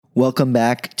Welcome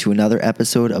back to another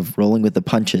episode of Rolling with the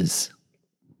Punches.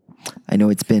 I know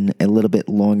it's been a little bit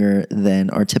longer than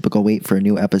our typical wait for a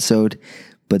new episode,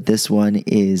 but this one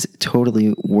is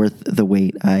totally worth the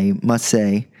wait. I must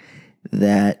say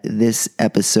that this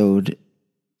episode,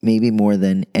 maybe more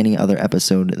than any other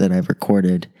episode that I've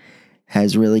recorded,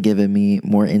 has really given me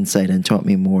more insight and taught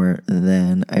me more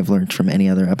than I've learned from any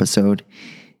other episode.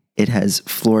 It has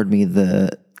floored me,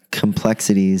 the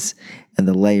complexities and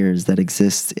the layers that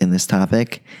exist in this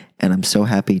topic, and I'm so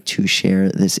happy to share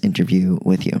this interview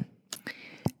with you.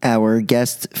 Our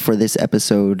guest for this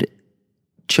episode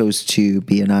chose to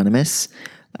be anonymous,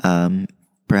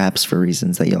 perhaps for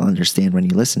reasons that you'll understand when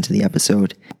you listen to the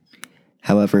episode.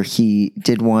 However, he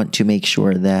did want to make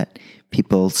sure that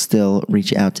people still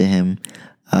reach out to him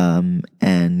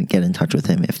and get in touch with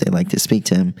him if they'd like to speak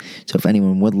to him. So if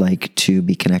anyone would like to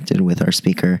be connected with our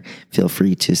speaker, feel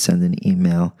free to send an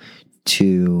email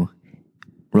to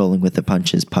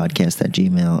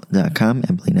rollingwiththepunchespodcast@gmail.com,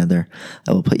 and Blaine Nether,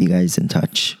 I will put you guys in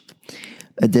touch.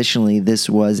 Additionally, this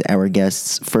was our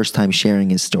guest's first time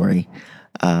sharing his story,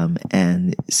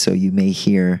 and so you may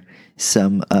hear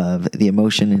some of the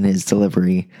emotion in his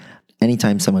delivery.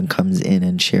 Anytime someone comes in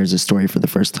and shares a story for the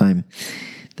first time,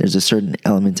 there's a certain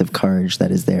element of courage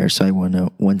that is there. So I want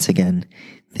to once again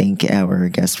thank our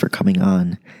guest for coming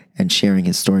on and sharing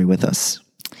his story with us.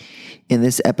 In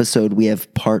this episode, we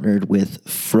have partnered with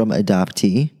From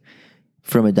Adoptee.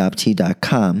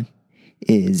 FromAdoptee.com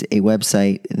is a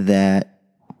website that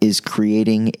is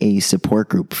creating a support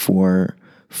group for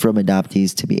From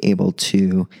Adoptees to be able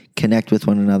to connect with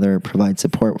one another, provide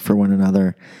support for one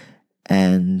another,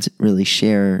 and really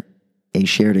share a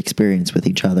shared experience with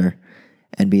each other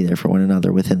and be there for one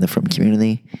another within the From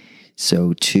community.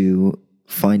 So to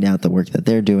find out the work that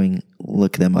they're doing,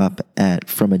 look them up at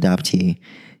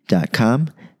FromAdoptee.com,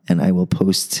 and I will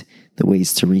post the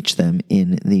ways to reach them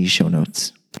in the show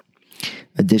notes.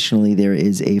 Additionally, there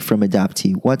is a From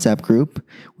Adoptee WhatsApp group,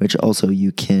 which also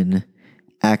you can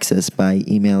access by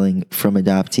emailing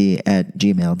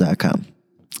FromAdoptee@gmail.com.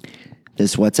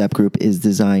 This WhatsApp group is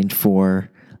designed for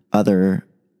other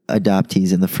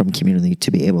adoptees in the From community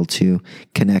to be able to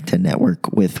connect and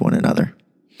network with one another,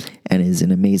 and is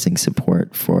an amazing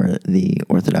support for the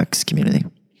Orthodox community.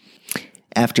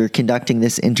 After conducting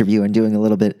this interview and doing a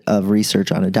little bit of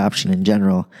research on adoption in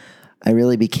general, I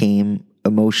really became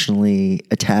emotionally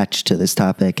attached to this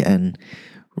topic and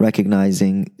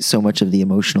recognizing so much of the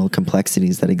emotional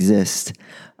complexities that exist.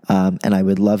 And I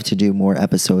would love to do more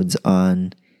episodes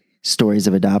on stories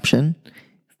of adoption,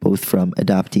 both from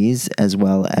adoptees, as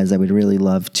well as I would really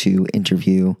love to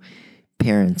interview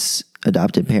parents,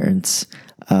 adopted parents,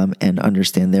 and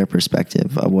understand their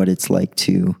perspective of what it's like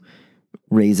to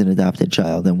raise an adopted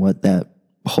child and what that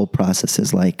whole process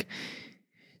is like.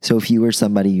 So if you or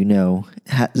somebody you know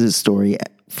has a story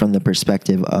from the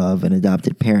perspective of an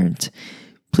adopted parent,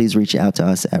 please reach out to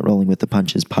us at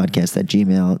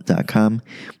rollingwiththepunchespodcast@gmail.com.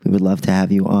 We would love to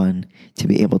have you on to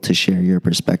be able to share your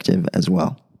perspective as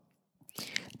well.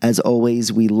 As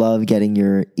always, we love getting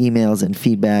your emails and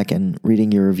feedback and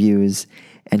reading your reviews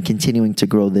and continuing to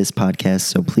grow this podcast.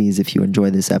 So please, if you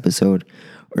enjoy this episode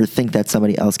or think that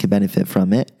somebody else could benefit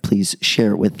from it, please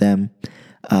share it with them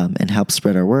and help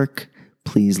spread our work.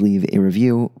 Please leave a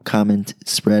review, comment,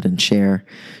 spread, and share.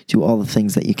 Do all the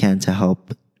things that you can to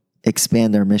help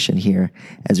expand our mission here,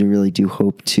 as we really do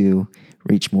hope to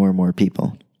reach more and more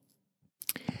people.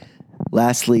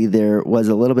 Lastly, there was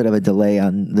a little bit of a delay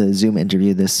on the Zoom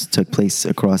interview. This took place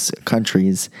across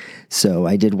countries, so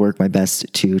I did work my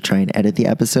best to try and edit the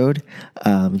episode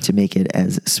to make it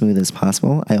as smooth as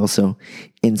possible. I also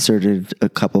inserted a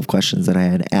couple of questions that I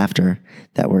had after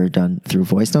that were done through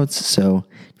voice notes, so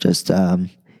just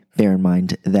bear in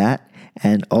mind that.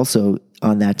 And also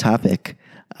on that topic,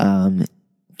 due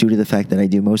to the fact that I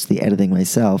do most of the editing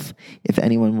myself, if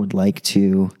anyone would like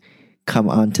to come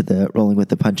onto the Rolling with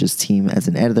the Punches team as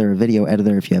an editor, a video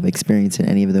editor, if you have experience in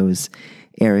any of those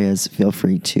areas, feel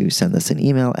free to send us an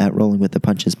email at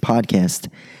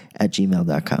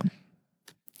rollingwiththepunchespodcast@gmail.com.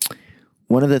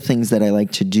 One of the things that I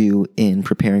like to do in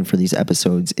preparing for these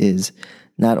episodes is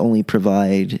not only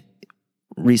provide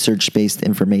research-based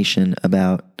information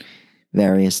about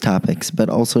various topics, but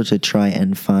also to try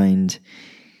and find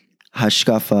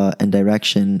hashkafa and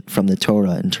direction from the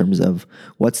Torah in terms of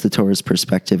what's the Torah's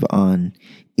perspective on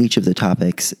each of the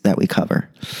topics that we cover.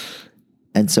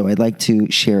 And so I'd like to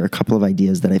share a couple of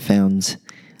ideas that I found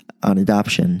on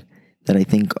adoption that I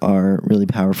think are really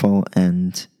powerful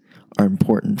and are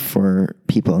important for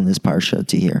people in this parsha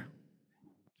to hear.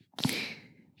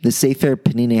 The Sefer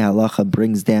Peninei Halacha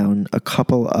brings down a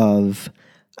couple of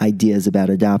ideas about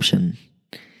adoption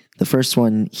The first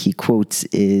one he quotes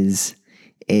is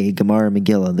a Gemara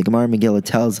Megillah. The Gemara Megillah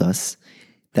tells us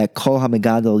that Kol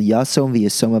HaMegadol Yasom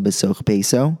V'Yasoma B'Soch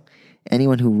Beso,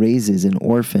 anyone who raises an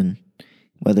orphan,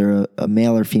 whether a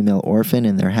male or female orphan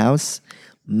in their house,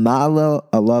 Ma'ala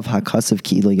Alav HaKasav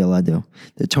Ki'ilo Yalado.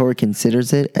 The Torah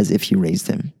considers it as if you raised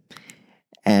him.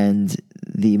 And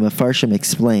the Mefarshim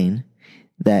explain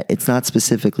that it's not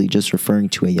specifically just referring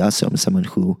to a Yasom, someone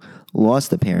who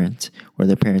lost a parent or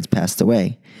their parents passed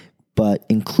away, but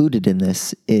included in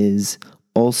this is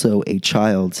also a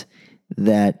child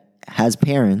that has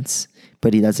parents,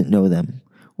 but he doesn't know them,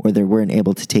 or they weren't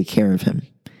able to take care of him,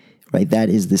 right? That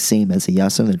is the same as a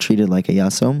Yasom. They're treated like a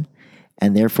Yasom,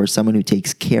 and therefore someone who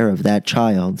takes care of that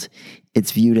child,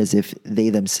 it's viewed as if they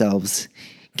themselves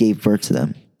gave birth to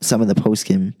them. Some of the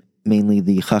poskim, mainly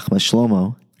the Chachma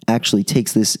Shlomo, actually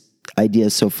takes this idea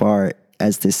so far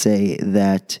as to say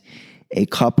that a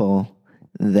couple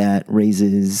that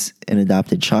raises an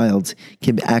adopted child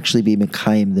can actually be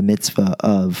mekayim the mitzvah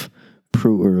of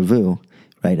pru uravu,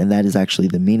 right? And that is actually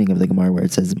the meaning of the Gemara where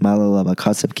it says malalav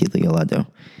akasav kidli yolado.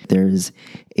 There's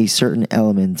a certain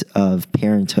element of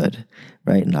parenthood,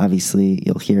 right? And obviously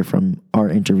you'll hear from our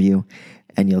interview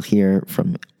and you'll hear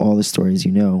from all the stories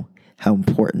you know how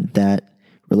important that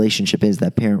relationship is,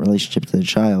 that parent relationship to the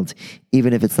child,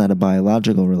 even if it's not a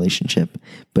biological relationship,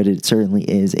 but it certainly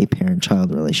is a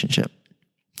parent-child relationship.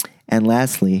 And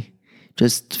lastly,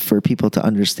 just for people to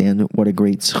understand what a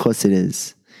great zchus it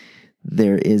is,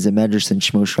 there is a medrash in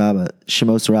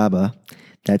Shemos Rabbah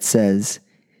that says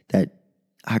that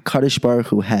HaKadosh Baruch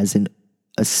Hu has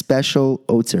a special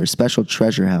otzer, a special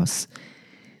treasure house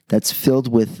that's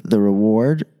filled with the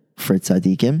reward for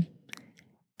tzaddikim.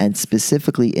 And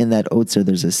specifically in that otzer,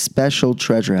 there's a special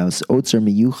treasure house, otzer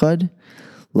miyuchad,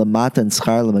 lamatan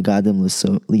schar lamagadim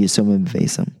liyasomim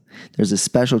b'veisam. There's a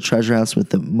special treasure house with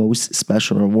the most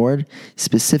special reward,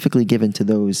 specifically given to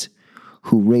those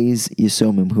who raise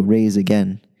yasomim, who raise,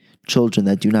 again, children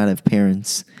that do not have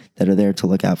parents that are there to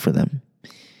look out for them.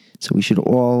 So we should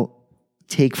all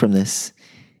take from this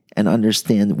and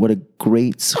understand what a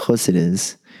great zchus it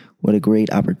is, what a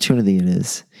great opportunity it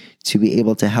is to be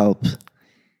able to help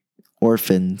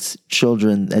orphans,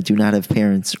 children that do not have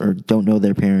parents or don't know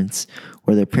their parents,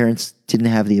 or their parents didn't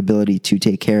have the ability to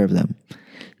take care of them,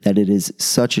 that it is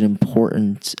such an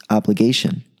important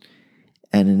obligation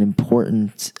and an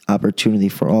important opportunity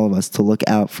for all of us to look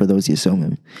out for those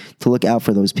Yasomim, to look out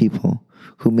for those people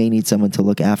who may need someone to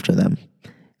look after them,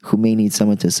 who may need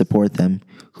someone to support them,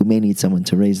 who may need someone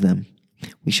to raise them.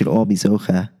 We should all be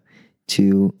zocha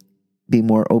to be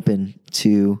more open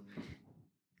to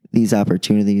these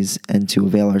opportunities and to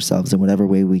avail ourselves in whatever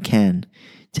way we can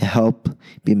to help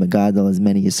be megadol as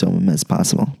many Yasomim as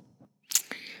possible.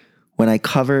 When I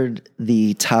covered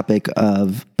the topic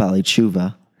of Balei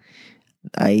Tshuva,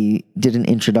 I did an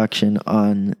introduction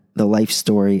on the life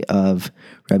story of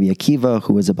Rabbi Akiva,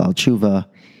 who was a Baal Tshuva.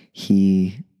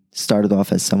 He started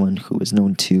off as someone who was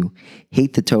known to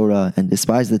hate the Torah and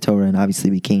despise the Torah, and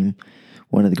obviously became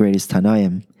one of the greatest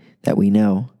Tanaim that we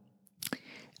know.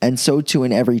 And so too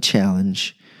in every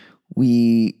challenge,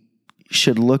 we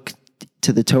should look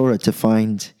to the Torah to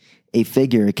find a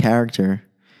figure, a character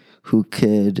who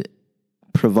could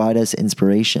provide us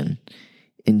inspiration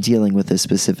in dealing with a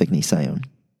specific nisayon.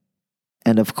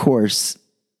 And of course,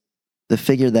 the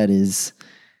figure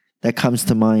that comes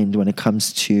to mind when it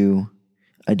comes to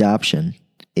adoption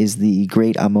is the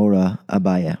great Amora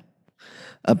Abaya.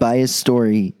 Abaya's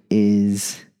story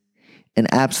is an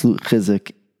absolute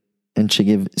chizuk and should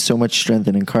give so much strength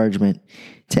and encouragement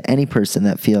to any person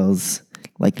that feels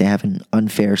like they have an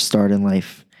unfair start in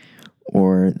life,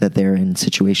 or that they're in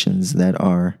situations that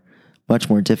are much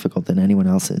more difficult than anyone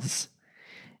else's.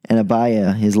 And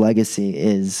Abaya, his legacy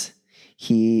is,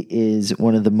 he is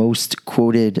one of the most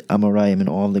quoted Amoraim in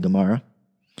all of the Gemara.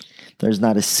 There's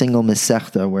not a single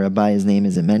Masechta where Abaya's name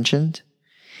isn't mentioned.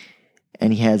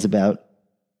 And he has about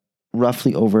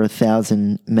roughly over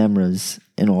 1,000 memras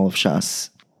in all of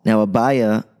Shas. Now,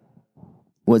 Abaya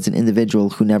was an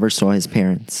individual who never saw his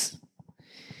parents.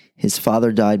 His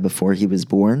father died before he was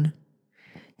born,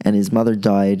 and his mother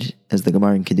died, as the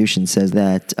Gemara in Kedushin says,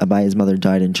 that Abaya's mother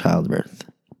died in childbirth.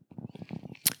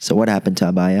 So what happened to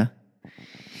Abaya?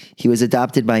 He was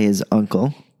adopted by his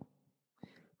uncle,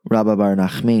 Rabba Bar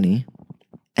Nachmani,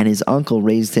 and his uncle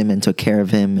raised him and took care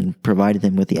of him and provided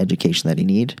him with the education that he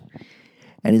needed.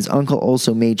 And his uncle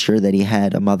also made sure that he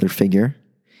had a mother figure,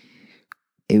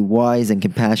 a wise and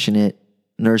compassionate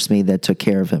nursemaid that took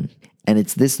care of him. And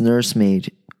it's this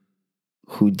nursemaid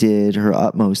who did her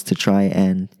utmost to try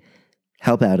and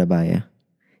help out Abaya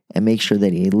and make sure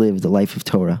that he lived the life of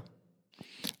Torah.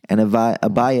 And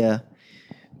Abaya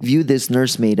viewed this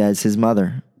nursemaid as his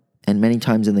mother. And many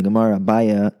times in the Gemara,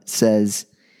 Abaya says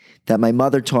that my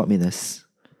mother taught me this.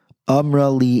 Amra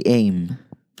li aim.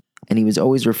 And he was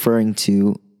always referring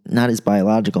to not his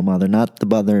biological mother, not the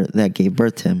mother that gave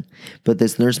birth to him, but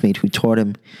this nursemaid who taught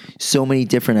him so many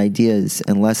different ideas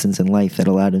and lessons in life that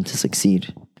allowed him to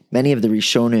succeed. Many of the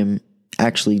Rishonim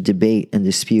actually debate and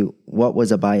dispute what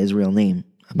was Abaya's real name.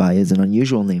 Abaya is an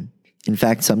unusual name. In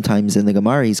fact, sometimes in the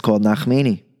Gemara he's called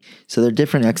Nachmani. So there are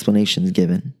different explanations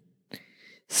given.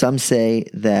 Some say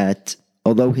that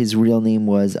although his real name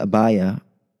was Abaya,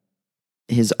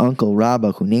 his uncle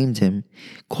Rabbah, who named him,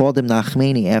 called him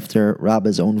Nachmani after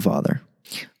Rabbah's own father.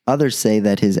 Others say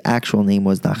that his actual name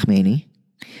was Nachmani,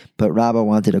 but Rabbah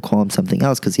wanted to call him something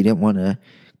else because he didn't want to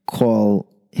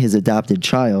call his adopted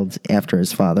child after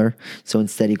his father, so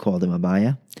instead he called him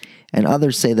Abaya. And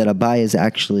others say that Abaya is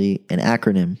actually an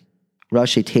acronym,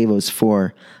 Rashi Tevos,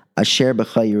 for Asher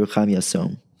B'cha Yerucham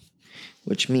Yasom,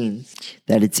 which means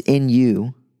that it's in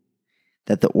you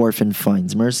that the orphan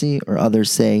finds mercy, or others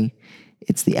say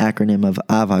it's the acronym of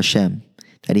Av Hashem,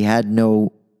 that he had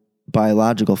no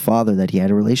biological father that he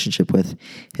had a relationship with.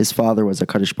 His father was a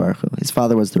Kadosh Baruch Hu. His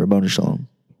father was the Rabbanu Shalom.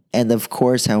 And of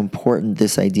course, how important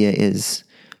this idea is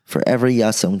for every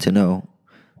Yasom to know,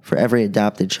 for every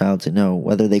adopted child to know,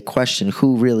 whether they question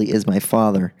who really is my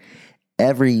father.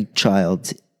 Every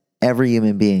child, every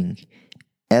human being,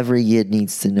 every Yid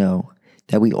needs to know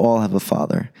that we all have a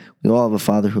father. We all have a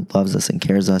father who loves us and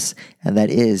cares us, and that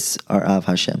is our Av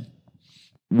Hashem.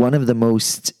 One of the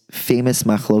most famous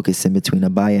machlokas in between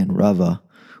Abaya and Rava,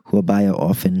 who Abaya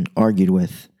often argued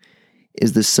with,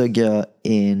 is the sugya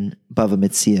in Bava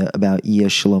Metzia about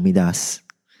Yesh Shalom Midas.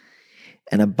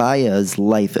 And Abaya's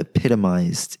life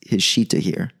epitomized his shita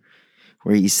here,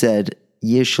 where he said,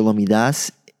 Yesh Shalom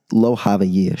Midas, lo hava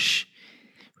yesh.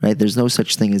 Right? There's no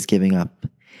such thing as giving up.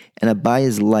 And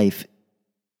Abaya's life,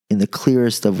 in the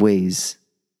clearest of ways,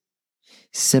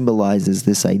 symbolizes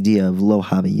this idea of lo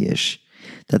hava yesh,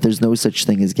 that there's no such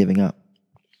thing as giving up.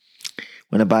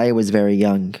 When Abaya was very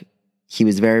young, he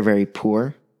was very, very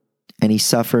poor, and he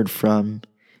suffered from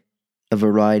a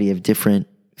variety of different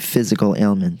physical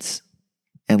ailments.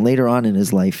 And later on in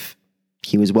his life,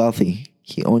 he was wealthy.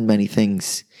 He owned many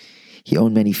things. He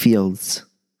owned many fields.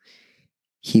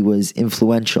 He was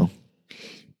influential.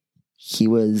 He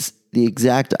was the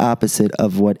exact opposite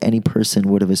of what any person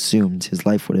would have assumed his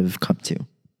life would have come to.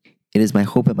 It is my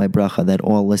hope and my bracha that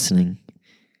all listening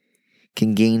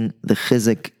can gain the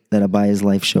chizuk that Abaya's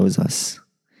life shows us.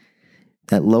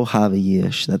 That lo hava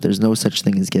yesh, that there's no such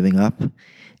thing as giving up,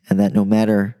 and that no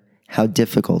matter how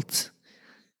difficult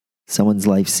someone's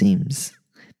life seems,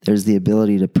 there's the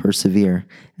ability to persevere,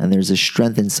 and there's a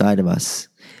strength inside of us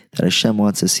that Hashem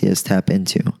wants to see us tap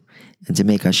into, and to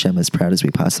make Hashem as proud as we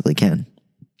possibly can.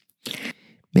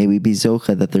 May we be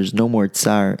zocha that there's no more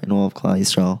tsar in all of Klal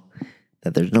Yisrael,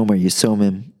 that there's no more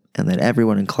Yisomim, and that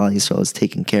everyone in Klal Yisrael is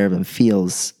taken care of and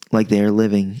feels like they are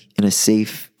living in a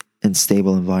safe and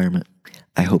stable environment.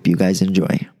 I hope you guys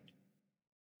enjoy.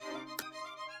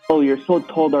 Oh, you're so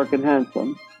tall, dark, and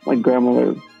handsome, my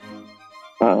grandmother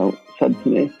said to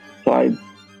me. So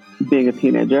being a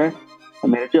teenager, I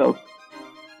made a joke.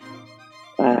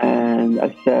 And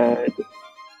I said,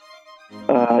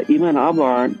 Ima and Abba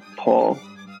aren't tall,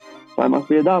 so I must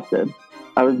be adopted.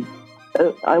 I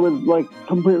was like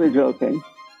completely joking.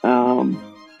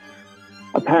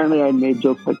 Apparently I made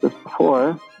jokes like this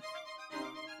before,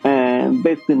 and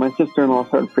basically my sister-in-law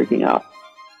started freaking out.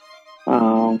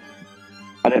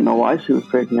 I didn't know why she was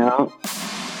freaking out.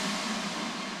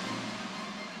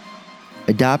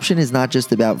 Adoption is not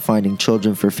just about finding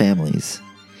children for families.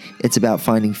 It's about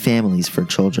finding families for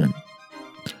children.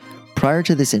 Prior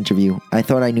to this interview, I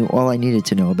thought I knew all I needed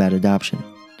to know about adoption.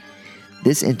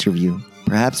 This interview,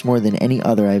 perhaps more than any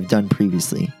other I've done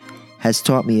previously, has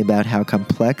taught me about how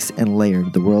complex and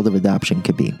layered the world of adoption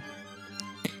could be.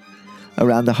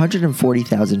 Around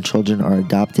 140,000 children are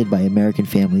adopted by American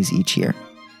families each year.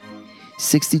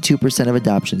 62% of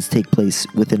adoptions take place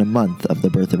within a month of the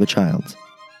birth of a child.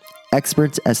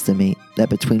 Experts estimate that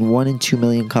between 1 and 2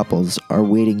 million couples are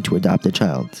waiting to adopt a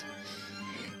child.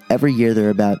 Every year there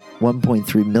are about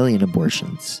 1.3 million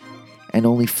abortions, and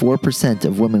only 4%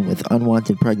 of women with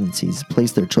unwanted pregnancies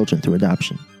place their children through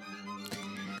adoption.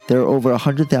 There are over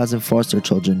 100,000 foster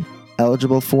children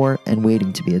eligible for and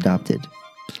waiting to be adopted.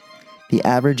 The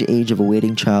average age of a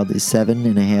waiting child is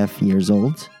 7.5 years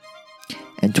old,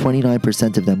 and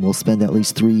 29% of them will spend at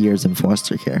least 3 years in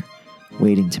foster care,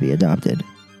 waiting to be adopted.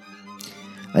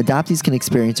 Adoptees can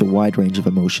experience a wide range of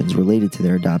emotions related to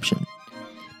their adoption.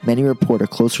 Many report a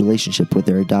close relationship with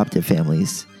their adoptive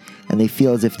families, and they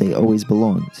feel as if they always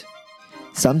belonged.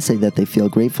 Some say that they feel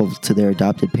grateful to their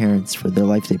adopted parents for their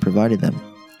life they provided them.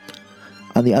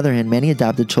 On the other hand, many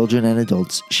adopted children and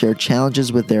adults share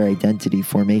challenges with their identity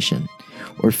formation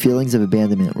or feelings of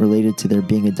abandonment related to their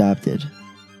being adopted.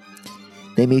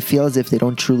 They may feel as if they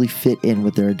don't truly fit in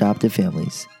with their adoptive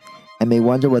families and may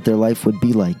wonder what their life would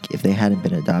be like if they hadn't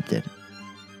been adopted.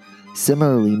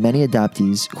 Similarly, many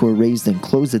adoptees who are raised in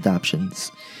closed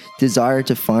adoptions desire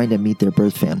to find and meet their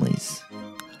birth families.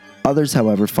 Others,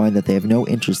 however, find that they have no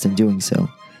interest in doing so,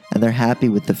 and they're happy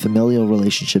with the familial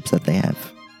relationships that they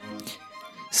have.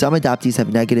 Some adoptees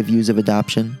have negative views of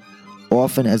adoption,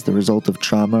 often as the result of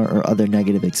trauma or other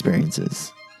negative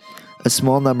experiences. A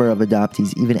small number of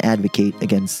adoptees even advocate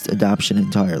against adoption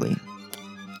entirely.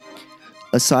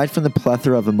 Aside from the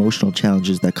plethora of emotional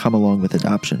challenges that come along with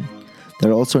adoption, there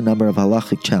are also a number of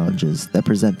halachic challenges that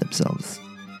present themselves.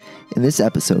 In this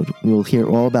episode, we will hear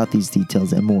all about these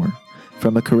details and more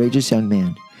from a courageous young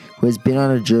man who has been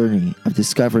on a journey of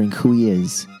discovering who he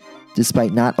is,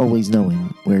 despite not always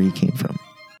knowing where he came from.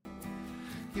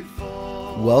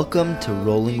 Welcome to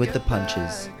Rolling with the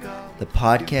Punches, the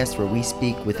podcast where we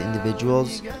speak with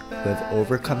individuals who have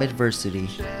overcome adversity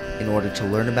in order to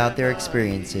learn about their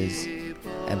experiences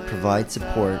and provide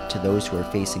support to those who are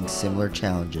facing similar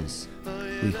challenges.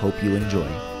 We hope you enjoy.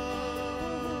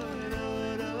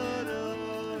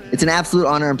 It's an absolute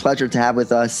honor and pleasure to have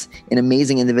with us an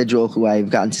amazing individual who I've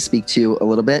gotten to speak to a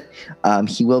little bit.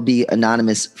 He will be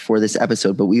anonymous for this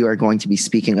episode, but we are going to be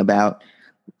speaking about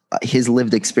his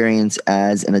lived experience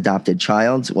as an adopted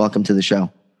child. Welcome to the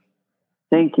show.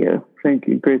 Thank you.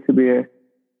 Great to be here.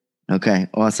 Okay,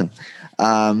 awesome.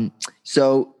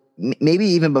 So maybe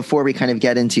even before we kind of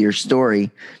get into your story,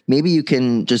 maybe you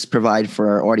can just provide for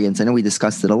our audience. I know we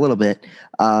discussed it a little bit.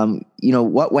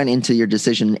 What went into your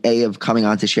decision, of coming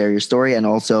on to share your story, and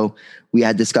also we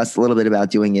had discussed a little bit about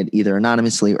doing it either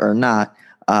anonymously or not.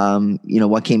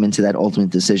 What came into that ultimate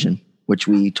decision, which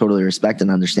we totally respect and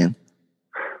understand.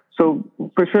 So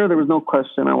for sure, there was no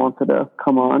question I wanted to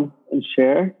come on and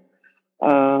share.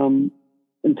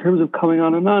 In terms of coming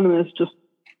on anonymous,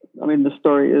 the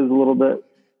story is a little bit,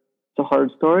 it's a hard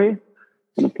story,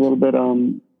 and it's a little bit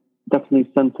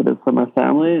definitely sensitive for my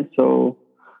family. So,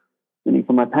 meaning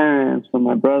for my parents, for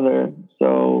my brother.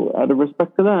 So out of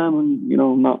respect to them and,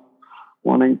 not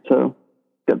wanting to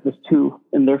get this too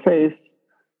in their face,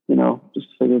 just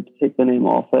figured to take the name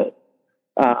off it.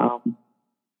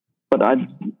 But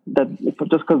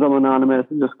just because I'm anonymous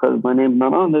and just because my name's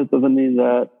not on this doesn't mean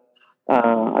that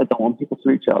I don't want people to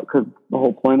reach out, because the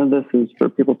whole point of this is for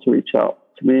people to reach out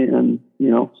to me and,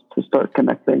 to start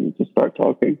connecting, to start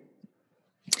talking.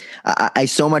 I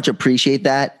so much appreciate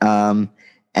that.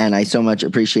 And I so much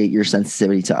appreciate your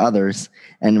sensitivity to others.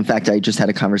 And in fact, I just had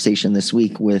a conversation this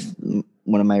week with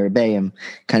one of my rebbeim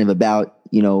kind of about,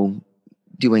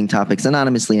 doing topics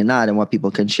anonymously and not, and what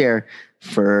people can share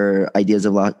for ideas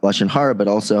of Lashon Hara, but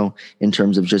also in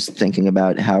terms of just thinking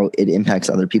about how it impacts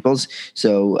other people's.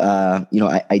 So,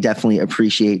 I definitely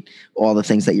appreciate all the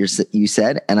things that you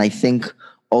said. And I think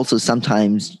also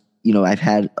sometimes, I've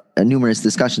had numerous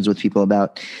discussions with people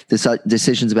about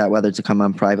decisions about whether to come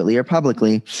on privately or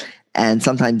publicly. And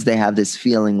sometimes they have this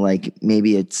feeling like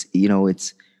maybe it's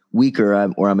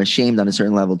weaker or I'm ashamed on a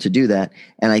certain level to do that.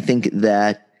 And I think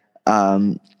that,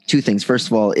 two things. First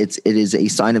of all, it is a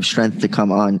sign of strength to come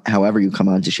on, however you come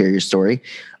on, to share your story,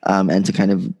 and to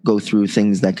kind of go through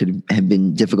things that could have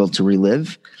been difficult to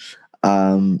relive.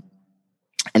 And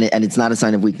it's not a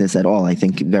sign of weakness at all. I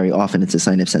think very often it's a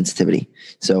sign of sensitivity.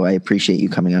 So I appreciate you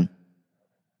coming on.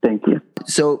 Thank you.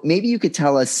 So maybe you could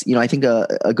tell us, I think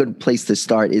a good place to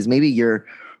start is maybe your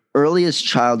earliest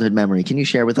childhood memory. Can you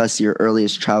share with us your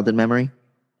earliest childhood memory?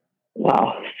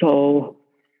 Wow. So,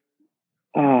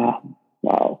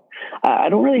 I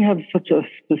don't really have such a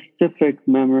specific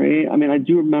memory. I mean, I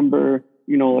do remember,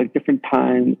 like different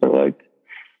times, or like,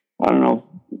 I don't know,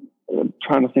 I'm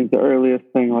trying to think the earliest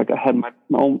thing. Like I had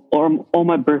all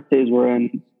my birthdays were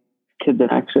in Kids in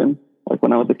Action. Like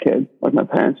when I was a kid, like my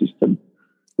parents used to,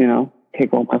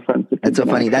 take all my friends to Kids That's so in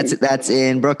funny. Action. That's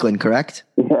in Brooklyn, correct?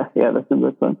 Yeah, that's in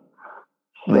Brooklyn.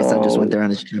 My son just went there on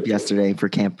his trip yesterday for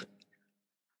camp.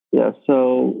 Yeah,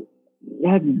 so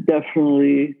that's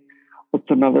definitely. What's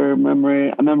another memory?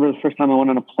 I remember the first time I went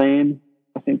on a plane.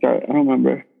 I don't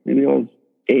remember. Maybe I was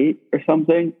 8 or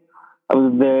something. I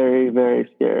was very, very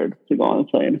scared to go on a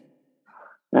plane.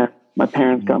 And my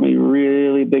parents got me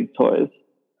really big toys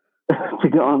to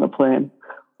go on the plane,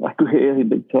 like really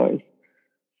big toys.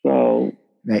 So,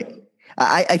 right.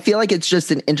 I feel like it's just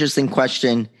an interesting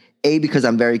question because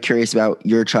I'm very curious about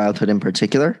your childhood in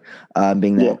particular,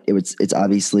 being Yeah. that it's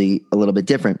obviously a little bit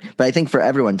different. But I think for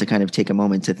everyone to kind of take a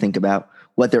moment to think about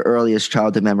what their earliest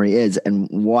childhood memory is and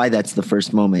why that's the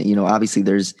first moment. Obviously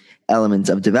there's elements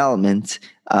of development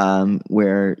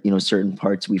where, certain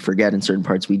parts we forget and certain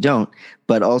parts we don't,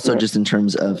 but also just in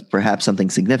terms of perhaps something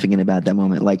significant about that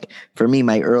moment. Like for me,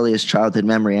 my earliest childhood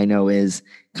memory I know is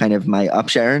kind of my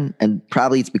upsharing, and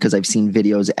probably it's because I've seen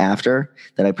videos after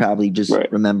that I probably just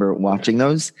remember watching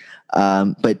those.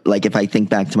 But like if I think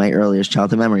back to my earliest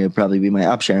childhood memory, it'd probably be my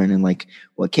upsharing and like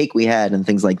what cake we had and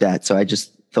things like that. So I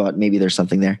just thought maybe there's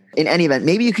something there. In any event,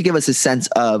 maybe you could give us a sense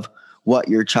of what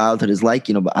your childhood is like,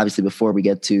 but obviously before we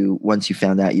get to once you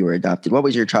found out you were adopted, what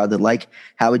was your childhood like?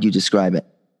 How would you describe it?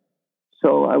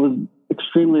 So I was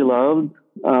extremely loved.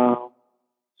 Some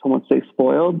would say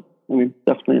spoiled. I mean,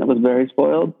 definitely I was very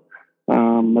spoiled.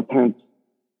 My parents,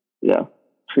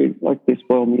 treat like they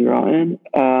spoiled me rotten.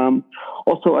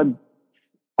 Also,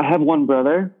 I have one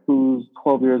brother who's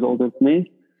 12 years older than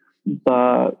me,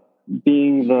 but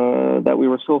being that we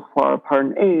were so far apart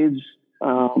in age,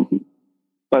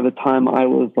 by the time I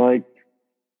was like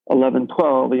 11,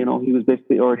 12, he was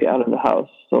basically already out of the house.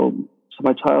 So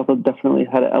my childhood definitely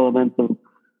had an element of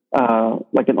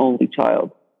like an only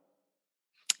child.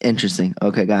 Interesting.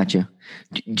 Okay, got you.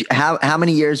 How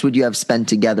many years would you have spent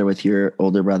together with your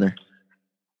older brother?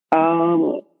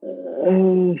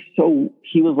 So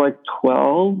he was like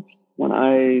 12 when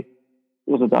I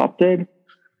was adopted.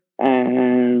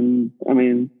 And I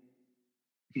mean,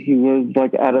 he was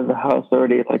like out of the house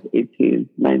already at like 18,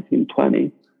 19,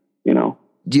 20,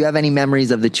 Do you have any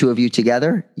memories of the two of you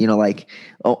together? Like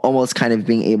almost kind of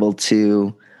being able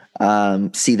to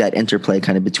see that interplay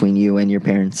kind of between you and your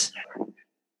parents?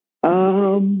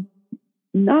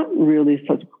 Not really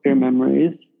such clear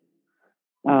memories.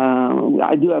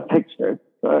 I do have pictures,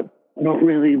 but I don't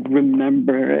really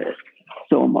remember it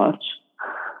so much.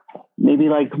 Maybe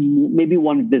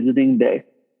one visiting day.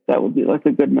 That would be like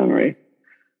a good memory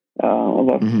of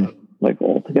us like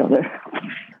all together.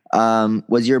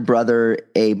 Was your brother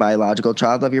a biological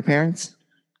child of your parents?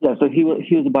 Yeah, so he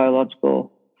was a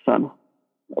biological son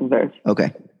of theirs.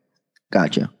 Okay,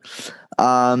 gotcha.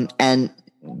 And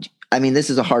I mean, this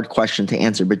is a hard question to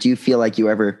answer, but do you feel like you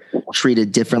ever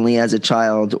treated differently as a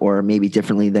child, or maybe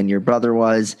differently than your brother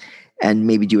was? And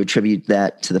maybe do you attribute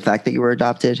that to the fact that you were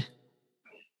adopted?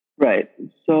 Right.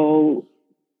 So,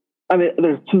 I mean,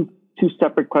 there's two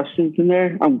separate questions in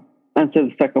there. I'm answer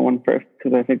the second one first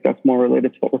because I think that's more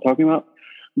related to what we're talking about.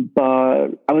 But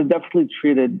I was definitely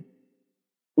treated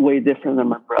way different than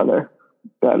my brother.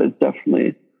 That's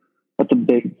a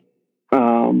big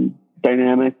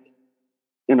dynamic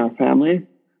in our family.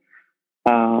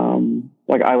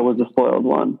 Like I was the spoiled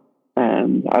one,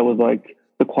 and I was like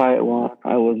the quiet one.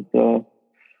 I was the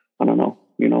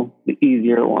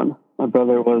easier one. My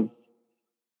brother was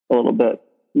a little bit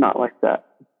not like that.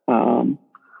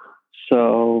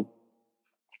 So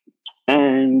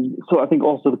I think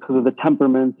also because of the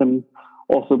temperament and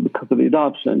also because of the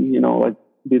adoption, like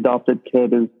the adopted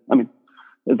kid is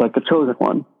like a chosen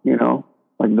one,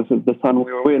 like this is the son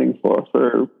we were waiting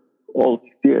for all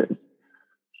these years.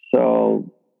 So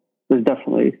there's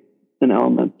definitely an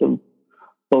element of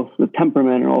both the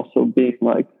temperament and also being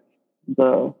like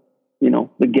the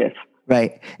gift.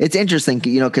 Right. It's interesting,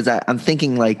 because I'm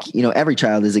thinking like, every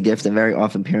child is a gift, and very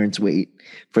often parents wait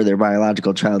for their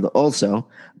biological child also.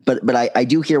 But I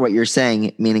do hear what you're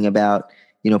saying, meaning about,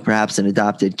 perhaps an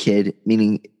adopted kid,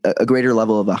 meaning a greater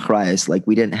level of achrayus. Like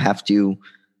we didn't have to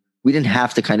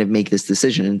kind of make this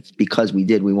decision. And because we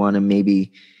did, we want to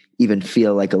maybe even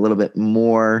feel like a little bit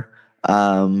more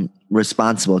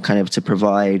responsible kind of to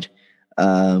provide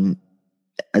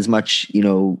as much,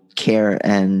 care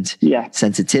and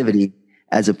sensitivity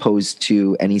as opposed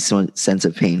to any sense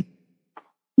of pain.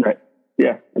 Right.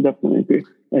 Yeah, I definitely agree.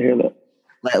 I hear that.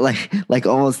 Like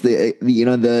almost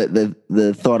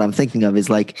the thought I'm thinking of is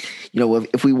like,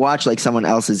 if we watch like someone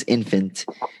else's infant,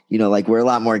 like we're a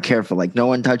lot more careful, like no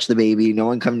one touch the baby, no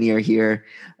one come near here,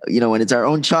 when it's our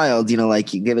own child,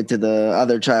 like you give it to the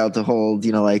other child to hold,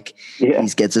 like he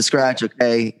gets a scratch.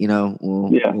 Okay.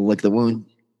 We'll lick the wound.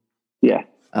 Yeah.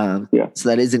 So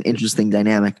that is an interesting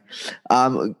dynamic.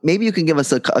 Maybe you can give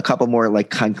us a couple more like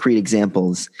concrete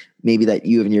examples, maybe that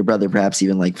you and your brother perhaps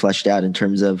even like fleshed out in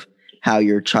terms of how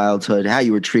your childhood, how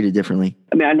you were treated differently.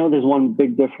 I mean, I know there's one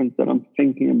big difference that I'm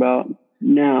thinking about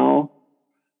now.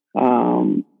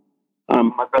 My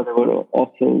brother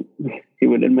he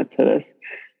would admit to this,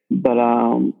 but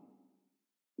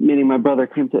meaning my brother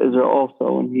came to Israel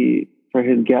also for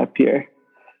his gap year.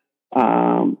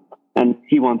 And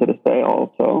he wanted to stay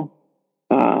also.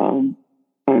 And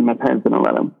my parents didn't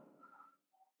let him.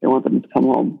 They wanted him to come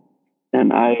home.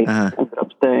 And I ended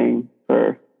up staying for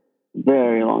a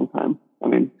very long time. I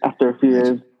mean, after a few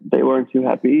years, they weren't too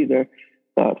happy either.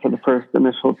 But for the first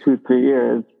initial 2-3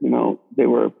 years, you know, they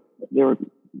were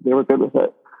good with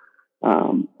it. I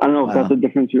don't know if that's the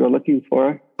difference you were looking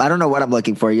for. I don't know what I'm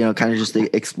looking for, you know, kind of just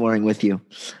exploring with you.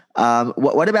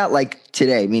 What about like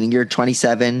today? Meaning you're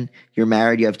 27, you're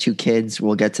married, you have 2 kids.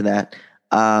 We'll get to that.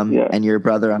 And your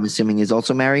brother, I'm assuming, is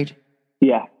also married?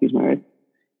 Yeah, he's married.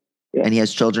 Yeah. And he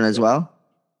has children as well?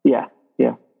 Yeah.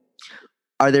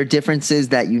 Are there differences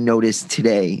that you notice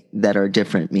today that are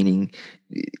different? Meaning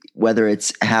whether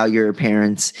it's how your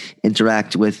parents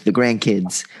interact with the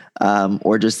grandkids,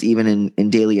 or just even in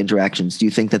daily interactions. Do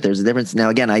you think that there's a difference? Now,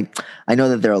 again, I know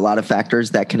that there are a lot of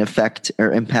factors that can affect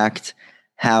or impact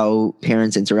how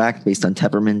parents interact based on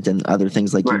temperament and other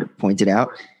things like you pointed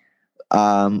out.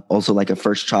 Also like a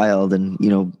first child and, you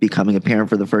know, becoming a parent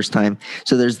for the first time.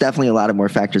 So there's definitely a lot of more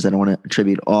factors. I don't want to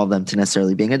attribute all of them to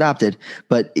necessarily being adopted,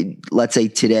 but let's say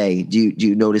today, do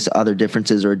you notice other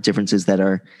differences or differences that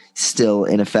are still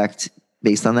in effect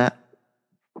based on that?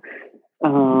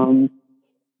 A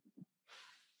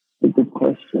good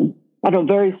question. I don't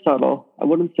know, very subtle. I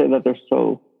wouldn't say that they're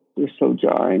so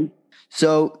jarring.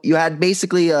 So you had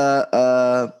basically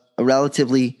a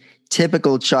relatively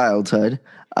typical childhood.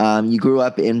 You grew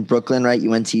up in Brooklyn, right? You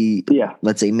went to,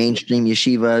 let's say, mainstream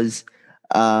yeshivas.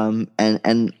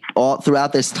 And all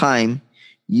throughout this time,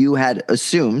 you had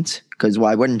assumed, because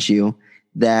why wouldn't you,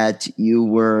 that you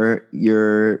were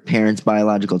your parents'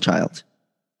 biological child?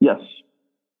 Yes.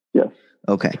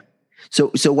 Okay.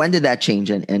 So when did that change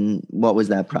and what was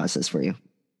that process for you?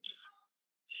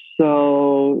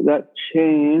 So that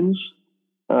changed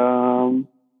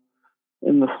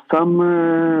in the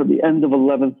summer, the end of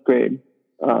 11th grade.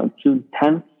 June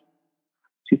 10th,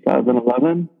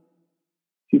 2011,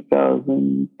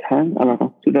 2010, I don't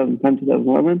know, 2010,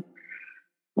 2011.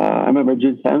 I remember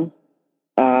June 10th.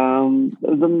 It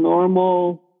was a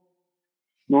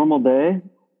normal day.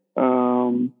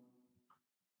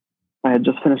 I had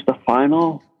just finished a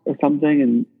final or something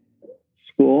in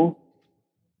school.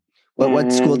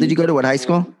 What school did you go to? What high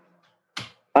school?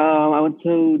 I went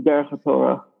to Derech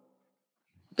HaTorah.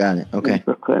 Got it. Okay. In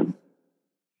Brooklyn.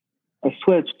 I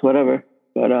switched, whatever,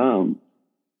 but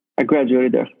I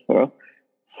graduated there.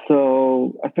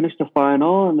 So I finished the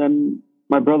final, and then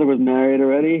my brother was married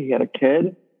already. He had a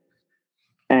kid,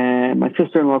 and my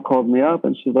sister-in-law called me up,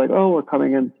 and she's like, "Oh, we're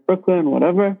coming into Brooklyn,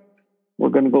 whatever. We're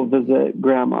going to go visit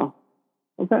grandma."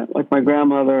 Okay, like my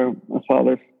grandmother, my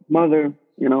father's mother,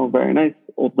 you know, very nice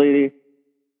old lady,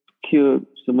 cute,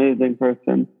 she's an amazing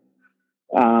person.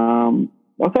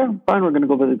 Okay, fine, we're going to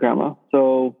go visit grandma.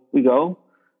 So we go.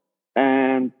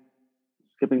 And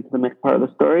skipping to the next part of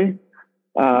the story,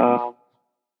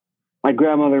 my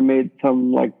grandmother made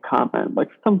some comment,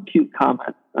 some cute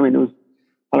comment. I mean,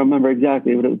 I don't remember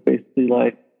exactly, but it was basically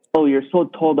like, "Oh, you're so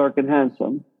tall, dark, and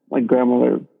handsome." My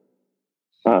grandmother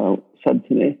said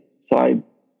to me. So I,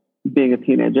 being a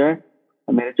teenager,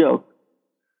 I made a joke.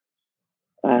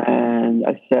 And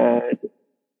I said,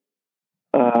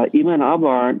 Ima and Abba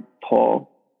aren't tall,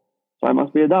 so I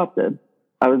must be adopted.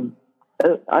 I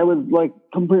was like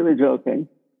completely joking.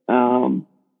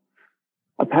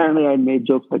 Apparently I'd made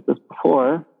jokes like this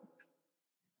before.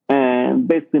 And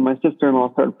basically my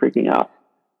sister-in-law started freaking out.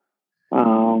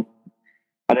 I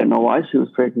didn't know why she was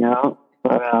freaking out,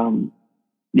 but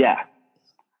yeah.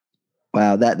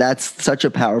 Wow, that's such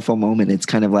a powerful moment. It's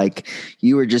kind of like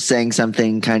you were just saying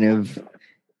something kind of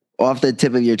off the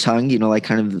tip of your tongue, you know, like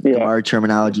kind of our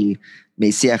terminology,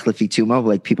 meisiach lefi tumo,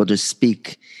 like people just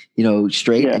speak, you know,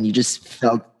 straight, and you just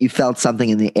felt something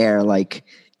in the air, like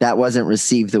that wasn't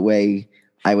received the way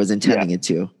I was intending it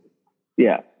to.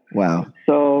 Yeah. Wow.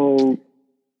 So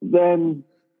then,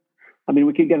 I mean,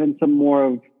 we could get into more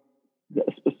of the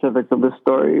specifics of this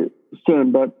story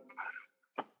soon, but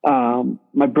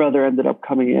my brother ended up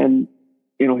coming in.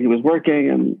 You know, he was working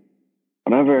and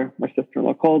whatever. My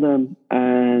sister-in-law called him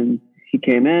and he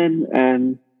came in,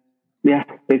 and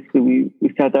basically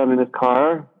we sat down in his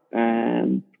car,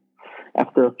 and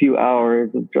after a few hours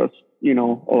of just, you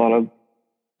know, a lot of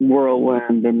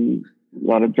whirlwind and a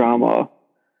lot of drama,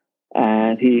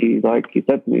 and he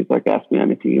said to me, he's like, "Ask me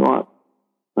anything you want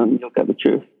and you'll get the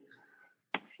truth."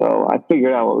 So I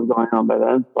figured out what was going on by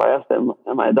then. So I asked him,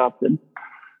 "Am I adopted?"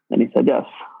 And he said yes.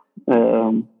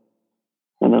 And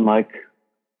then,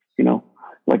 you know,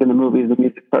 like in the movies, the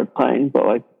music started playing,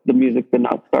 but the music did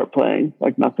not start playing.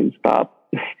 Nothing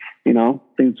stopped. You know,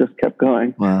 things just kept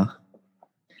going. Wow.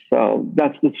 So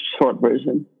that's the short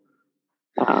version.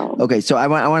 Okay, so I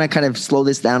want to kind of slow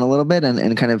this down a little bit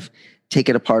and kind of take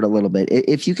it apart a little bit.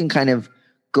 If you can kind of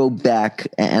go back,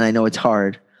 and I know it's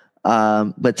hard,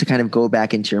 but to kind of go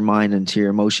back into your mind and to your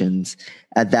emotions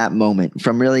at that moment,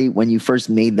 from really when you first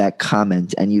made that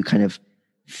comment and you kind of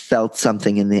felt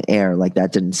something in the air like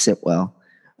that didn't sit well.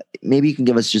 Maybe you can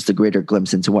give us just a greater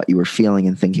glimpse into what you were feeling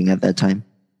and thinking at that time.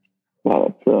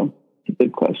 Wow, that's a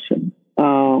big question.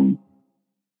 I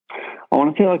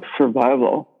want to say like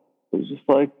survival. It was just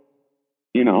like,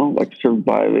 like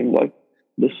surviving like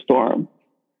the storm.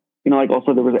 Like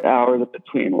also there was hours in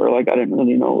between where like I didn't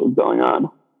really know what was going on.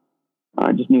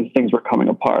 I just knew things were coming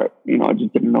apart. I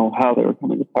just didn't know how they were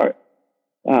coming apart.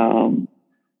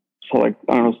 So like,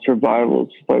 I don't know, survival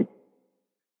is just like,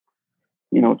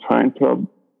 trying to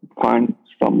find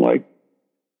some like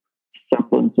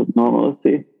semblance of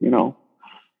normalcy,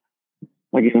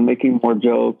 like even making more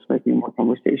jokes, making more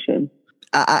conversation.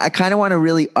 I kind of want to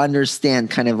really understand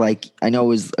kind of like, I know it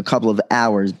was a couple of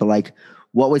hours, but like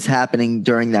what was happening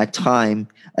during that time?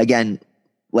 Again,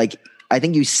 like, I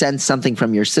think you sensed something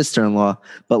from your sister-in-law,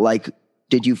 but like,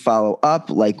 did you follow up?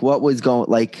 Like what was going,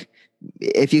 like,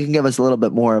 if you can give us a little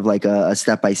bit more of like a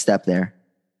step-by-step there.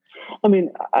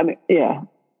 Yeah.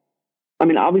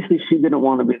 Obviously she didn't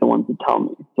want to be the one to tell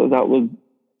me. So that was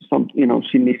something,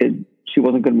 she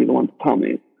wasn't going to be the one to tell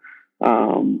me.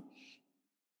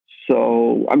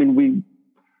 So,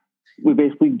 we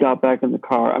basically got back in the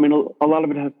car. A lot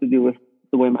of it has to do with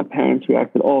the way my parents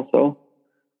reacted also.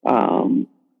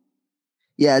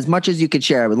 Yeah, as much as you could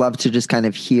share, I would love to just kind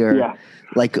of hear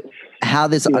like how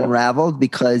this unraveled,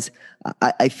 because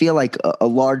I feel like a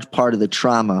large part of the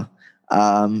trauma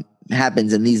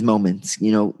happens in these moments.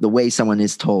 The way someone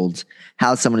is told,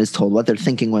 how someone is told, what they're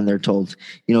thinking when they're told.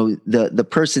 The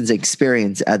person's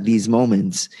experience at these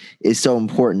moments is so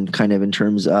important kind of in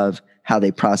terms of how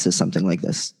they process something like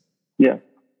this. Yeah.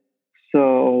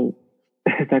 So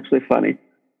it's actually funny.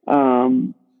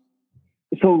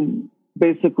 So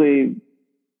basically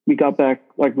we got back,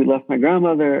 like we left my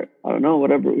grandmother, I don't know,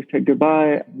 whatever, we said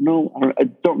goodbye. I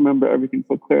don't remember everything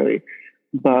so clearly,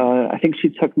 but I think she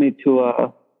took me to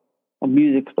a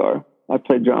music store. I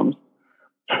played drums.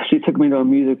 She took me to a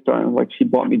music store and like she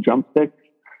bought me drumsticks.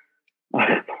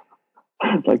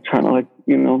 Like trying to like,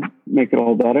 make it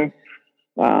all better.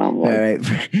 All right.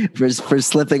 For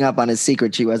slipping up on a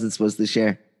secret she wasn't supposed to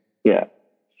share. Yeah.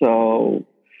 So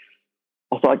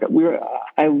also like I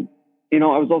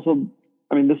was also,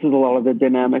 this is a lot of the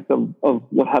dynamic of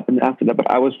what happened after that, but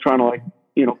I was trying to like,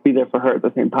 be there for her at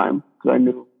the same time because I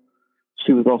knew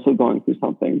she was also going through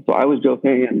something. So I was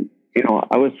joking and,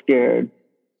 I was scared.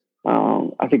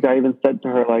 I think I even said to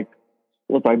her, like,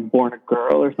 was I born a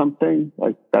girl or something?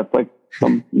 Like, that's like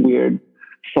some weird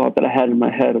thought that I had in my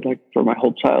head, like for my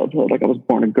whole childhood, like I was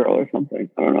born a girl or something.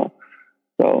 I don't know.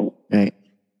 So. Right.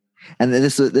 And then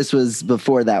this was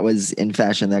before that was in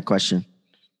fashion, that question.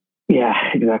 Yeah,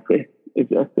 exactly.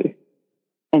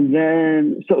 And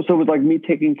then, so with like me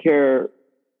taking care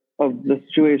of the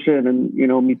situation and,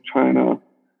 me trying to,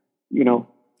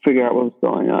 figure out what was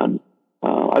going on.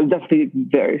 I was definitely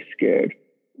very scared.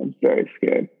 I was very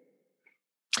scared.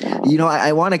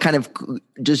 I want to kind of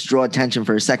just draw attention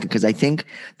for a second, because I think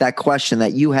that question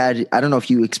that you had, I don't know if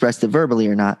you expressed it verbally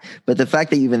or not, but the fact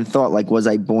that you even thought like, was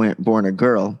I born a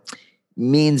girl,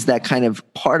 means that kind of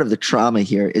part of the trauma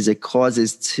here is it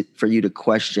causes for you to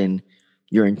question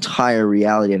your entire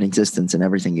reality and existence and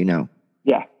everything you know.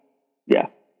 Yeah.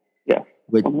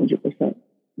 100%.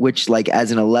 Which like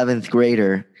as an 11th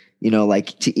grader,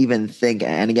 like to even think,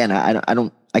 and again,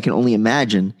 I can only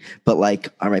imagine, but like,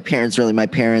 are my parents really my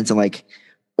parents? And like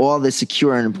all the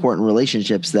secure and important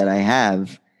relationships that I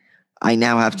have, I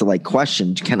now have to like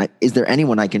question, is there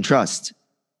anyone I can trust?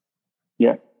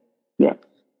 Yeah.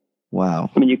 Wow.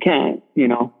 You can't,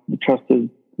 the trust is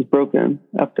broken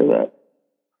after that.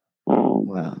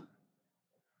 Wow.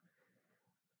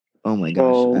 Oh my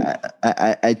gosh.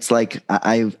 It's like,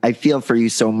 I feel for you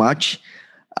so much.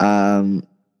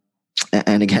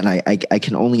 And again, I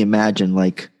can only imagine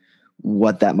like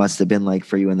what that must have been like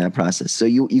for you in that process. So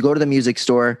you go to the music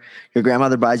store, your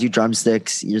grandmother buys you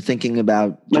drumsticks. You're thinking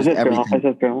about just everything. My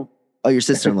sister-in-law. Oh, your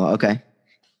sister-in-law. Okay.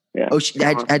 Yeah. Oh,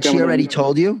 had she already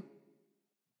told you?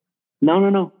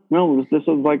 No. This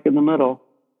was like in the middle.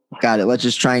 Got it. Let's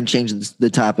just try and change the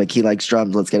topic. He likes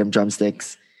drums. Let's get him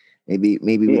drumsticks. Maybe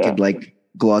we could like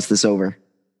gloss this over.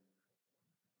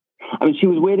 She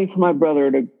was waiting for my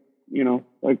brother to,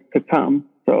 to come.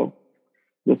 So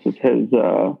this is his.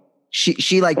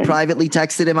 She like thing. Privately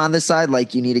texted him on the side,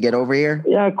 like, you need to get over here.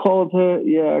 Yeah, I called her.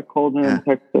 Yeah, I called him,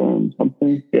 texted him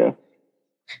something. Yeah.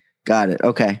 Got it.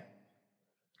 Okay.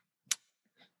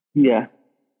 Yeah.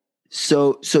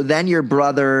 So then your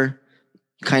brother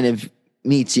kind of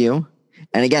meets you.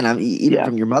 And again, I'm even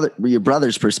from your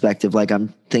brother's perspective, like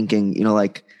I'm thinking,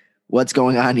 like what's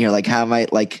going on here? Like, how am I,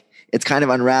 like, it's kind of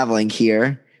unraveling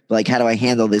here. Like, how do I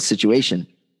handle this situation?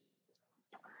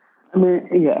 I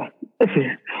mean, yeah,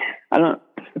 I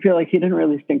feel like he didn't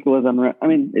really think it was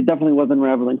it definitely was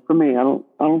unraveling for me. I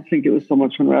don't think it was so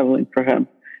much unraveling for him.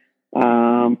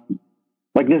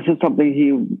 Like this is something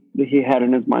he had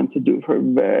in his mind to do for a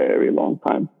very long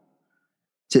time.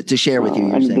 To share with you,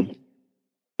 you're saying?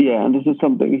 And this is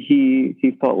something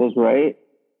he felt was right.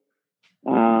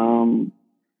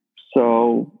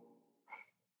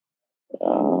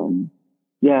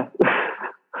 Yeah.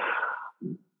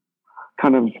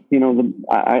 Kind of,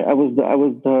 I was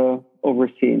the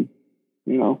overseeing,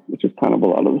 which is kind of a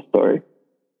lot of the story.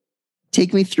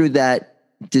 Take me through that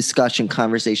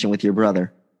conversation with your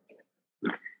brother.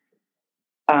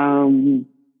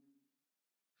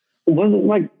 It wasn't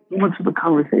like much of a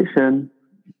conversation.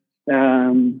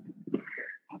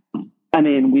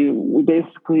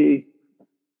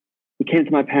 We came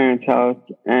to my parents' house,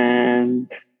 and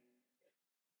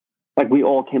like we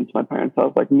all came to my parents'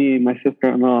 house, like me, my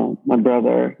sister-in-law, my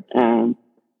brother, and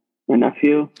my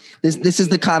nephew. This is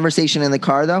the conversation in the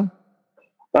car, though?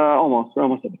 Almost. We're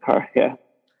almost at the car, yeah.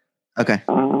 Okay.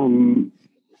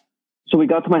 So we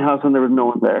got to my house and there was no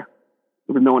one there.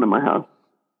 There was no one in my house.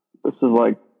 This is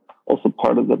like also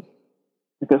part of the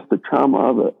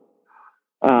trauma of it.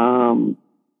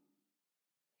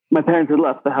 My parents had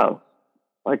left the house.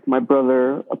 Like my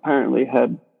brother apparently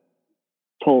had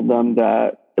told them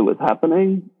that it was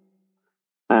happening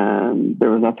and there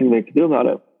was nothing they could do about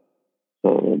it.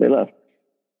 So they left.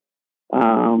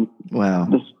 Wow.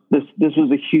 This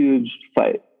was a huge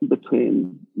fight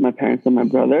between my parents and my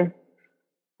brother.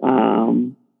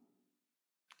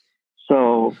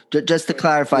 So just to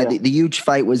clarify, the huge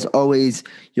fight was always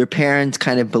your parents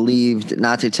kind of believed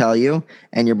not to tell you,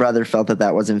 and your brother felt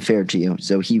that wasn't fair to you.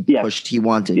 So he pushed, he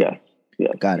wanted. Yes.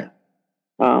 Got it.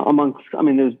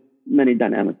 There's many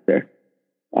dynamics there.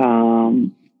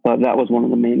 But that was one of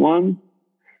the main ones.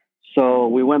 So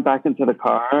we went back into the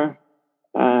car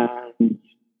and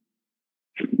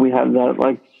we had that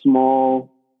like small,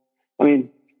 trying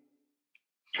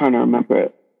to remember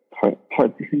it,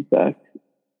 hard to think back.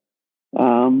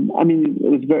 It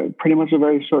was pretty much a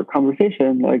very short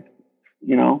conversation. Like,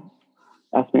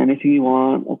 ask me anything you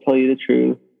want. I'll tell you the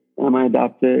truth. Am I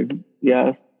adopted?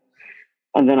 Yes.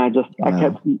 And then I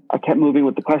kept moving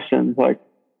with the questions. Like,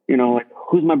 like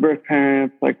who's my birth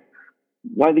parents? Like,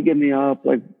 why'd they give me up?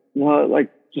 Like what?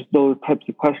 Like just those types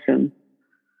of questions.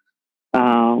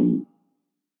 And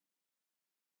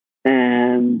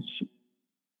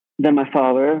then my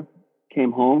father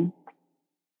came home.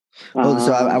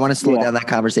 So I want to slow down that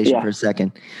conversation for a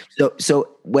second.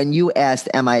 So when you asked,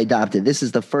 am I adopted? This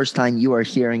is the first time you are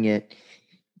hearing it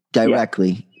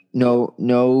directly.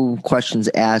 No questions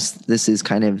asked. This is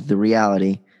kind of the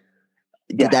reality.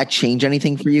 Did that change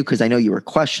anything for you? Because I know you were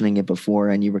questioning it before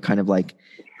and you were kind of like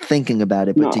thinking about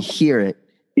it, but to hear it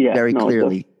very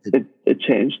clearly. It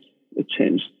changed. It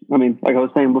changed. Like I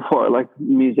was saying before, like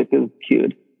music is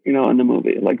cued, in the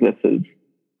movie. Like this is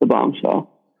the bombshell.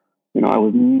 I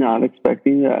was not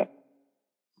expecting that.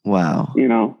 Wow.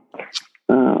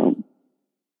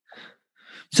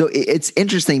 So it's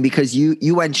interesting because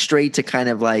you went straight to kind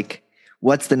of like,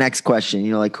 what's the next question?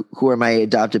 Like who are my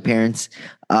adopted parents?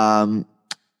 Like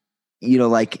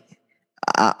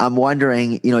I'm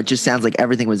wondering, it just sounds like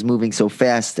everything was moving so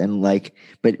fast and like,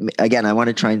 but again, I want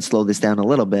to try and slow this down a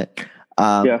little bit.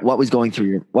 What was going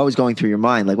through your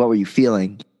mind? Like, what were you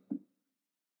feeling?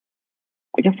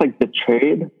 I guess like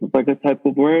betrayed was like a type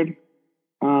of word.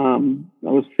 I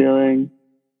was feeling,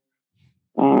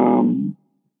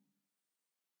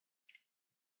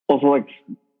 also like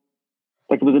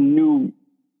it was a new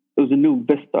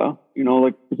vista,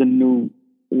 like it was a new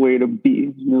way to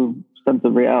be, new sense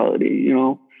of reality,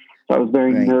 So I was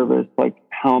very nervous. Like,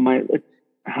 how am I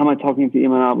talking to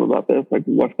Iman about this? Like,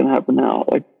 what's going to happen now?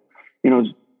 Like,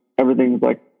 everything's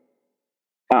like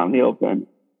out in the open.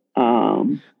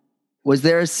 Was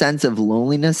there a sense of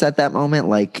loneliness at that moment?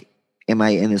 Like, am I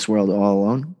in this world all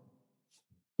alone?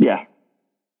 Yeah.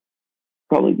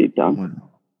 Probably deep down.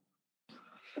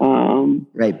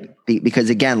 Right. Because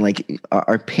again, like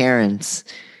our parents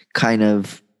kind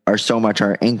of are so much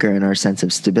our anchor and our sense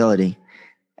of stability.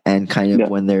 And kind of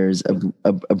when there's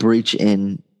a breach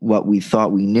in what we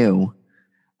thought we knew,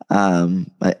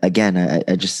 again,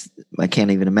 I can't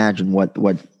even imagine what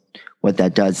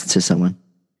that does to someone.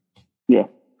 Yeah.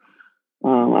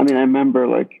 I remember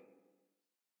like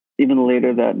even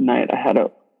later that night, I had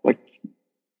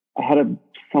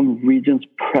some Regents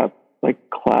prep like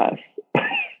class,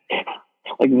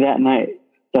 like that night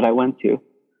that I went to.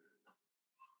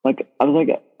 Like I was like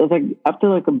after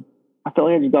like I felt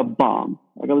like I just got bombed.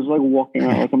 Like I was like walking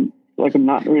around like I'm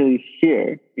not really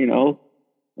here, you know?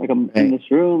 Like I'm in this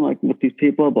room like with these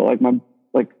people, but like I'm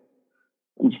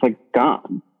just like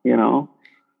gone, you know?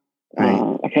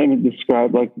 Right. I can't even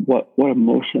describe like what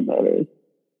emotion that is.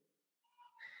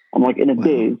 I'm like in a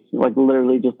daze, like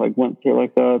literally just like went through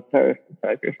like a terrorist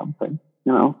attack or something,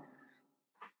 you know?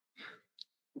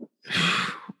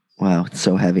 Wow, it's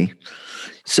so heavy.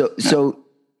 So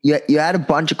you had a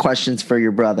bunch of questions for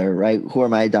your brother, right? Who are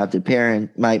my adopted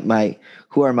parent?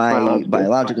 Who are my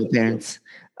biological parents?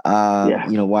 You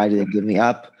know, why did they give me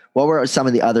up? What were some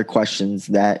of the other questions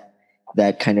that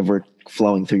kind of were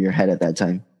flowing through your head at that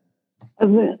time?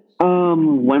 When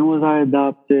was I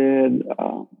adopted?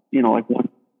 You know, like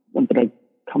when did I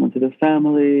come into this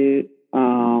family?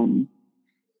 And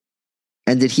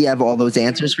did he have all those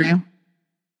answers for you?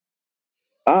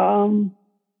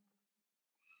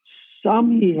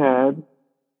 Some he had.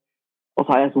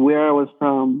 Also, I asked where I was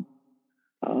from.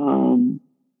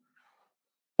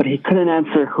 But he couldn't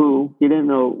answer who. He didn't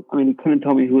know. I mean, he couldn't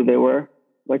tell me who they were,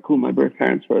 like who my birth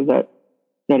parents were. That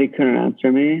he couldn't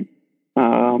answer me.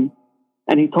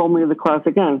 And he told me the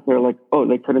classic answer, like, "Oh,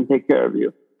 they couldn't take care of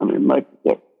you." I mean, like,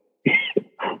 you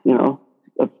know,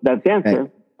 that's the answer.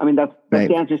 Right. I mean, that's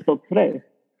the answer still today,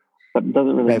 but it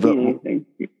doesn't really mean anything.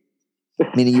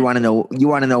 Meaning, you want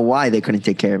to know why they couldn't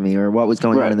take care of me, or what was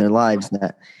going on in their lives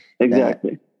that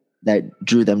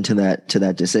drew them to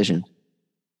that decision.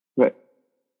 Right.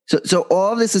 So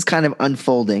all of this is kind of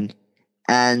unfolding,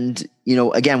 and you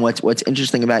know, again, what's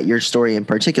interesting about your story in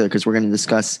particular, because we're going to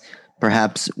discuss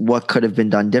perhaps what could have been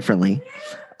done differently.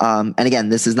 And again,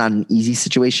 this is not an easy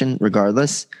situation,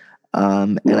 regardless.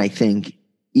 And I think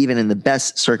even in the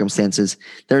best circumstances,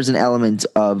 there's an element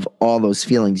of all those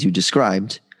feelings you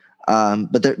described.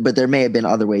 But there may have been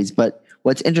other ways. But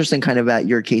what's interesting, kind of about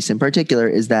your case in particular,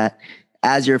 is that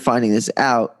as you're finding this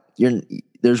out,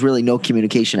 there's really no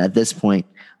communication at this point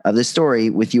of the story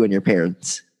with you and your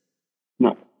parents.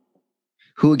 No.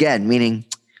 Who, again, meaning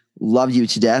loved you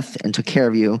to death and took care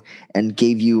of you and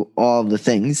gave you all the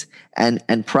things,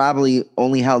 and probably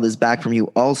only held this back from you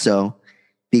also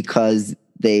because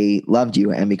they loved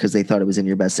you and because they thought it was in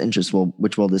your best interest,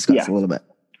 which we'll discuss a little bit.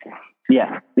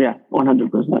 Yeah,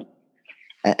 100%.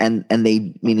 And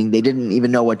they, meaning they didn't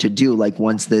even know what to do, like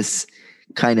once this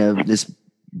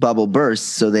bubble burst,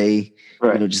 so they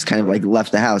just kind of like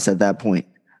left the house at that point.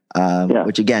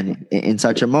 Which again, in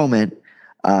such a moment,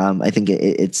 I think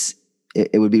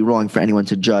it would be wrong for anyone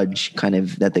to judge kind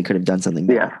of that they could have done something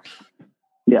better.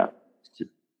 Yeah.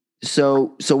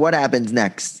 So what happens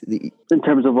next? In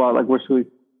terms of what, like, what should we?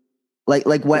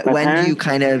 Like when do you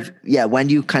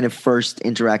kind of first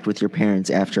interact with your parents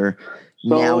after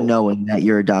now knowing that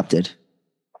you're adopted?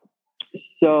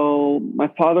 So my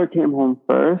father came home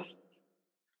first.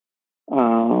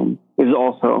 It is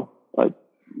also like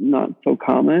not so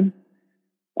common.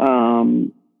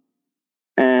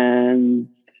 And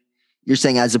you're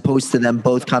saying as opposed to them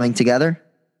both coming together?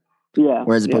 Yeah.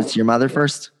 Or as opposed to your mother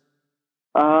first?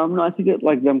 No, I think it's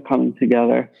like them coming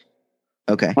together.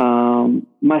 Okay.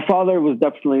 My father was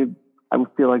definitely, I would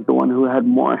feel like, the one who had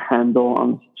more handle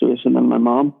on the situation than my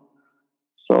mom.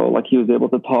 So like he was able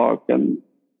to talk, and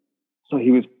so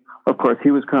he was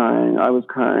crying. I was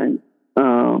crying.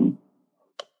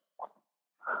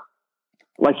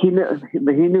 Like he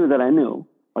knew that I knew.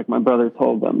 Like my brother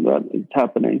told them that it's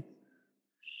happening.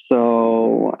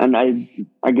 So, and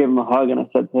I gave him a hug and I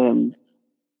said to him,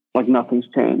 like, nothing's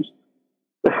changed.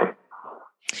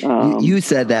 You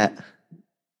said that.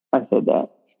 I said that.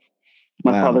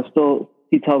 My father still,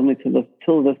 he tells me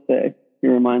till this day, he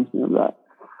reminds me of that.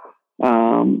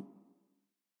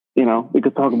 You know, we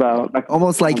could talk about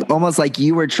almost like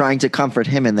you were trying to comfort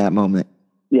him in that moment.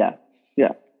 Yeah,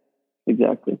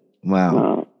 exactly.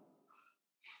 Wow.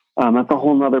 That's a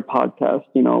whole nother podcast,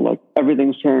 you know, like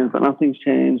everything's changed, but nothing's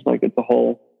changed. Like it's a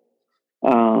whole,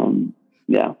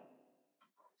 yeah.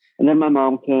 And then my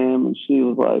mom came and she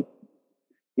was like,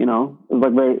 you know, it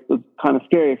was kind of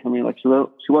scary for me. Like she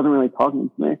wasn't really talking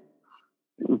to me.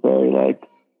 It was very like,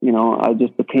 you know, I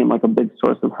just became like a big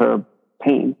source of her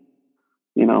pain,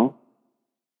 you know.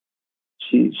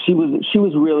 She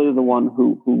was really the one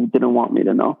who didn't want me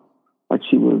to know. Like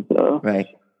she was, right.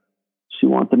 She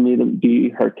wanted me to be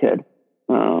her kid.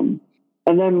 And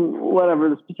then whatever,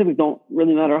 the specifics don't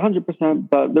really matter 100%,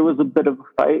 but there was a bit of a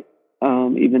fight,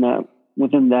 even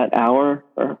within that hour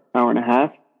or hour and a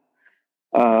half,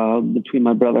 between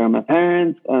my brother and my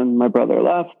parents, and my brother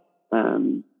left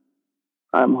and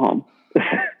I'm home.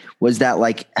 Was that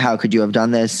like, how could you have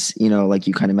done this? You know, like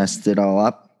you kind of messed it all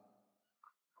up?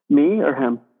 Me or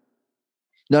him?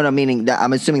 No, meaning that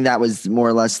I'm assuming that was more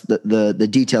or less the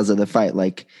details of the fight.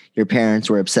 Like your parents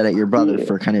were upset at your brother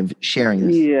for kind of sharing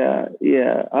this.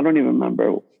 Yeah. I don't even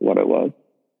remember what it was.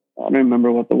 I don't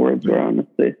remember what the words were,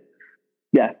 honestly.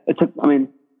 Yeah, it took. I mean,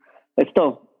 it's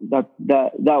still that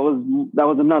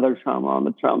was another trauma on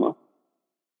the trauma.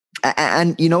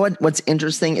 And you know what's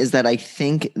interesting is that I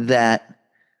think that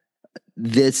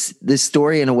this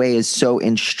story in a way is so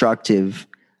instructive.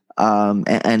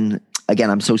 And again,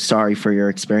 I'm so sorry for your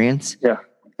experience. Yeah.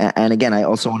 And again, I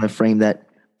also want to frame that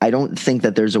I don't think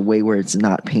that there's a way where it's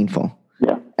not painful.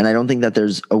 Yeah. And I don't think that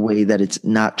there's a way that it's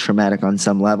not traumatic on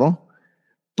some level.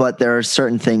 But there are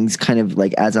certain things kind of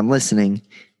like as I'm listening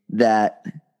that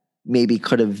maybe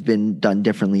could have been done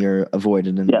differently or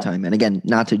avoided in the time. And again,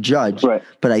 not to judge,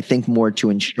 but I think more to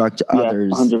instruct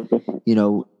others, 100%. You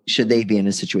know, should they be in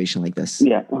a situation like this?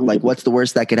 Yeah. 100%. Like what's the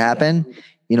worst that could happen?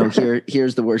 You know,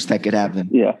 here's the worst that could happen.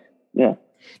 Yeah.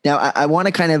 Now I want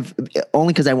to kind of,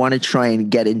 only because I want to try and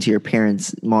get into your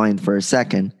parents' mind for a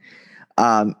second.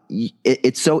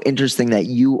 It's so interesting that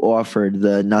you offered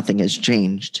the nothing has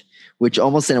changed, which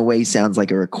almost in a way sounds like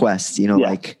a request, you know,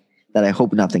 like that I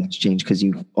hope nothing has changed because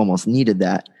you almost needed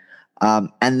that.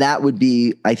 And that would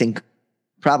be, I think,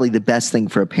 probably the best thing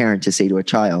for a parent to say to a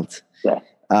child.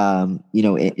 You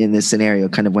know, in this scenario,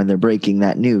 kind of when they're breaking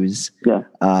that news,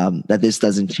 that this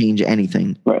doesn't change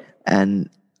anything. And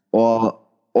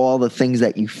all the things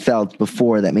that you felt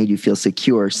before that made you feel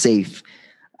secure, safe,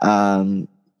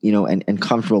 you know, and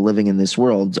comfortable living in this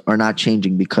world are not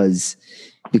changing because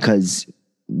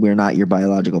we're not your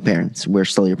biological parents. We're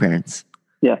still your parents.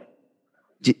 Yeah.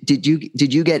 Did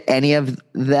you get any of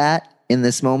that in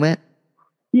this moment?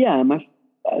 Yeah,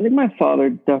 I think my father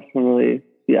definitely,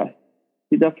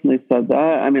 he definitely said that.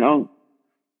 I mean,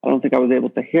 I don't think I was able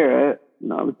to hear it. You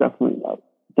know, I was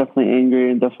definitely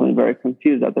angry and definitely very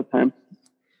confused at the time.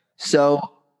 So,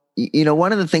 you know,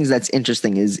 one of the things that's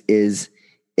interesting is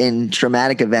in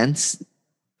traumatic events,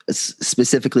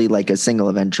 specifically like a single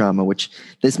event trauma, which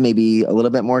this may be a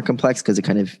little bit more complex because it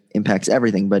kind of impacts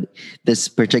everything, but this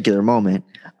particular moment,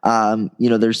 you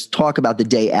know, there's talk about the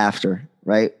day after,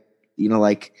 right? You know,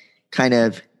 like kind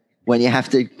of when you have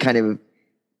to kind of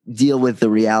deal with the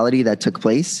reality that took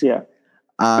place. Yeah.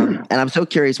 And I'm so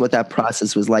curious what that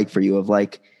process was like for you of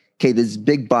like, okay, this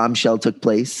big bombshell took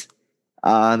place.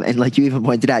 And like you even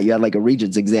pointed out, you had like a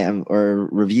Regents exam or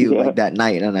review like that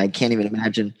night. And I can't even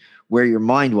imagine where your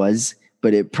mind was,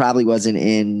 but it probably wasn't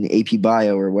in AP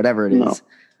Bio or whatever it is.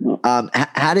 No.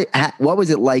 What was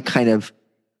it like kind of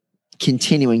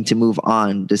continuing to move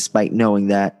on despite knowing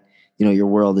that, you know, your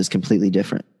world is completely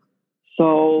different?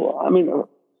 So, I mean,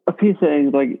 a few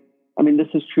things, like, I mean, this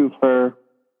is true for,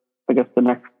 I guess, the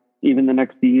next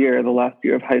year, the last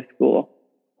year of high school.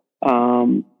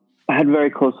 I had very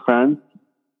close friends.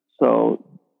 So,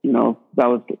 you know, that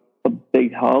was a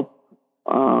big help.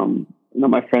 You know,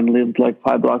 my friend lived like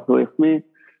 5 blocks away from me.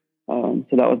 So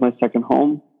that was my second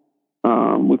home.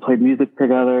 We played music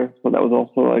together. So that was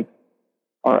also like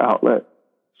our outlet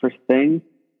for things.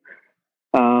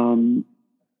 And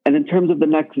in terms of the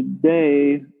next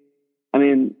day, I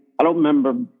mean, I don't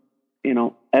remember, you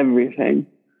know, everything,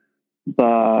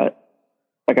 but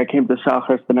like I came to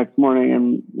Shachris the next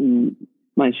morning and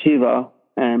my Shiva,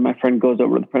 and my friend goes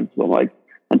over to the principal, like,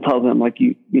 and tells him, like,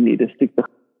 you need to speak to,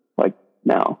 like,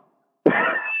 now.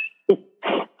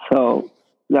 So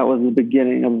that was the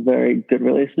beginning of a very good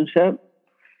relationship.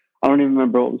 I don't even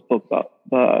remember what we spoke about,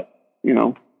 but, you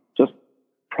know, just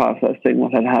processing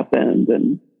what had happened.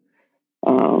 And,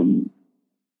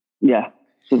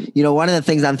 you know, one of the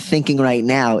things I'm thinking right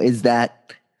now is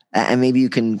that, and maybe you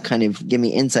can kind of give me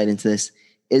insight into this,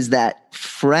 is that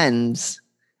friends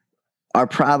are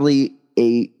probably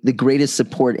the greatest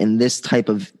support in this type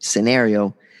of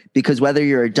scenario, because whether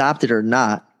you're adopted or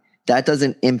not, that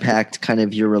doesn't impact kind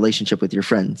of your relationship with your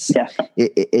friends. Yeah.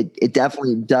 It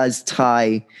definitely does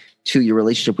tie to your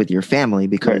relationship with your family,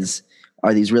 because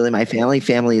are these really my family?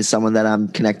 Family is someone that I'm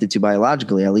connected to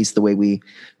biologically, at least the way we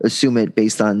assume it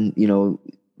based on, you know,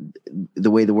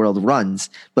 the way the world runs.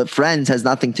 But friends has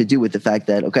nothing to do with the fact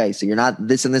that, okay, so you're not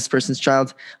this and this person's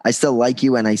child. I still like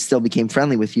you and I still became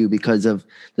friendly with you because of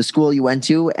the school you went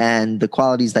to and the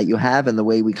qualities that you have and the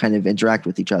way we kind of interact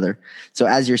with each other. So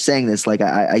as you're saying this, like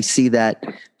I see that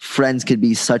friends could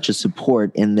be such a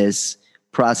support in this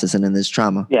process and in this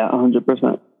trauma. Yeah,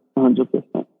 100%.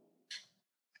 100%.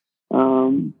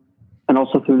 And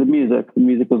also through the music. The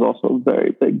music was also a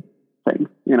very big thing,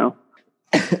 you know.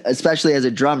 Especially as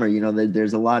a drummer, you know,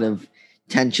 there's a lot of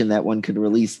tension that one could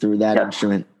release through that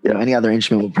instrument. Yeah. Any other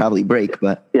instrument would probably break,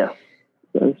 but yeah,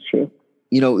 that is true.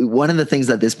 One of the things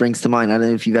that this brings to mind, I don't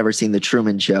know if you've ever seen The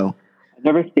Truman Show. I've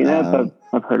never seen it, but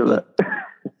I've heard of it.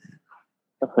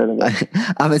 I've heard of it.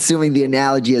 I'm assuming the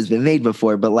analogy has been made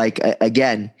before, but like,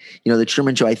 again, The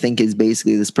Truman Show, I think, is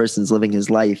basically this person's living his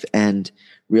life, and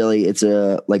really it's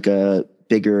a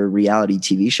bigger reality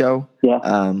TV show. Yeah.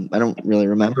 I don't really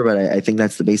remember, but I think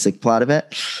that's the basic plot of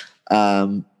it.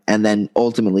 And then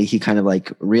ultimately he kind of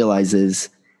like realizes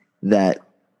that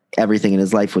everything in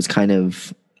his life was kind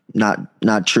of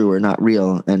not true or not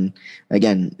real. And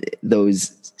again,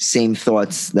 those same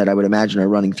thoughts that I would imagine are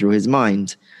running through his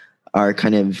mind are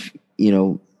kind of,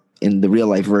 in the real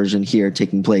life version here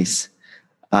taking place.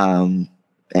 And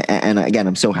again,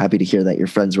 I'm so happy to hear that your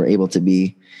friends were able to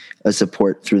be a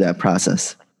support through that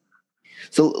process.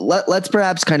 So let's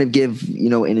perhaps kind of give,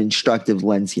 an instructive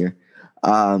lens here.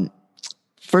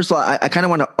 First of all, I kind of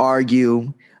want to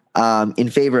argue in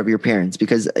favor of your parents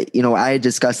because, I had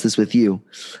discussed this with you.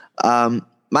 I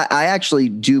actually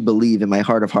do believe in my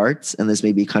heart of hearts, and this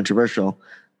may be controversial,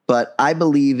 but I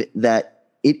believe that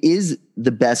it is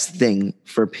the best thing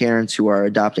for parents who are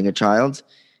adopting a child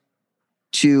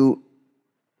to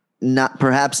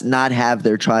perhaps not have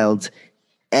their child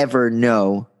ever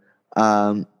know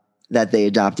that they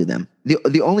adopted them.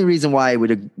 The only reason why I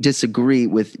would disagree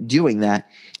with doing that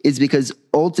is because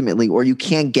ultimately, or you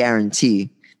can't guarantee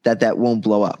that won't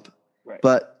blow up. Right.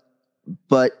 But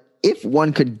if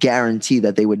one could guarantee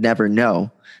that they would never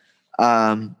know,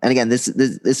 and again, this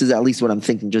is at least what I'm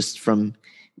thinking just from,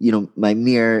 my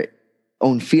mere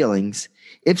own feelings.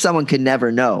 If someone could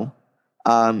never know,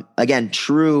 again,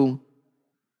 true,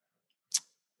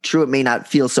 it may not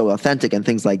feel so authentic and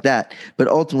things like that, but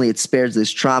ultimately it spares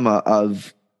this trauma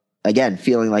of, again,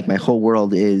 feeling like my whole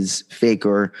world is fake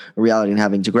or reality and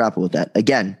having to grapple with that.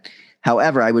 Again,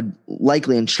 however, I would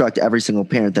likely instruct every single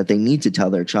parent that they need to tell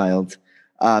their child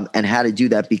and how to do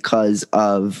that because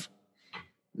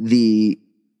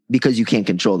you can't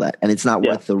control that. And it's not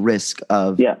worth the risk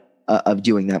of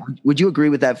doing that. Would you agree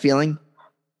with that feeling?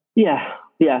 Yeah.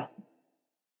 Yeah.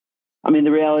 I mean,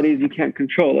 the reality is you can't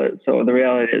control it. So the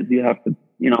reality is you have to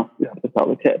tell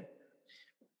the kid.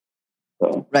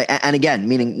 So. Right. And again,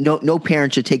 meaning no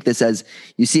parent should take this as,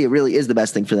 it really is the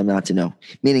best thing for them not to know.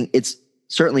 Meaning it's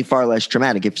certainly far less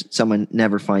traumatic if someone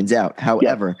never finds out.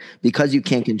 However, because you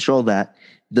can't control that,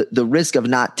 the risk of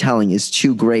not telling is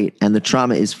too great and the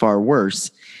trauma is far worse,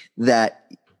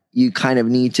 that you kind of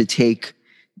need to take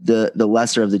the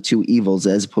lesser of the two evils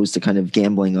as opposed to kind of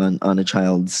gambling on a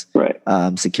child's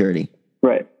security.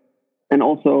 Right. And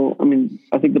also, I mean,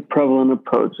 I think the prevalent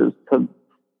approach is to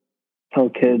tell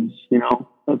kids,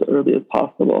 as early as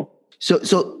possible.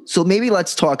 So maybe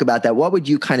let's talk about that. What would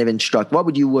you kind of instruct?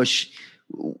 What do you wish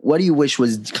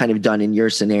was kind of done in your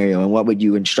scenario? And what would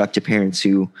you instruct to parents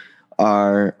who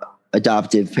are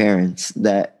adoptive parents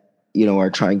that, are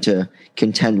trying to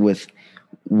contend with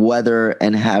whether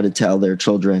and how to tell their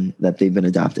children that they've been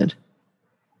adopted?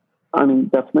 I mean,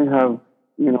 definitely have,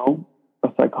 a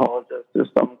psychologist or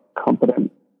some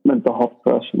competent mental health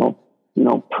professional,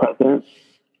 present.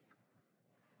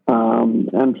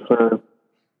 And for,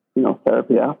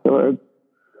 therapy afterwards,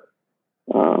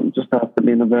 just has to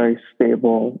be in a very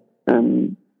stable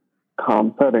and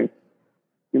calm setting.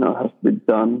 It has to be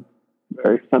done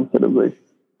very sensitively.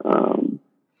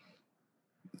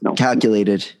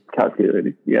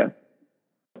 Calculated, yeah.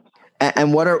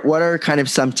 And what are kind of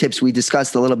some tips we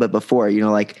discussed a little bit before,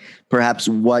 like perhaps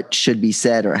what should be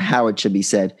said or how it should be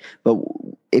said, but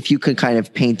if you could kind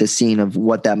of paint the scene of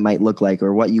what that might look like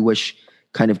or what you wish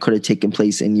kind of could have taken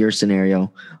place in your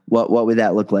scenario, what would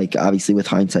that look like? Obviously with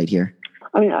hindsight here.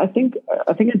 I mean, I think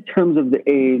in terms of the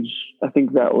age, I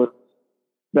think that was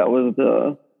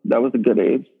a good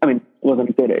age. I mean, it wasn't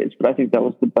a good age, but I think that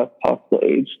was the best possible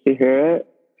age to hear it.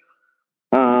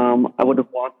 I would have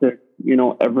wanted,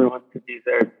 everyone to be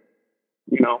there,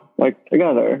 like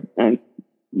together and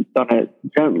done it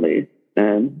gently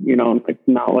and,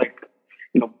 not like,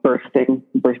 bursting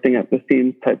at the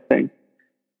seams type thing.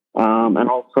 And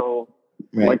also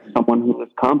like someone who is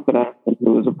confident and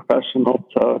who is a professional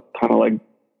to kind of like,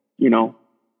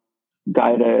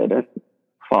 guide it and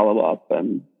follow up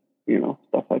and,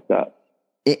 stuff like that.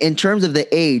 In terms of the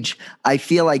age, I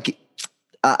feel like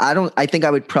I think I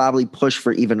would probably push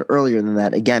for even earlier than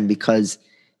that again, because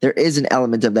there is an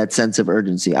element of that sense of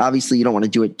urgency. Obviously you don't want to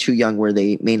do it too young where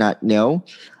they may not know.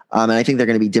 And I think they're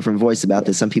going to be different voice about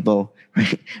this. Some people,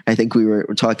 right? I think we were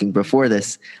talking before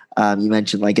this. You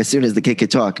mentioned like as soon as the kid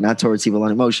could talk, not towards people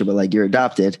on emotion, but like you're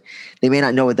adopted, they may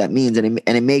not know what that means. And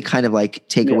it may kind of like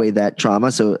take away that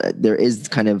trauma. So there is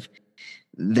kind of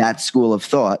that school of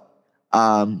thought.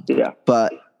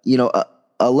 But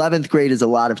 11th grade is a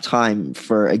lot of time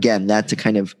for, again, that to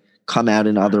kind of come out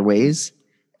in other ways.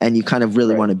 And you kind of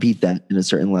really want to beat that in a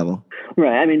certain level.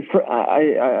 Right. I mean,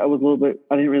 I was a little bit,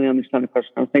 I didn't really understand the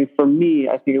question. I was saying for me,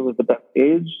 I think it was the best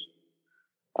age.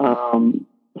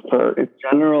 For in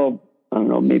general, I don't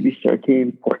know, maybe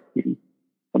 13, 14,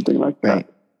 something like that. Right.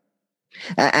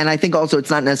 And I think also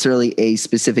it's not necessarily a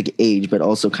specific age, but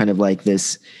also kind of like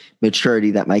this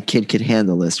maturity that my kid could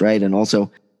handle this, right? And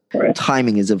also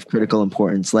timing is of critical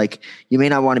importance. Like you may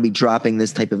not want to be dropping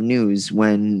this type of news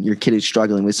when your kid is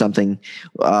struggling with something,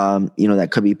 that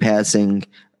could be passing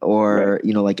or,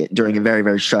 like during a very,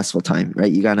 very stressful time,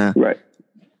 right? You gotta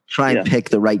try and pick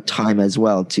the right time as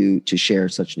well to share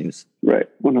such news. Right.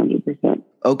 100%.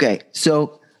 Okay.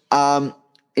 So,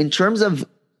 in terms of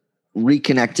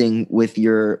reconnecting with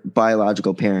your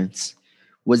biological parents,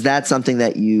 was that something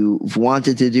that you've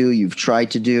wanted to do? You've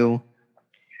tried to do?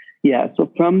 Yeah.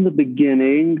 So from the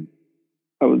beginning,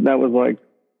 that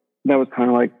was kind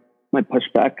of like my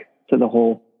pushback to the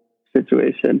whole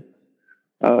situation.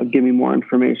 Give me more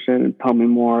information and tell me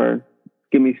more.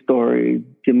 Give me stories.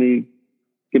 Give me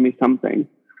something.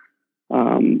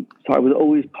 So I was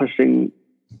always pushing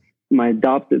my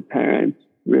adopted parents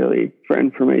really for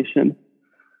information.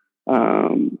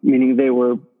 Meaning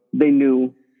they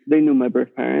knew my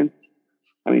birth parents.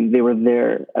 I mean, they were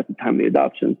there at the time of the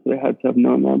adoption, so they had to have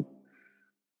known them.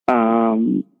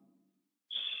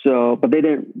 But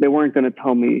they weren't going to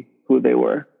tell me who they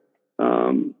were,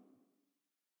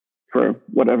 for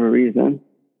whatever reason.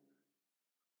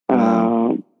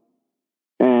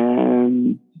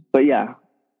 But yeah,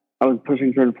 I was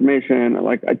pushing for information.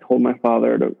 Like I told my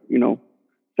father to,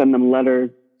 send them letters.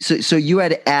 So you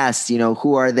had asked,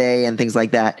 who are they and things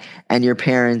like that. And your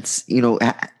parents,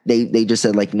 they just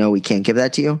said like, no, we can't give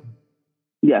that to you.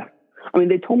 Yeah. I mean,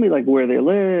 they told me like where they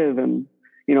live and,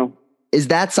 Is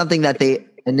that something that they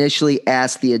initially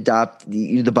asked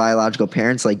the biological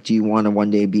parents? Like, do you want to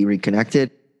one day be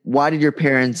reconnected? Why did your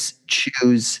parents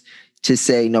choose to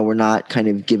say, no, we're not kind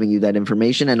of giving you that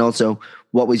information? And also,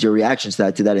 what was your reaction to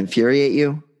that? Did that infuriate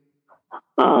you?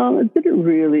 It didn't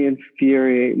really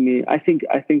infuriate me. I think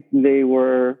they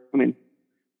were,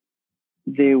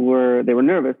 they were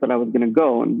nervous that I was going to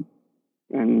go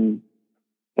and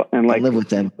like live with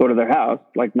them, go to their house,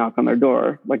 like knock on their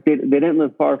door. Like they didn't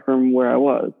live far from where I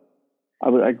was.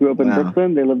 I grew up in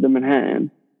Brooklyn. They lived in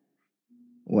Manhattan.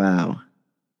 Wow.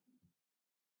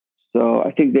 So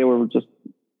I think they were just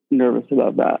nervous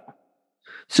about that.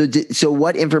 So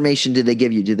what information did they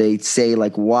give you? Did they say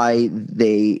like why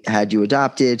they had you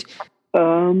adopted?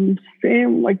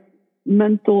 Same like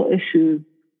mental issues.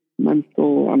 I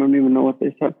don't even know what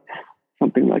they said.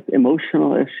 Something like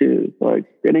emotional issues. Like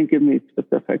they didn't give me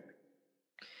specifics.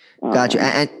 Gotcha.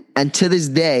 And to this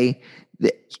day,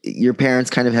 your parents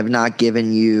kind of have not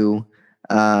given you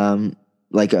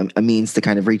like a means to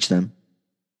kind of reach them.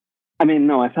 I mean,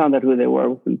 no, I found out who they were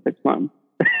within 6 months.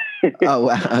 Oh,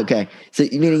 wow. Okay. So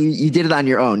you did it on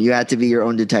your own. You had to be your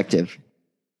own detective.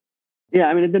 Yeah.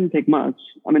 I mean, it didn't take much.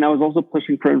 I mean, I was also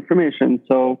pushing for information.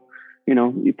 So,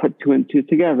 you put 2 and 2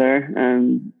 together.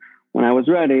 And when I was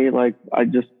ready, like I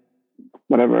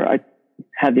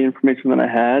had the information that I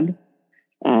had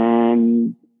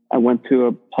and I went to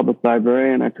a public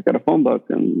library and I took out a phone book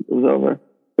and it was over.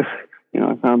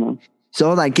 I found them. So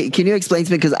hold on, can you explain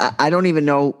to me? Because I don't even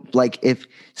know, like,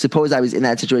 suppose I was in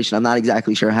that situation, I'm not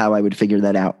exactly sure how I would figure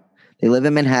that out. They live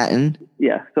in Manhattan.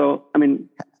 Yeah. So, I mean,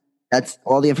 that's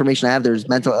all the information I have. There's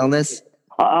mental illness.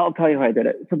 I'll tell you how I did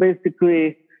it. So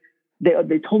basically,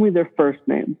 they told me their first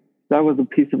name. That was a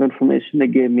piece of information they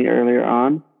gave me earlier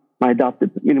on. My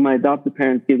adopted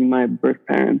parents gave me my birth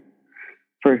parents'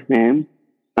 first name.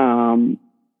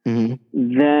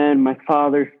 Then my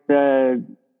father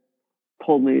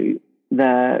told me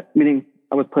that, meaning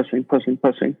I was pushing.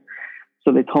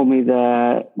 So they told me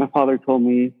that my father told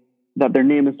me that their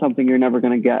name is something you're never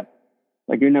going to get.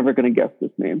 Like you're never going to guess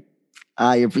this name.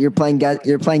 You're playing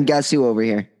guess who over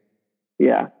here.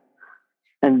 Yeah.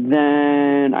 And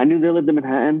then I knew they lived in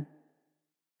Manhattan.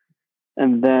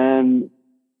 And then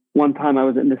one time I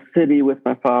was in the city with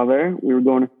my father. We were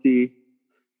going to see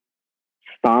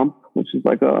Stomp, which is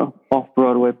like a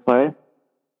off-Broadway play.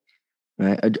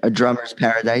 Right. A drummer's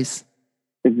paradise.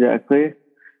 Exactly.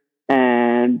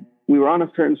 And we were on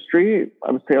a certain street.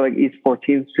 I would say like East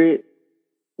 14th Street,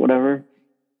 however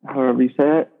you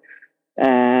say it.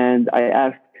 And I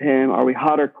asked him, are we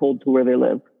hot or cold to where they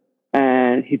live?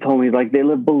 And he told me like they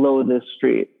live below this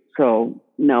street. So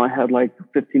now I had like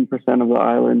 15% of the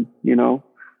island,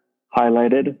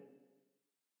 highlighted.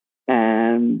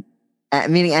 And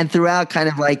Meaning, and throughout kind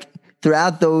of like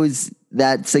throughout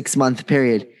that 6 month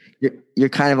period, you're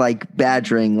kind of like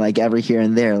badgering like every here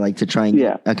and there, like to try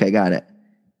and okay, got it.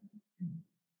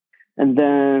 And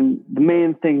then the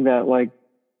main thing that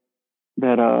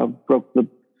broke the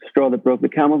straw that broke the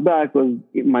camel's back was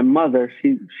my mother.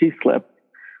 She slipped,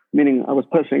 meaning I was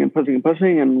pushing and pushing and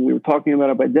pushing, and we were talking about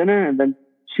it by dinner, and then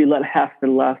she let half the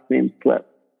last name slip.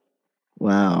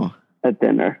 Wow. At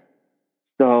dinner.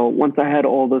 So once I had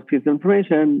all those pieces of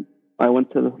information, I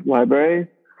went to the library,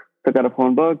 took out a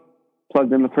phone book,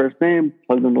 plugged in the first name,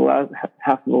 plugged in the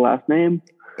half of the last name,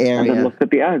 and then looked at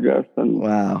the address, and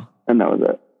wow, and that was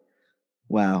it.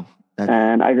 Wow.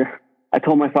 And I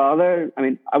told my father. I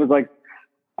mean, I was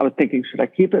thinking, should I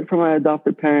keep it from my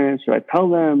adopted parents? Should I tell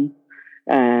them?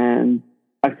 And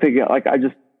I figured, like, I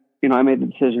just, I made the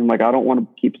decision, like, I don't want to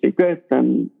keep secrets,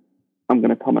 and I'm going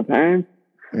to tell my parents.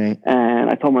 Right. And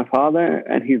I told my father,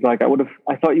 and he's like, I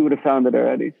thought you would have found it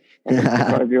already. I'm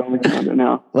surprised you only found it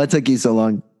now. What took you so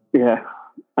long? Yeah.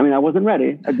 I mean, I wasn't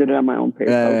ready. I did it at my own pace.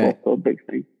 That was also a big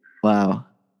thing. Wow.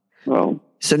 Well,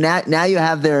 so now you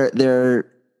have their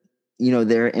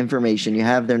information. You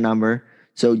have their number.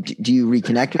 So do you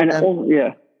reconnect with them?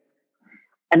 Yeah.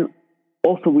 And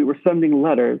also we were sending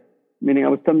letters, meaning I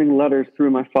was sending letters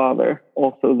through my father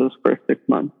also those first 6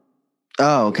 months.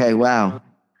 Oh, okay. Wow.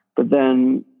 But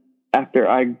then after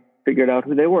I figured out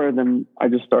who they were, then I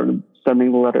just started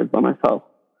sending the letters by myself.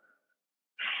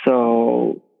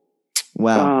 So,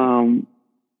 wow.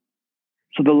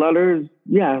 So the letters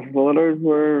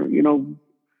were,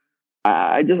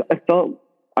 I felt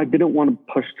I didn't want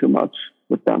to push too much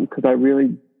with them because I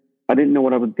didn't know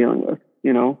what I was dealing with,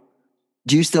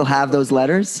 Do you still have those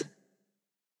letters?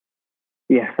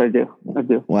 Yes, I do.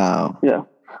 Wow. Yeah.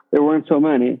 There weren't so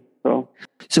many.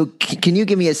 So can you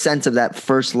give me a sense of that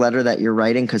first letter that you're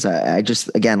writing? Because I just,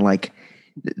 again, like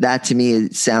that to me,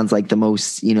 it sounds like the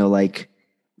most, like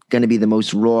going to be the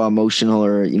most raw, emotional,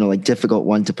 or, like difficult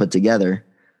one to put together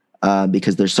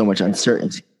because there's so much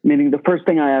uncertainty. Meaning the first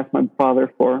thing I asked my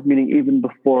father for, meaning even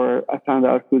before I found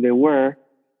out who they were,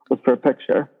 was for a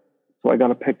picture. So I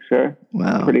got a picture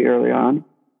pretty early on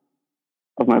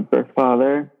of my birth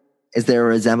father. Is there a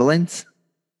resemblance?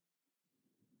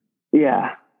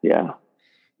 Yeah. Yeah.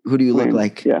 Who do you look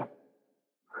like? Yeah.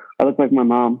 I look like my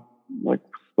mom, like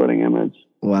splitting image.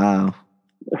 Wow.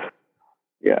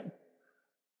 Yeah.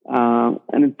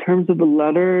 And in terms of the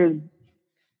letters,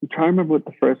 I'm trying to remember what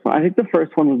the first one, I think the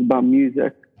first one was about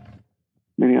music.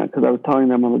 Meaning, because I was telling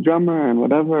them I'm a drummer and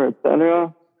whatever,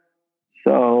 etc.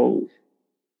 So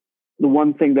the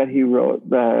one thing that he wrote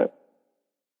that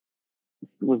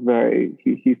was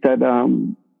he said,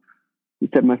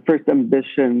 my first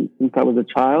ambition since I was a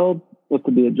child was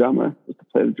to be a drummer, was to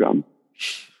play the drum.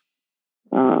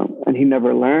 And he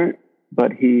never learned,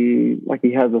 but he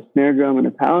has a snare drum in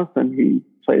his house and he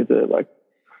plays it like,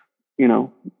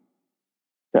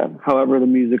 however the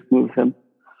music moves him.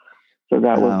 So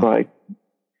that was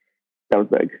that was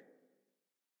big.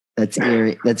 That's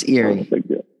eerie. That's eerie. That was a big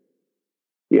deal.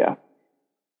 Yeah.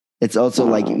 It's also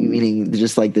like meaning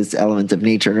just like this element of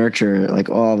nature, nurture, like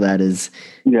all of that is,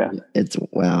 it's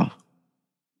wow.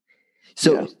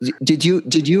 So did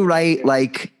you write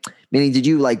meaning did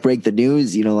you break the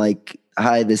news, like,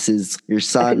 hi, this is your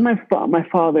son? I think my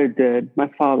father did.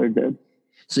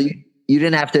 So you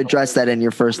didn't have to address that in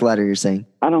your first letter, you're saying?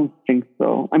 I don't think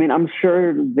so. I mean, I'm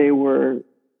sure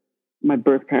my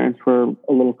birth parents were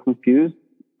a little confused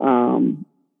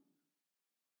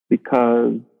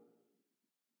because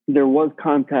there was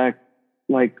contact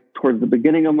towards the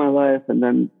beginning of my life, and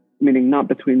then meaning not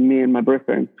between me and my birth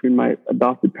parents, between my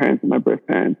adopted parents and my birth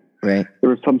parents. Right. There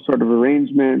was some sort of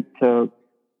arrangement to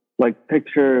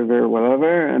pictures or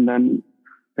whatever, and then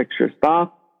pictures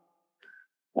stopped.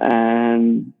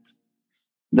 And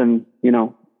then,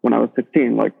 when I was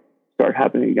 16, started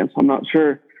happening again. So I'm not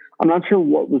sure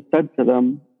what was said to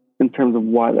them in terms of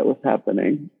why that was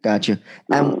happening. Gotcha.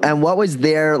 And what was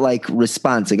their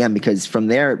response again? Because from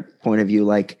their point of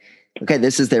view, okay,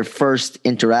 this is their first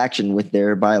interaction with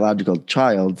their biological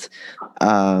child,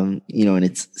 and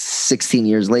it's 16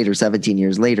 years later, 17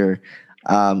 years later.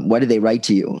 What did they write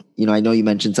to you? I know you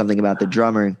mentioned something about the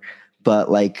drummer, but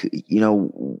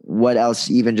what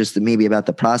else, even just maybe about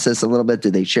the process a little bit?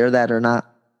 Did they share that or not?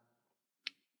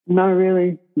 Not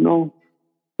really. No,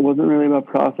 it wasn't really about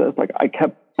process. I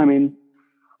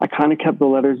kind of kept the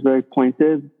letters very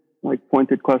pointed,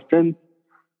 pointed questions,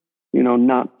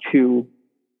 not too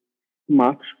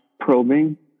much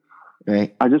probing.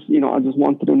 Right. I just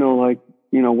wanted to know,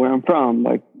 where I'm from,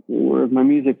 where's my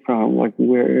music from?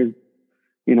 Where's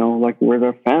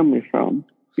our family from?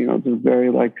 just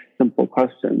very like simple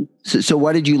questions. So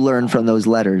what did you learn from those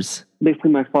letters?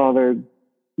 Basically, my father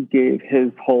gave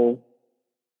his whole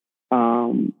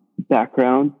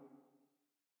background,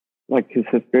 like his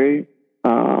history.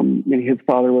 And his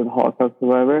father was a Holocaust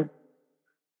survivor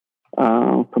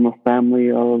from a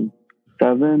family of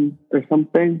 7 or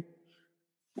something.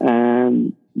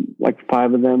 And like 6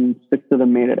 of them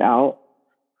made it out.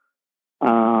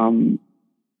 So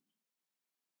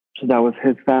that was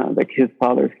his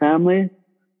father's family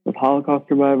with Holocaust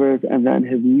survivors. And then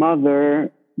his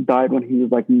mother died when he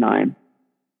was like 9.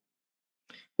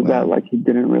 So that like he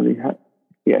didn't really know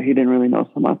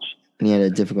so much. And he had a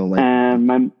difficult life. And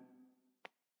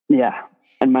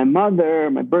my mother,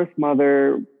 my birth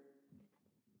mother,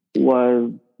 he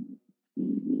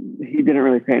didn't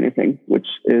really say anything, which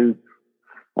is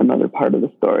another part of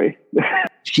the story.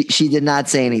 She did not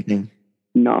say anything.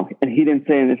 No, and he didn't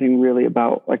say anything really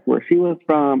about like where she was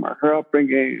from or her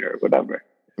upbringing or whatever.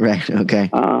 Right. Okay.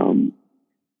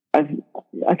 I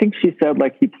think she said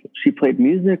like she played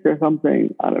music or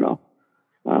something. I don't know.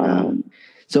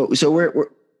 So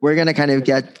we're gonna kind of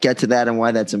get to that and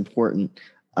why that's important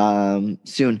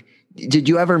soon. Did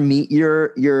you ever meet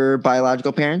your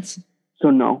biological parents? So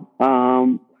no.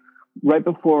 Right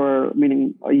before,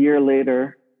 meaning a year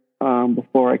later,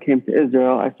 before I came to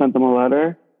Israel, I sent them a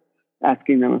letter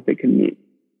asking them if they could meet,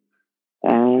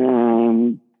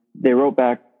 and they wrote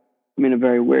back. I mean, a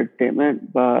very weird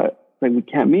statement, but like we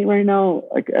can't meet right now,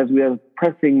 like as we have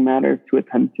pressing matters to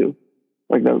attend to.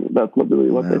 Like that's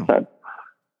literally what they said.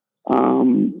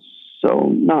 So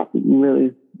not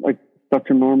really like such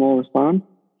a normal response.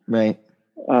 Right.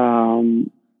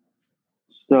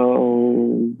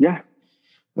 So yeah.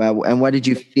 Wow. And what did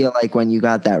you feel like when you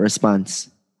got that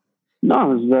response? No, I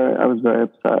was very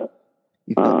upset.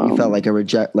 You felt like a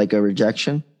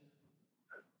rejection?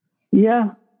 Yeah,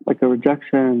 like a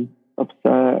rejection,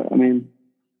 upset. I mean,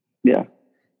 yeah.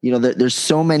 There's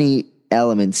so many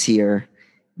elements here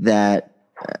that,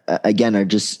 again,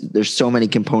 there's so many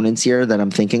components here that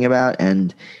I'm thinking about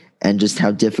and just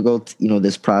how difficult,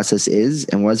 this process is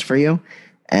and was for you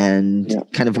and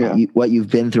kind of what you've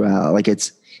been through. Like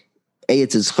it's a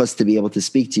zchus to be able to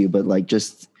speak to you, but like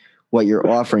just what you're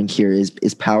offering here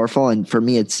is powerful. And for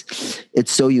me, it's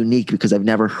so unique because I've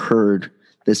never heard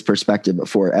this perspective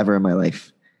before ever in my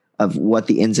life of what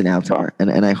the ins and outs are.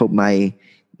 And I hope my,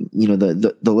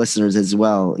 the listeners as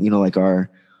well, like are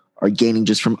gaining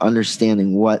just from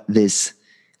understanding what this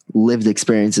lived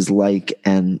experience is like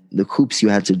and the hoops you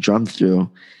had to jump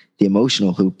through, the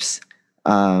emotional hoops,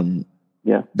 that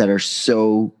are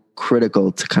so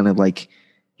critical to kind of like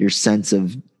your sense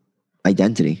of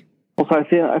identity. Also, I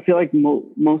feel like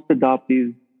most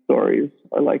adoptees' stories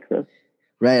are like this.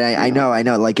 Right. I know.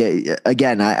 Like,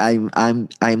 again,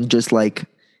 I'm just like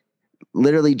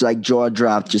literally like jaw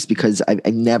dropped just because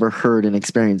I've never heard an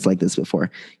experience like this before.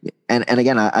 And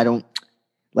again, I don't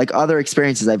like other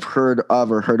experiences I've heard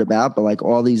of or heard about, but like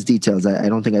all these details, I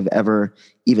don't think I've ever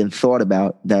even thought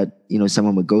about that,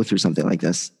 someone would go through something like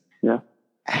this. Yeah.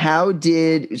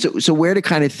 So where do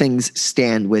kind of things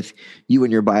stand with you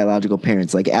and your biological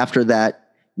parents? Like after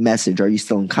that message, are you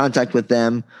still in contact with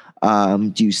them?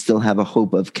 Do you still have a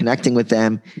hope of connecting with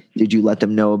them? Did you let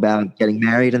them know about getting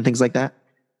married and things like that?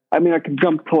 I mean, I could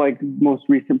jump to like the most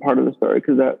recent part of the story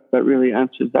because that really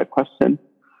answers that question.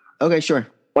 Okay, sure.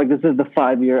 Like this is the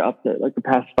 5-year update, like the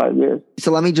past 5 years.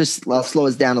 So I'll slow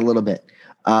us down a little bit,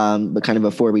 but kind of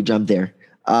before we jump there.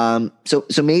 So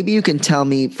maybe you can tell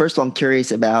me, first of all, I'm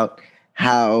curious about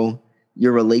how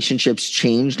your relationships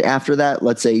changed after that.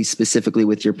 Let's say specifically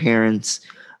with your parents,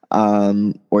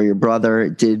 or your brother.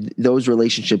 Did those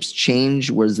relationships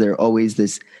change? Was there always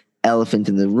this elephant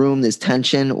in the room, this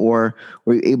tension, or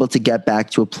were you able to get back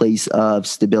to a place of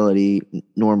stability,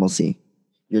 normalcy,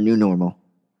 your new normal?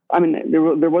 I mean, there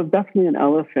was definitely an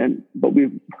elephant, but we're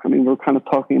kind of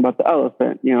talking about the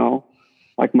elephant,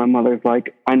 like my mother's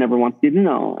like, I never wanted you to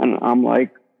know. And I'm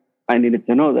like, I needed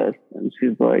to know this. And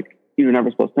she's like, you were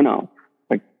never supposed to know.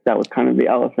 Like that was kind of the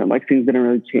elephant. Like things didn't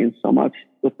really change so much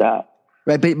with that.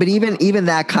 Right. But even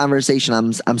that conversation,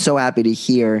 I'm so happy to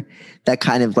hear that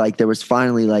kind of like, there was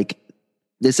finally like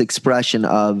this expression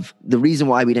of the reason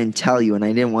why we didn't tell you and I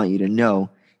didn't want you to know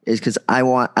is because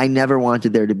I never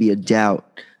wanted there to be a doubt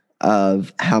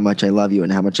of how much I love you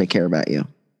and how much I care about you.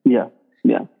 Yeah.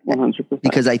 Yeah. 100%.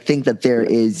 Because I think that there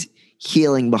is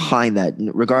healing behind that,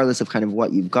 regardless of kind of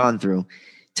what you've gone through,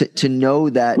 to know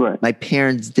that my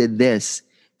parents did this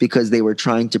because they were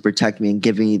trying to protect me and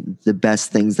give me the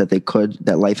best things that they could,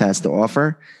 that life has to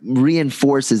offer,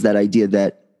 reinforces that idea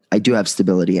that I do have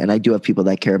stability and I do have people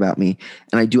that care about me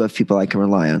and I do have people I can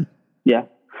rely on. Yeah.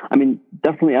 I mean,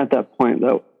 definitely at that point,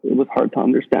 though, it was hard to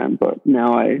understand. But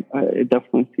now I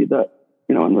definitely see that,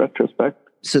 you know, in retrospect.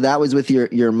 So that was with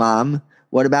your mom.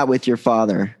 What about with your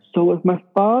father? So with my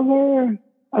father,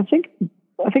 I think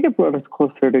it brought us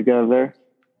closer together.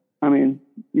 I mean,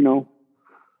 you know,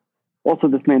 also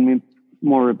this made me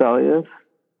more rebellious,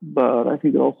 but I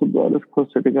think it also brought us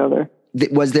closer together.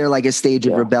 Was there like a stage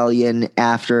of rebellion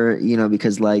after, you know,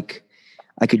 because like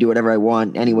I could do whatever I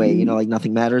want anyway, you know, like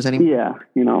nothing matters anymore? Yeah.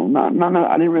 You know, not,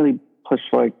 I didn't really push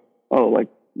like, oh, like,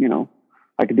 you know,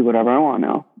 I could do whatever I want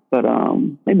now, but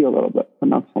maybe a little bit, but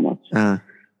not so much.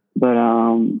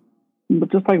 But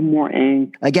just like more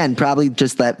angst. Again, probably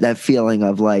just that feeling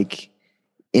of like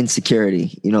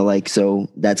insecurity, you know, like, so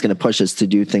that's going to push us to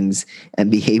do things and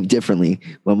behave differently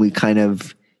when we kind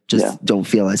of just don't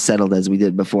feel as settled as we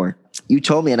did before. You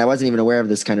told me, and I wasn't even aware of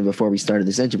this kind of before we started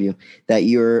this interview, that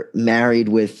you're married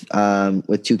with 2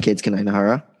 kids, Kanai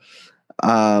Nahara.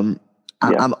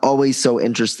 I'm always so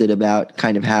interested about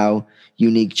kind of how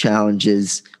unique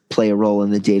challenges play a role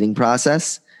in the dating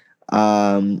process.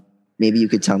 Maybe you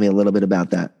could tell me a little bit about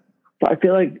that. So I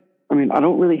feel like, I mean, I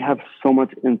don't really have so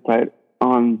much insight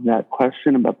on that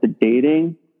question about the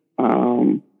dating.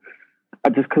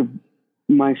 Just because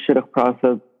my shidduch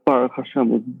process, Baruch Hashem,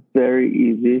 was very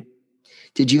easy.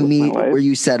 Did you meet? Were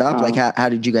you set up? Like, how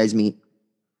did you guys meet?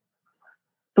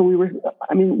 So we were.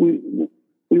 I mean,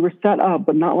 we were set up,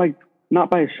 but not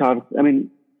by a shadchan. I mean,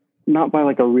 not by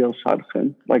like a real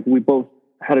shadchan. Like we both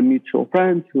had a mutual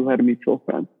friend who had a mutual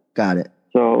friend. Got it.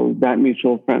 So that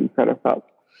mutual friend set us up.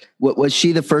 What was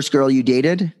she the first girl you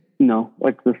dated? No,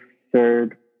 like the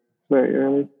third, very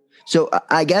early. So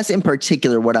I guess in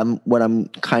particular, what I'm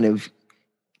kind of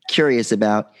curious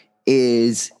about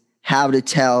is how to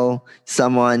tell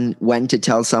someone, when to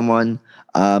tell someone.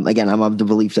 Again, I'm of the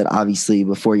belief that obviously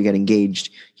before you get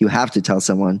engaged, you have to tell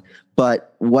someone,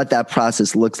 but what that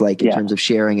process looks like in terms of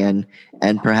sharing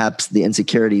and perhaps the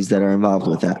insecurities that are involved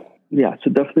with that. Yeah. So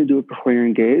definitely do it before you're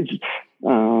engaged.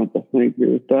 Definitely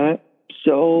agree with that.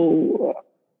 So,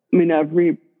 I mean,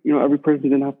 every person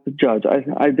didn't have to judge.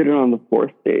 I did it on the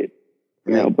 4th date,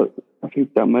 you know, but I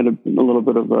think that might have been a little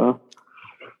bit of a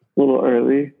little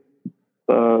early.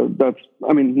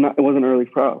 It wasn't early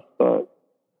for us, but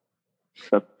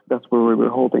that's where we were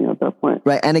holding at that point.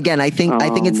 Right. And again, I think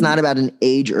it's not about an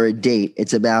age or a date.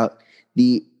 It's about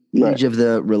the age of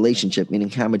the relationship,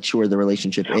 meaning how mature the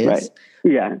relationship is. Right.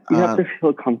 Yeah. You have to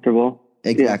feel comfortable.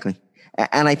 Exactly. Yeah.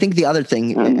 And I think the other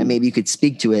thing, and maybe you could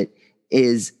speak to it,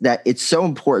 is that it's so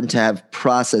important to have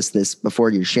processed this before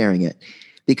you're sharing it.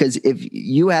 Because if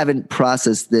you haven't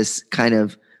processed this kind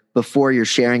of before you're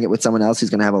sharing it with someone else who's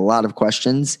going to have a lot of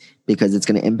questions because it's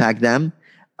going to impact them,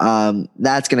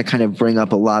 that's going to kind of bring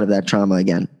up a lot of that trauma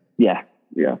again. Yeah.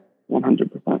 Yeah.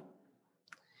 100%.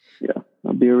 Yeah.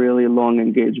 That'll be a really long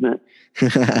engagement.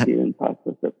 Even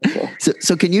process it.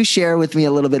 So can you share with me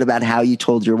a little bit about how you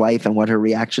told your wife and what her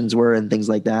reactions were and things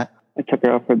like that? I took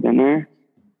her out for dinner.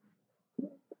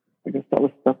 I guess that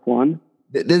was step 1.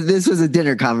 This was a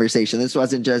dinner conversation. This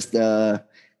wasn't just,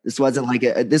 this wasn't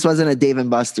a Dave &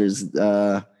 Buster's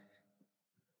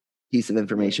piece of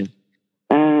information.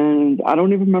 And I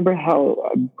don't even remember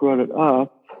how I brought it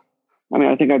up. I mean,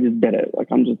 I think I just did it. Like,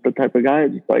 I'm just the type of guy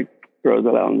who just like throws it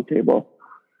out on the table.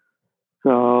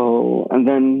 So, and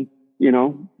then, you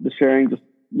know, the sharing just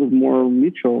was more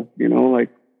mutual, you know, like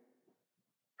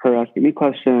her asking me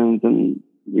questions and,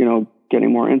 you know,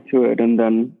 getting more into it. And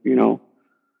then, you know,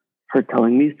 her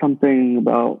telling me something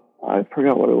about, I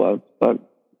forgot what it was, but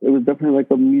it was definitely like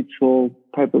a mutual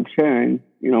type of sharing,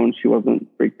 you know, and she wasn't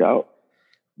freaked out.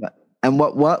 And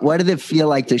what did it feel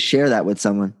like to share that with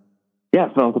someone? Yeah,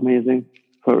 it felt amazing.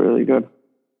 It felt really good.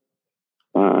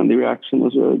 And the reaction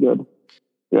was really good.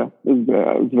 Yeah,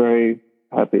 I was very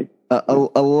happy. A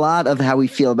lot of how we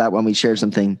feel about when we share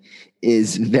something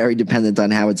is very dependent on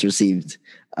how it's received.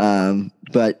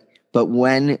 But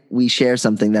when we share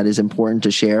something that is important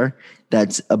to share,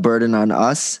 that's a burden on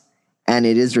us, and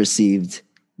it is received,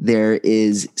 there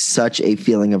is such a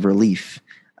feeling of relief.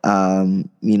 You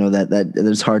know, that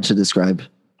it's hard to describe.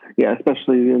 Yeah,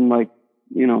 especially in like,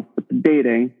 you know, with the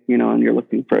dating, you know, and you're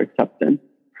looking for acceptance.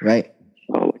 Right.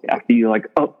 So like after you like,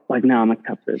 oh, like now I'm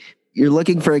accepted. You're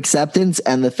looking for acceptance,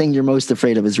 and the thing you're most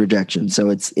afraid of is rejection. So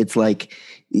it's like,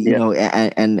 you know,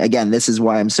 and again, this is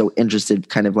why I'm so interested,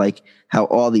 kind of like how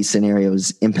all these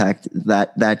scenarios impact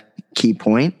that key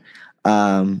point.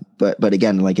 But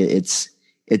again, like it's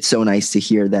so nice to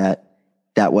hear that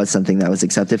was something that was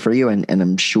accepted for you. And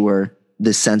I'm sure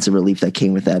the sense of relief that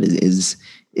came with that is,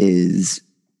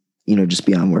 you know, just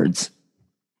beyond words.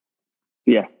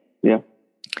 Yeah. Yeah.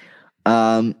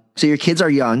 So your kids are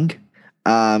young.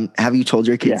 Have you told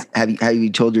your kids? Yeah. Have you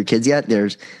told your kids yet?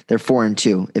 They're 4 and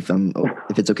 2. If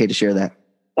it's okay to share that.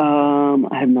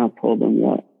 I have not told him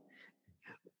yet.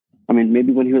 I mean,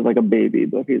 maybe when he was like a baby,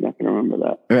 but he's not going to remember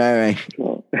that. Right.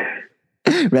 So,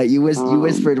 Right. You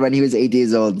whispered when he was 8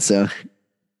 days old. So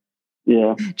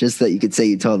yeah. Just that you could say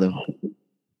you told him.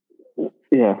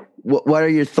 Yeah. What are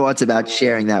your thoughts about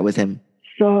sharing that with him?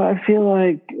 So I feel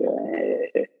like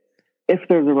if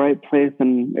there's a right place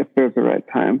and if there's a right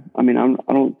time, I mean,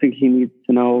 I don't think he needs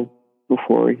to know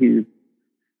before he's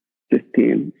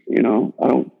 15. You know, I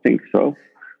don't think so,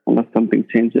 unless something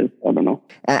changes. I don't know.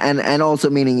 And also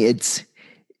meaning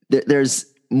there's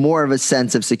more of a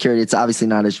sense of security. It's obviously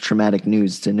not as traumatic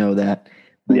news to know that.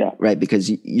 Yeah. Right. Because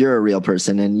you're a real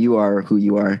person and you are who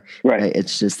you are. Right.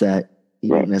 It's just that you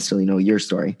don't necessarily know your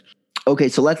story. Okay.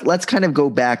 So let's kind of go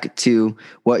back to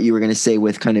what you were going to say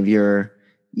with kind of your,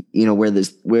 you know, where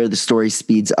the story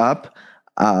speeds up,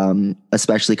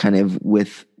 especially kind of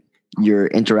with your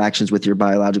interactions with your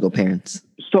biological parents.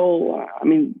 So, I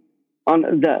mean, on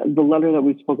the letter that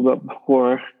we spoke about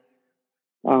before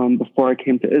I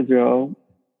came to Israel,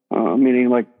 meaning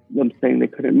like them saying they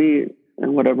couldn't meet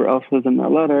and whatever else was in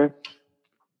that letter.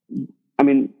 I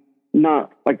mean,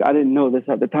 not like I didn't know this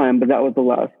at the time, but that was the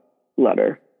last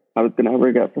letter I was going to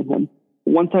ever get from him.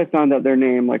 Once I found out their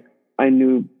name, like I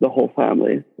knew the whole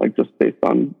family, like just based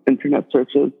on internet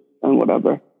searches and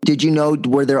whatever. Did you know,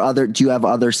 do you have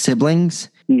other siblings?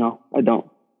 No, I don't.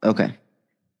 Okay.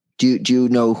 Do you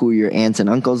know who your aunts and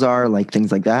uncles are, like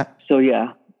things like that? So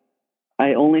yeah, I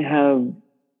really have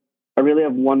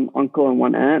one uncle and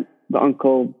one aunt. The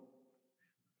uncle,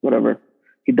 whatever,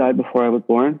 he died before I was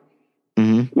born.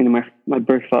 Mm-hmm. Meaning my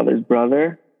birth father's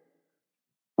brother.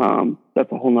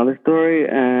 That's a whole nother story.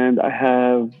 And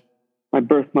my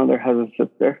birth mother has a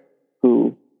sister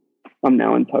who I'm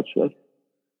now in touch with.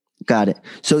 Got it.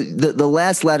 So the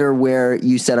last letter where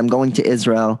you said, I'm going to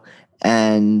Israel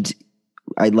and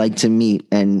I'd like to meet,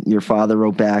 and your father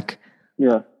wrote back,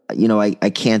 yeah, you know, I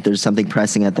can't, there's something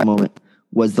pressing at that moment,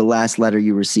 was the last letter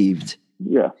you received.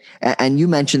 Yeah. And you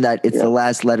mentioned that it's the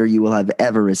last letter you will have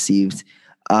ever received.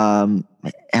 How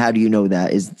do you know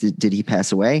that? Did he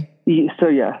pass away? He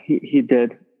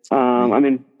did. I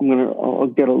mean, I'll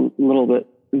get a little bit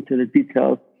into the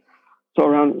details. So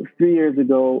around 3 years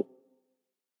ago,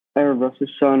 Erev Rosh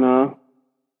Hashanah,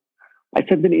 I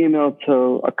sent an email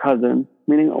to a cousin,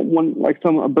 meaning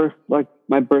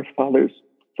my birth father's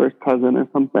first cousin or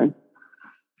something.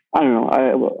 I don't know.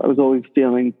 I was always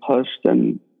feeling pushed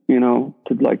and, you know,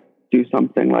 to like do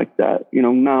something like that, you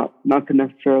know, not to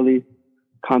necessarily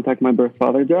contact my birth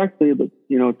father directly, but,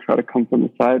 you know, try to come from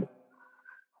the side.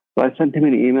 So I sent him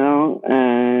an email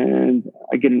and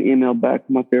I get an email back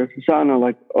from Erev Rosh Hashanah,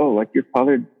 like, oh, like your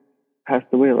father passed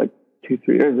away like 2-3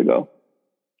 years ago.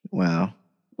 Wow.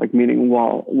 Like meaning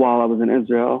while I was in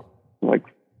Israel, like,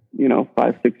 you know,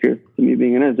 5-6 years to me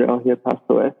being in Israel, he had passed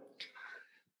away.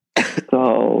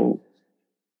 So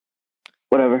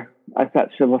whatever. I sat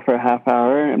Shiva for a half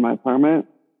hour in my apartment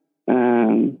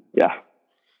and yeah.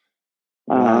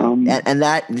 Wow. And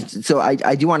that, so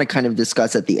I do want to kind of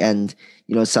discuss at the end,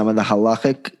 you know, some of the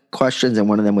halachic questions, and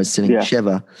one of them was sitting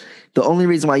Shiva. The only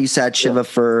reason why you sat Shiva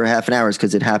for half an hour is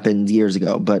because it happened years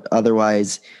ago, but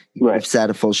otherwise you've sat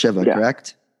a full Shiva,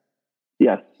 correct?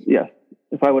 Yes.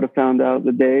 If I would have found out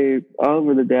the day of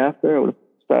or the day after, I would have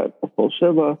sat a full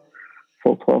Shiva,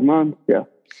 full 12 months. Yeah.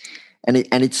 And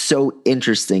it's so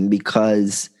interesting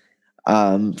because,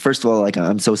 first of all, like,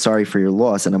 I'm so sorry for your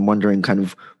loss, and I'm wondering kind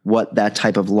of what that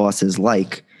type of loss is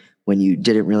like when you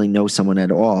didn't really know someone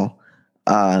at all.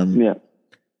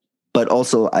 But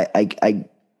also, I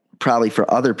probably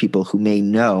for other people who may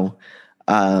know,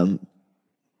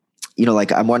 you know,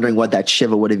 like I'm wondering what that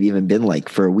Shiva would have even been like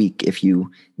for a week if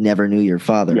you never knew your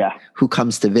father. Yeah. Who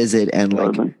comes to visit and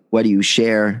like, what do you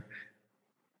share?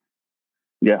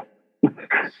 Yeah.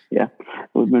 Yeah. It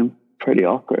would have been pretty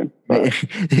awkward.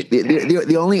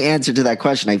 The only answer to that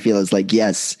question, I feel, is like,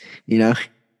 yes, you know?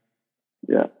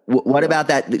 Yeah. What about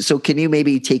that? So can you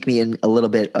maybe take me in a little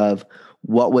bit of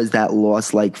what was that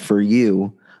loss like for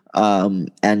you? And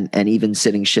even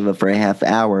sitting Shiva for a half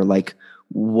hour, like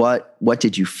what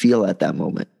did you feel at that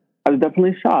moment? I was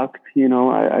definitely shocked. You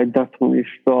know, I definitely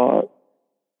thought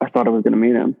I was going to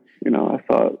meet him. You know, I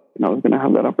thought I was going to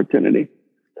have that opportunity.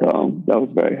 So that was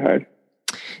very hard.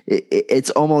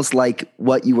 It's almost like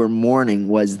what you were mourning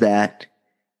was that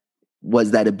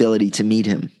ability to meet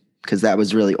him, because that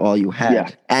was really all you had. Yeah.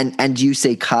 And do you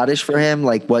say Kaddish for him?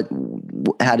 Like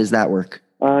how does that work?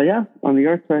 Yeah, on the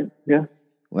yard site. Yeah.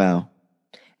 Wow.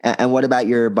 And what about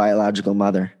your biological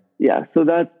mother? Yeah. So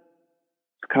that's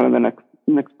kind of the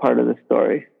next part of the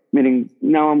story. meaning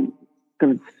now I'm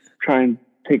going to try and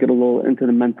take it a little into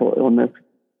the mental illness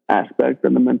aspect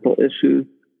and the mental issues.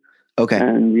 Okay.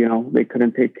 And, they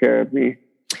couldn't take care of me.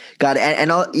 Got it.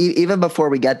 And even before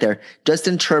we get there, just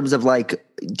in terms of like,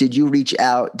 did you reach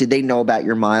out? Did they know about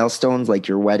your milestones, like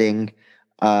your wedding?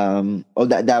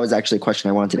 That was actually a question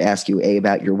I wanted to ask you,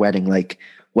 about your wedding, like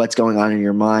what's going on in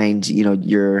your mind?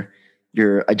 Your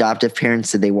adoptive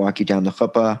parents, did they walk you down the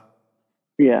chuppah?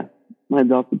 Yeah. My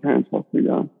adoptive parents walked me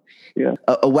down. Yeah.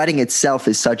 A wedding itself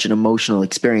is such an emotional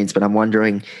experience, but I'm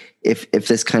wondering if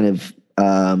this kind of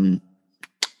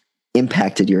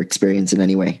impacted your experience in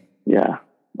any way. Yeah.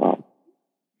 Wow.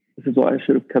 This is why I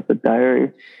should have kept a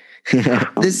diary.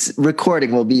 This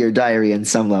recording will be your diary in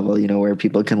some level, where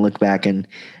people can look back and,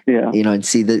 and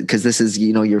see that, because this is,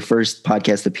 your first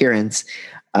podcast appearance,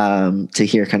 to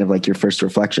hear kind of like your first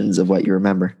reflections of what you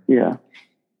remember. Yeah.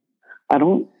 I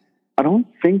don't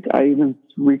think I even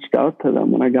reached out to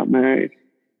them when I got married,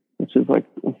 which is like,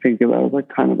 I think that was like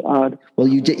kind of odd. Well,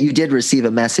 you did receive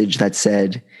a message that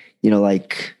said,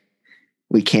 like,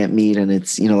 we can't meet. And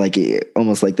it's, like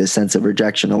almost like this sense of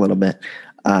rejection a little bit.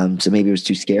 So maybe it was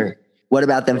too scary. What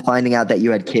about them finding out that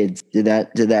you had kids? Did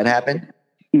that happen?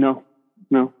 No.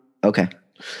 Okay.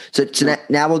 So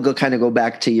now we'll go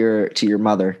back to your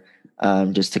mother,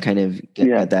 just to kind of get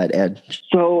at that edge.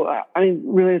 So,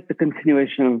 really it's the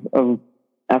continuation of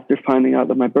after finding out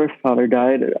that my birth father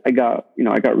died, I got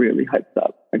really hyped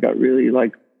up. I got really I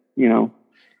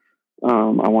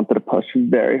wanted to push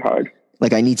very hard.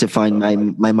 Like, I need to find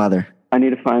my mother. I need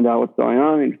to find out what's going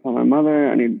on. I need to find my mother.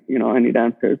 I need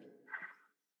answers.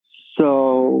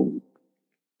 So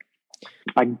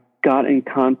I got in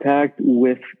contact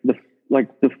with the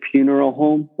funeral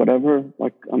home, whatever, I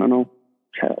don't know,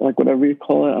 whatever you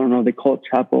call it. I don't know. They call it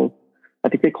chapels. I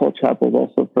think they call it chapels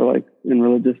also for in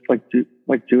religious,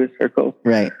 Jewish circles.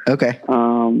 Right. Okay.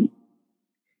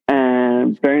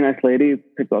 And very nice lady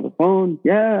picked up the phone.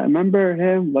 Yeah, I remember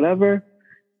him, whatever.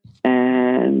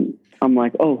 And I'm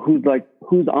like, oh, who's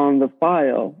on the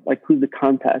file? Who's the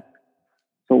contact?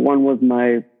 So one was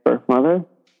my birth mother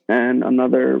and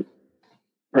another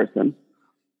person.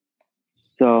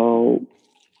 So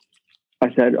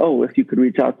I said, oh, if you could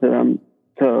reach out to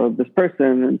this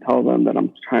person and tell them that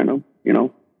I'm trying to,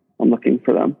 I'm looking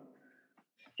for them.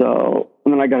 So,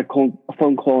 and then I got a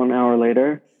phone call an hour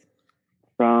later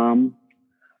from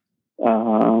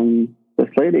this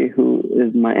lady who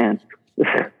is my aunt.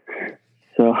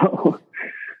 So,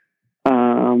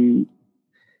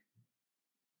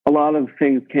 a lot of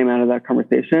things came out of that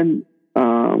conversation.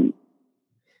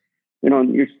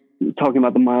 You're talking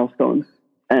about the milestones,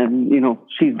 and,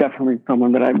 she's definitely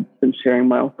someone that I've been sharing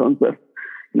milestones with.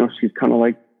 She's kind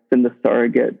of been the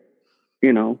surrogate,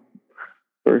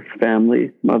 birth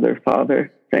family, mother,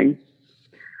 father thing.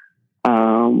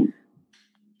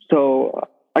 So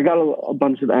I got a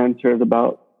bunch of answers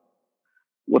about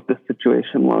what the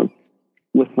situation was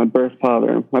with my birth father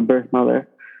and my birth mother.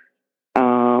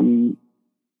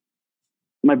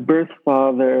 My birth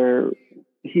father,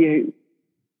 he's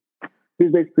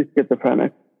basically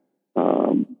schizophrenic.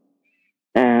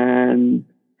 And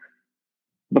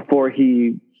before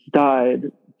he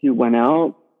died, he went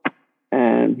out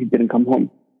and he didn't come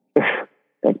home.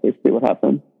 That's basically what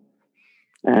happened.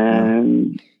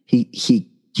 And he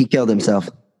killed himself.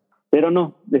 They don't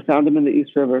know. They found him in the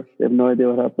East River. They have no idea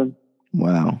what happened.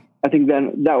 Wow. I think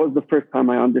then that was the first time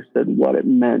I understood what it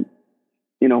meant,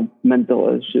 mental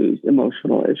issues,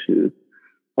 emotional issues.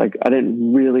 I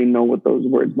didn't really know what those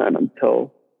words meant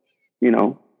until,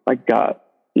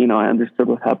 I understood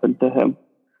what happened to him.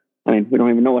 I mean, we don't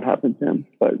even know what happened to him,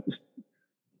 but just,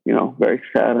 very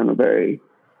sad and a very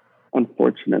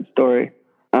unfortunate story.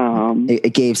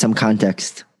 It gave some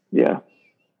context. Yeah.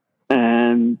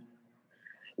 And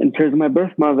in terms of my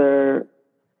birth mother,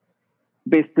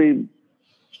 basically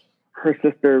her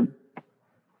sister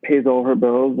pays all her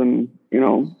bills and,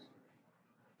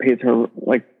 pays her,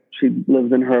 she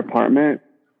lives in her apartment,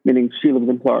 meaning she lives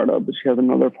in Florida, but she has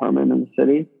another apartment in the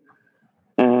city.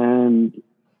 And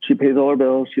she pays all her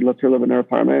bills. She lets her live in her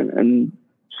apartment, and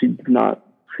she does not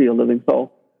see a living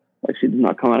soul. She does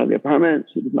not come out of the apartment.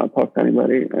 She does not talk to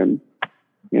anybody. And,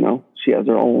 she has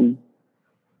her own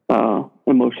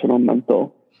emotional,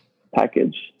 mental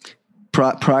package.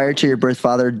 Prior to your birth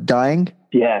father dying?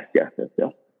 Yes.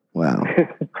 Wow.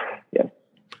 Yes.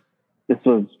 This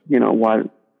was, why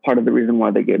part of the reason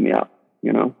why they gave me up,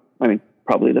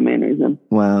 probably the main reason.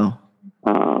 Wow.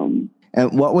 And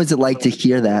what was it like to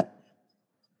hear that?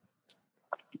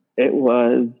 It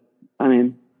was,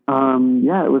 it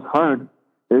was hard.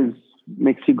 It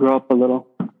makes you grow up a little,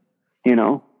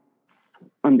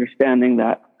 understanding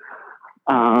that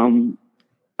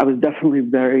I was definitely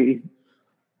very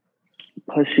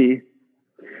pushy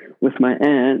with my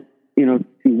aunt, to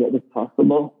see what was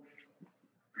possible,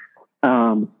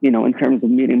 in terms of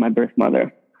meeting my birth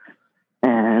mother.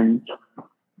 And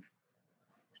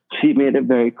she made it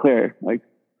very clear, like,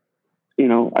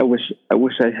 I wish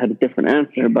I had a different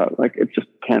answer, but like, it just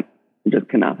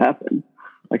cannot happen.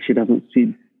 Like, she doesn't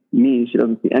see me. She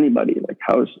doesn't see anybody. Like,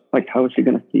 how is she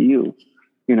going to see you?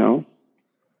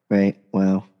 Right.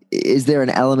 Wow. Is there an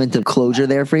element of closure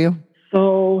there for you?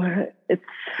 So it's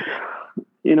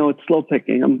slow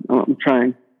picking. I'm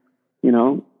trying,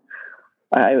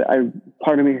 I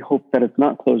part of me hopes that it's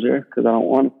not closure, because I don't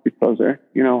want it to be closure.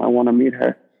 I want to meet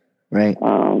her. Right.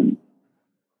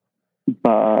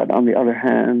 But on the other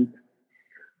hand,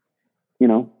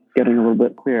 getting a little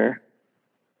bit clearer,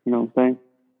 what I'm saying?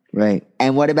 Right.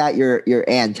 And what about your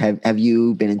aunt? Have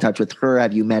you been in touch with her?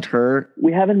 Have you met her?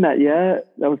 We haven't met yet.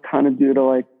 That was kind of due to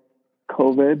like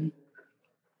COVID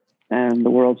and the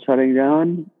world shutting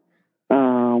down.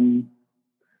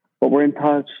 But we're in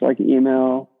touch, like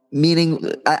email.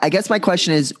 Meaning, I guess my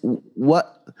question is,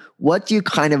 what do you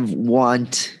kind of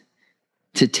want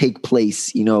to take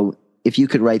place? If you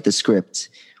could write the script,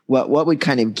 what would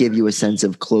kind of give you a sense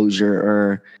of closure,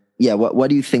 or what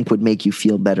do you think would make you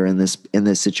feel better in this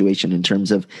situation in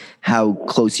terms of how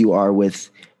close you are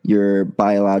with your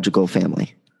biological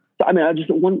family? I mean, I just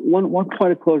one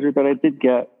point of closure that I did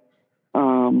get.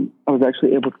 I was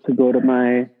actually able to go to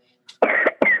my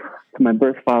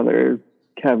birth father's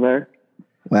kever.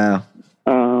 Wow.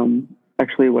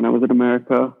 Actually, when I was in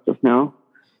America just now,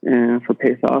 and for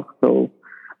Pesach. So,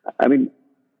 I mean,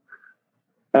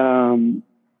 I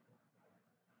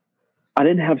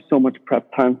didn't have so much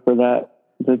prep time for that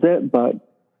visit, but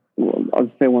I'll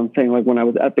just say one thing. Like, when I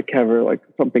was at the kever, like,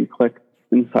 something clicked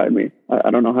inside me. I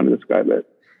don't know how to describe it,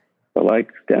 but like,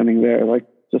 standing there, like,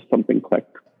 just something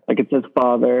clicked. Like, it says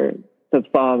father,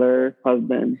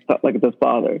 husband, like it says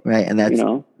father. Right. And that's,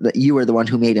 that you were the one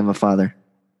who made him a father.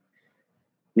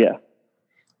 Yeah.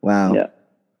 Wow. Yeah.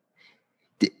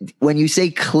 When you say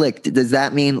clicked, does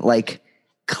that mean like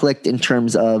clicked in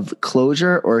terms of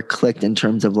closure, or clicked in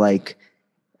terms of like,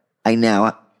 I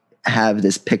now have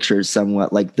this picture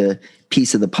somewhat, like the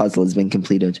piece of the puzzle has been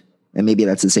completed? And maybe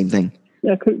that's the same thing.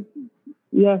 Yeah.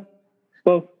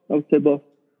 Both. I would say both.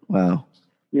 Wow.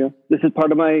 Yeah. This is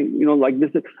part of my, like,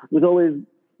 this was always,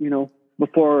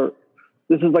 before,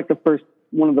 this is like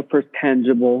one of the first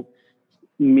tangible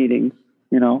meetings,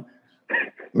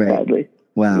 right. Sadly.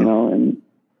 Wow. And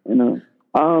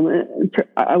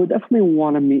I would definitely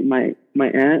want to meet my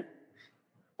aunt.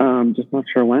 Just not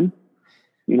sure when,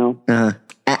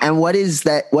 And what is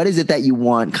that? What is it that you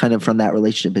want kind of from that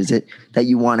relationship? Is it that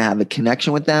you want to have a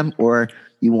connection with them, or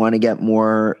you want to get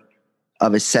more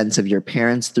of a sense of your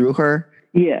parents through her?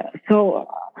 Yeah. So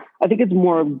I think it's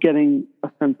more of getting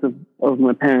a sense of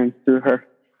my parents through her.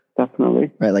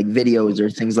 Definitely. Right. Like videos or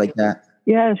things like that.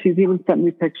 Yeah. She's even sent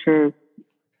me pictures,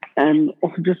 and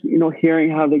also just,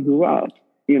 hearing how they grew up,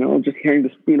 just hearing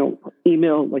this,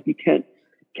 email, like, you can't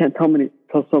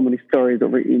tell so many stories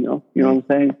over email. You know what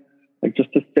I'm saying? Like,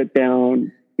 just to sit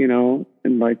down,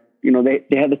 and like,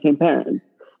 they had the same parents.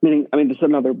 Meaning, I mean, this is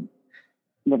another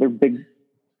big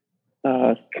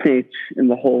stage in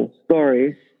the whole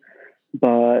story,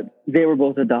 but they were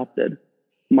both adopted.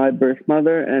 My birth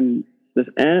mother and this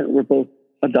aunt were both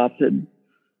adopted.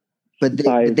 But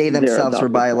they themselves were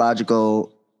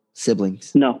biological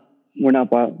siblings. No, we're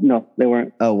not. No, they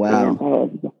weren't. Oh,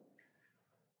 wow.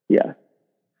 Yeah.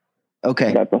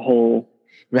 Okay. That's the whole.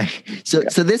 Right. So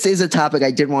this is a topic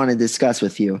I did want to discuss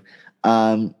with you.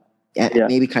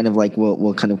 Maybe kind of like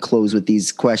we'll kind of close with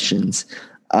these questions,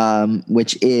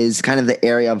 which is kind of the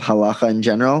area of halacha in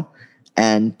general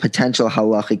and potential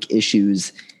halachic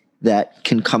issues that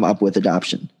can come up with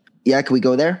adoption. Yeah. Can we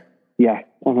go there? Yeah.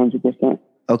 100%.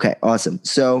 Okay, awesome.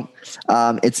 So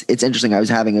it's interesting. I was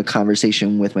having a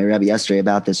conversation with my Rebbe yesterday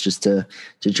about this, just to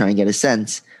try and get a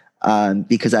sense,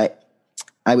 because I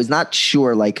was not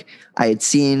sure. Like, I had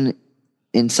seen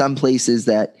in some places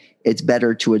that it's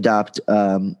better to adopt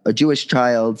a Jewish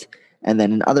child, and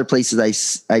then in other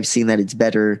places I've seen that it's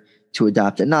better to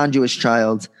adopt a non-Jewish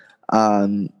child.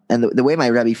 And the way my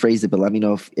Rebbe phrased it, but let me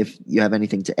know if you have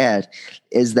anything to add,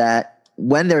 is that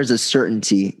when there's a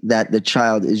certainty that the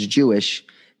child is Jewish,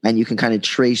 and you can kind of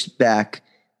trace back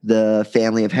the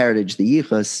family of heritage, the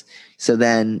yichus, so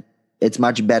then it's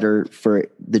much better for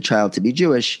the child to be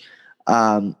Jewish.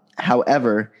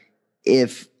 However,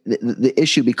 if the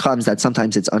issue becomes that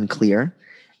sometimes it's unclear,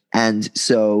 and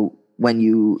so when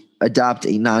you adopt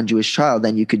a non-Jewish child,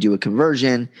 then you could do a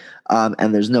conversion,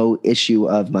 and there's no issue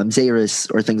of mamzeris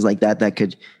or things like that that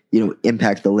could,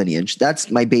 impact the lineage.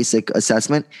 That's my basic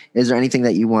assessment. Is there anything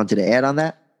that you wanted to add on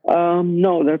that?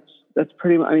 No, that's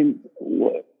pretty much. I mean,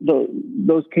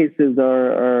 those cases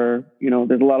are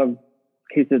there's a lot of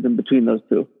cases in between those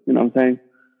two. You know what I'm saying?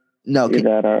 No.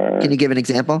 Can you give an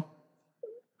example?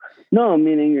 No,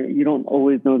 meaning you don't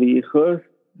always know the yichus.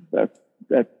 That's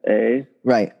A.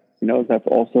 Right. That's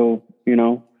also,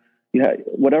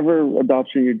 whatever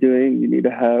adoption you're doing, you need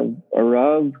to have a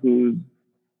Rav who's,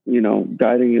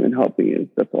 guiding you and helping you.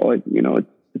 That's all, there's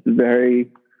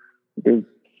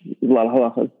a lot of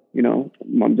halachas,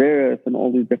 mamzeris and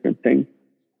all these different things.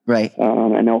 Right.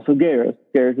 And also gerus.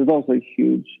 Gerus is also a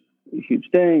huge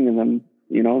thing. And then,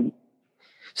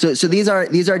 So these are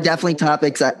definitely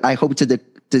topics I hope to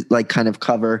like kind of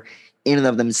cover in and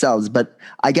of themselves. But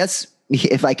I guess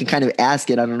if I can kind of ask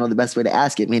it, I don't know the best way to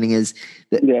ask it, meaning is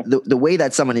that the way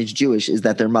that someone is Jewish is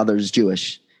that their mother's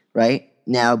Jewish, right?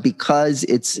 Now, because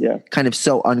it's kind of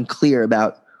so unclear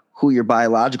about who your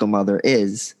biological mother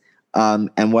is,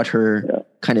 and what her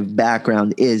kind of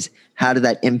background is, how did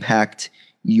that impact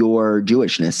your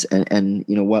Jewishness and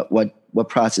what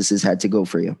processes had to go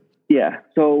for you? Yeah.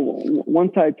 So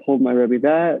once I told my Rebbe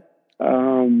that,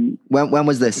 when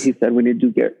was this? He said we need to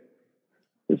do gerus.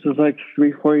 This was like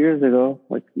 3-4 years ago,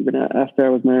 like even after I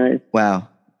was married. Wow.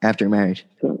 After married.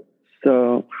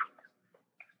 So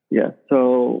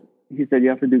he said you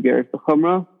have to do gerus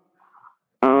l'chumra.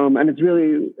 And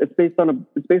it's based on a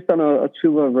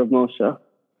tshuva of Rav Moshe.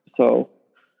 So,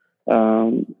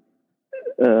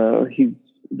 he's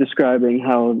describing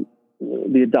how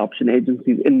the adoption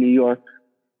agencies in New York,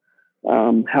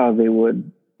 how they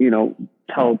would,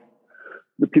 tell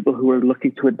the people who were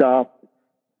looking to adopt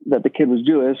that the kid was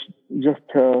Jewish, just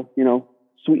to,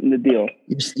 sweeten the deal.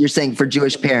 You're saying for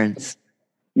Jewish parents?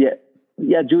 Yeah,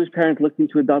 Jewish parents looking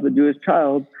to adopt a Jewish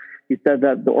child. He said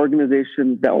that the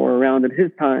organizations that were around in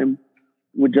his time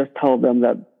would just tell them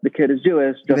that the kid is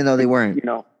Jewish, even though they weren't.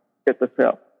 Get the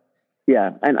sale.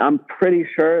 Yeah, and I'm pretty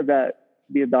sure that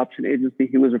the adoption agency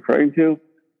he was referring to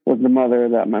was the mother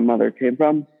that my mother came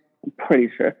from. I'm pretty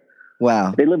sure.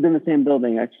 Wow. They lived in the same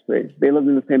building, actually. They lived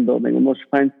in the same building. Moshe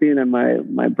Feinstein and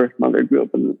my birth mother grew up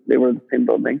they were in the same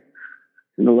building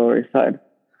in the Lower East Side.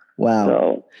 Wow.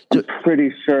 So I'm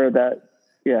pretty sure that,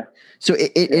 So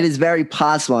it is very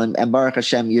possible, and Baruch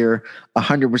Hashem, you're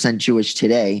 100% Jewish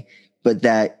today, but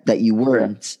that you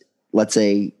weren't, let's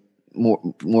say,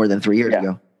 more than 3 years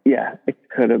ago. Yeah, it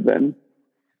could have been.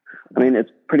 I mean,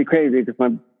 it's pretty crazy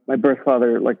because my birth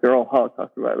father, like, they're all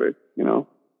Holocaust survivors,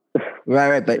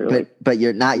 Right, but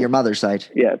you're not your mother's side.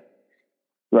 Yeah.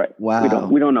 Right. Wow. We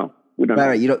don't know. We don't know.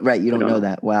 Right. You don't know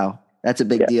that. Wow. That's a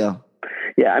big deal.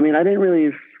 Yeah. I mean, I didn't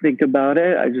really think about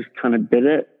it. I just kind of did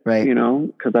it. Right.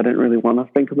 Because I didn't really want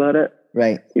to think about it.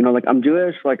 Right. Like, I'm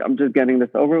Jewish, like, I'm just getting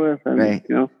this over with. And, right.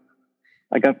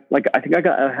 I think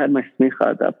I had my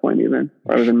smicha at that point even.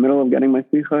 Or I was in the middle of getting my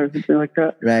smicha or something like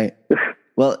that. Right.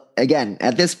 Well, again,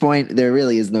 at this point, there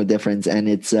really is no difference. And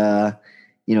it's,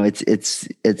 it's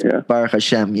Baruch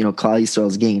Hashem, Klal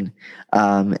Yisrael's gain.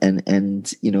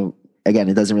 And again,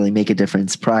 it doesn't really make a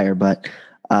difference prior, but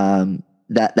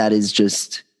that is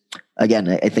just, again,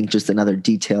 I think just another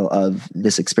detail of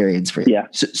this experience for you. Yeah.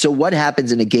 So what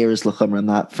happens in a gerus l'chumra? I'm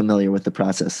not familiar with the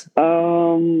process.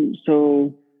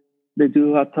 So they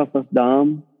do hatafas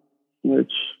dam,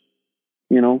 which,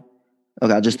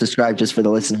 Okay, I'll just describe just for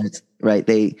the listeners, right?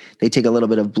 They take a little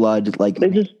bit of blood, like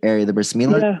area of the bris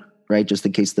milah, right? Just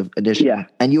in case the addition. Yeah.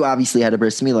 And you obviously had a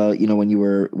bris milah, when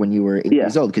you were 8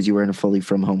 years old, because you were in a fully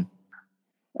from home.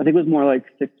 I think it was more like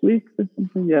 6 weeks or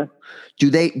something. Yeah. Do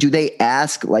they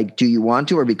ask, like, do you want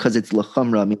to, or because it's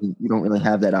l'chumra, I mean, you don't really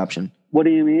have that option? What do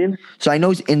you mean? So I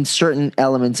know in certain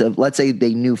elements of, let's say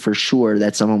they knew for sure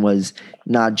that someone was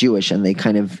not Jewish, and they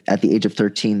kind of, at the age of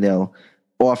 13, they'll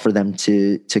offer them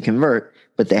to convert,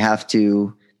 but they have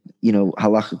to,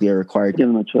 halachically are required. Give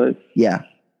them a choice. Yeah.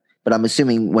 But I'm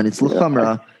assuming when it's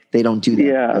l'chumra, they don't do that.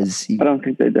 Yeah. I don't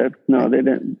think they did. No, they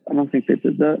didn't. I don't think they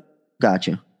did that. Got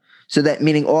you. So that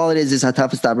meaning all it is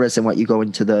hatafas dabris and what you go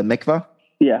into the mikvah?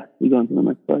 Yeah, you go into the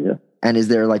mikvah, yeah. And is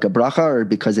there like a bracha, or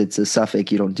because it's a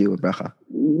suffix, you don't do a bracha?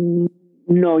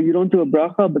 No, you don't do a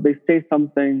bracha, but they say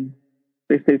something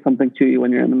to you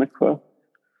when you're in the mikvah.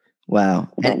 Wow.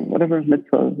 Whatever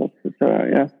mitzvah,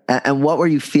 yeah. And what were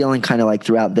you feeling kind of like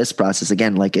throughout this process?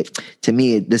 Again, to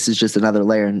me, this is just another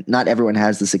layer, and not everyone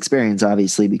has this experience,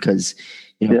 obviously, because,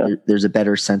 there's a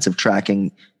better sense of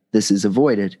tracking. This is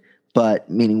avoided. But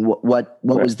meaning, what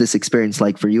was this experience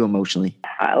like for you emotionally?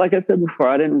 Like I said before,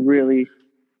 I didn't really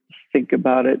think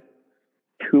about it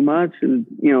too much.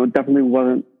 It, definitely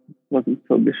wasn't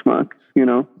so geschmack,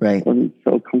 Right. wasn't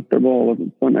so comfortable,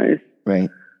 wasn't so nice. Right.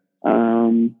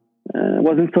 It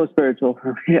wasn't so spiritual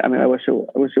for me. I mean, I wish it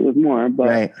was more, but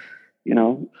right.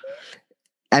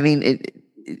 I mean,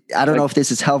 I don't know if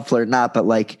this is helpful or not, but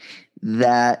like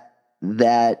that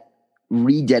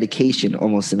rededication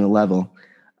almost in a level,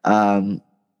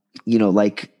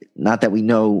 like, not that we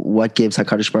know what gives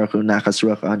HaKadosh Baruch Hu Nachas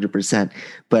Ruach 100%,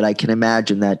 but I can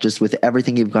imagine that just with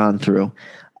everything you've gone through,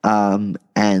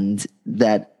 and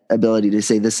that ability to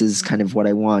say, this is kind of what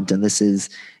I want, and this is,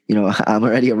 I'm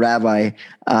already a rabbi,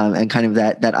 and kind of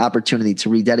that opportunity to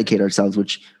rededicate ourselves,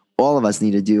 which all of us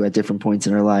need to do at different points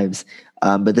in our lives.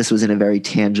 But this was in a very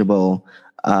tangible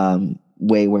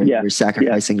way where you were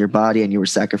sacrificing your body, and you were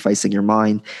sacrificing your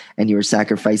mind, and you were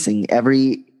sacrificing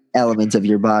every element of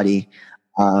your body.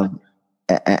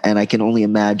 And I can only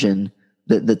imagine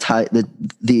the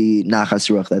nachas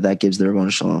ruach that gives the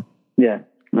Ribono Shel Olam. Yeah,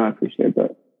 no, I appreciate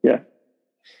that. Yeah.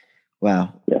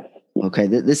 Wow. Yes. Okay,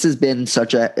 this has been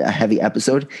such a heavy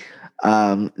episode.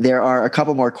 There are a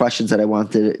couple more questions that I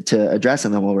wanted to address,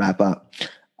 and then we'll wrap up.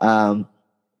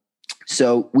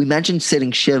 So we mentioned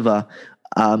sitting Shiva.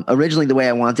 Originally, the way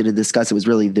I wanted to discuss it was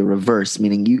really the reverse,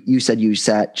 meaning you said you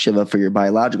sat Shiva for your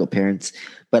biological parents,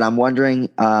 but I'm wondering,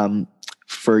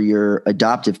 for your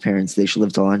adoptive parents, they should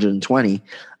live till 120.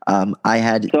 So,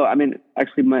 I mean,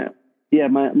 actually, my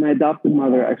adopted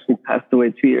mother actually passed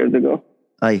away 2 years ago.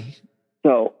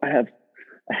 So I have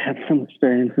some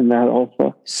experience in that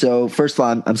also. So first of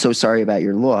all, I'm so sorry about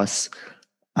your loss.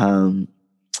 And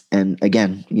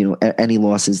again, any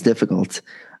loss is difficult.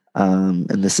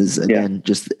 And this is, again,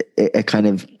 just it kind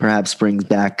of perhaps brings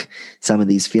back some of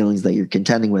these feelings that you're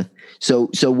contending with. So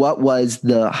what was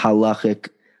the halachic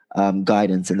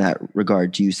guidance in that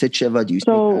regard? Do you sit Shiva? Do you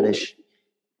speak Kaddish?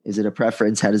 Is it a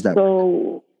preference? How does that work?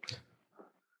 So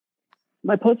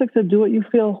my posek said, do what you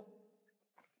feel.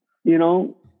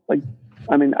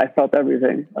 I felt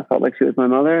everything. I felt like she was my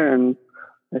mother, and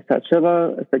I sat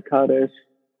Shiva, I said Kaddish,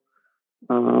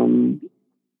 Kol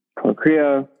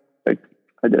Kriya,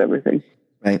 I did everything.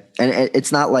 Right. And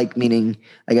it's not like, meaning,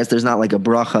 I guess there's not like a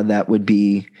bracha that would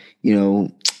be,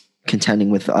 contending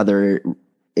with other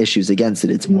issues against it.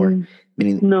 It's more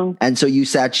meaning. No. And so you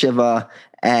sat Shiva,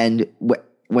 and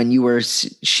when you were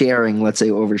sharing, let's say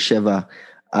over Shiva,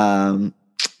 did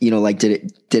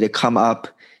it come up?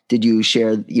 Did you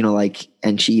share,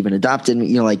 and she even adopted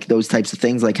me, those types of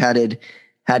things? Like, how did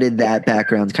that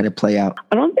background kind of play out?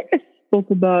 I don't think I spoke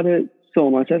about it so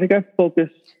much. I think I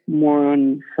focused more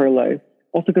on her life.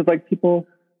 Also because people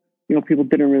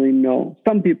didn't really know.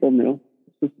 Some people knew.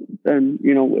 And,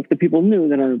 if the people knew,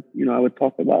 then I would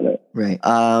talk about it. Right.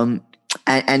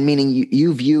 And meaning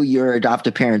you view your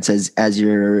adoptive parents as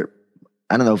your,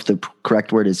 I don't know if the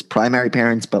correct word is primary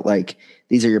parents, but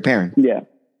these are your parents. Yeah.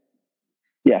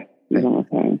 Yeah. These are my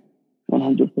parents.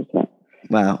 100%.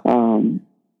 Wow.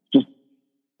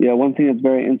 One thing that's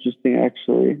very interesting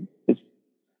actually is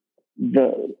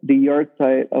the yard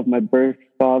site of my birth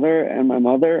father and my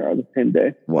mother are the same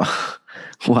day. Wow.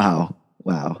 Wow.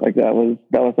 That was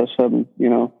Hashem,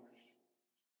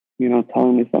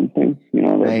 telling me something,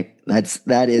 right.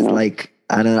 That is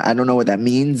I don't know what that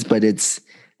means, but it's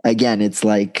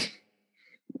like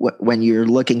when you're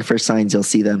looking for signs, you'll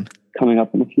see them coming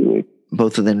up in a few weeks.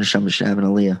 Both of them, Neshama Sh'av and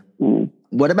Aliyah.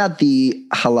 What about the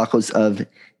halachos of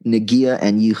Negia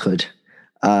and Yichud?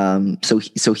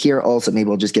 So here also, maybe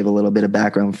we'll just give a little bit of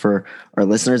background for our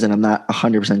listeners, and I'm not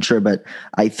 100% sure, but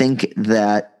I think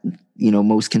that,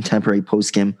 most contemporary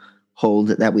poskim hold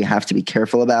that we have to be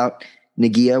careful about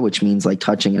Negia, which means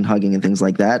touching and hugging and things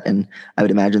like that. And I would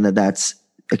imagine that that's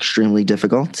extremely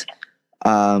difficult,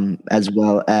 as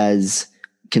well as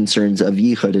concerns of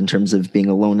Yichud in terms of being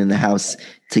alone in the house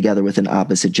together with an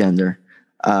opposite gender.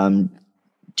 Do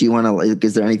you want to,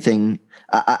 is there anything,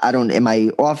 am I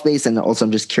off base? And also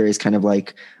I'm just curious kind of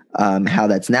how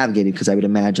that's navigated, because I would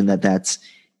imagine that that's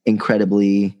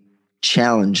incredibly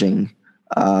challenging,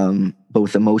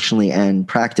 both emotionally and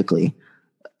practically,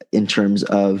 in terms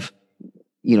of,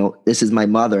 this is my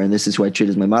mother and this is who I treat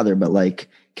as my mother, but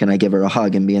can I give her a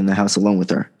hug and be in the house alone with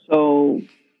her? So,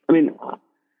 I mean, I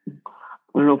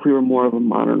don't know if we were more of a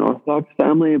modern Orthodox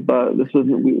family, but this was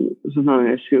not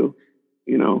an issue,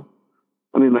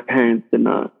 I mean, my parents did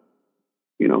not,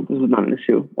 this was not an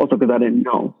issue. Also because I didn't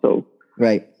know. So,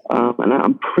 right. And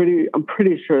I'm pretty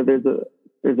sure there's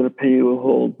an opinion who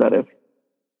holds that if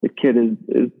the kid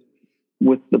is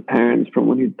with the parents from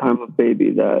when he's time of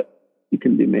baby, that he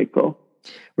can be Mako.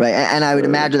 Right. And I would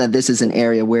imagine that this is an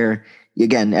area where,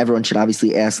 again, everyone should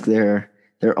obviously ask their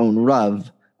own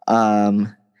Rav,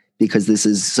 because this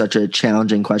is such a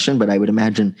challenging question, but I would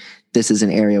imagine this is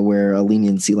an area where a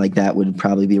leniency like that would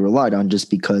probably be relied on just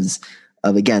because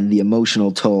of, again, the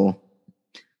emotional toll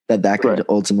that could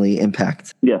ultimately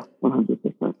impact. Yeah,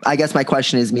 100%. I guess my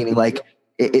question is meaning like,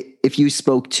 if you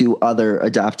spoke to other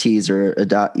adoptees or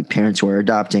parents who are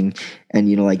adopting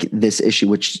and, like this issue,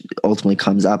 which ultimately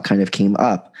comes up, kind of came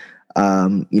up,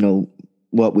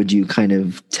 what would you kind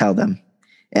of tell them?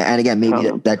 And again,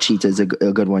 maybe that cheetah is a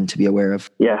good one to be aware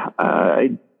of. Yeah.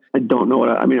 I don't know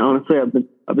I mean, honestly, I've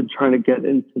been trying to get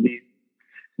into these,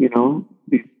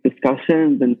 these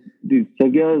discussions and these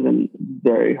sugyas, and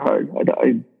very hard.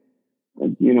 I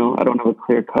don't have a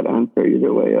clear cut answer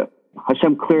either way.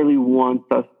 Hashem clearly wants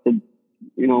us to,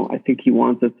 I think he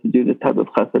wants us to do this type of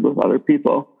chesed with other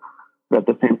people, but at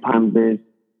the same time, there's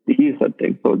the Yisod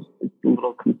thing, so it's a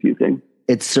little confusing.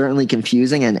 It's certainly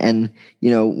confusing, and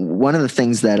one of the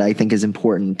things that I think is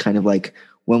important, kind of like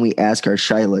when we ask our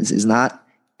shaylas, is not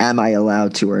am I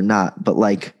allowed to or not, but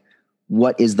like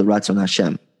what is the Ratzon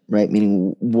Hashem, right?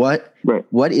 Meaning what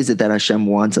is it that Hashem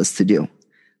wants us to do?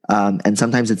 And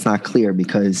sometimes it's not clear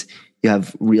because you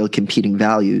have real competing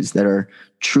values that are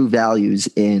true values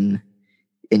in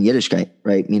Yiddishkeit,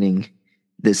 right? Meaning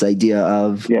this idea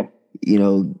of,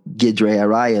 Gidrei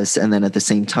Arayas, and then at the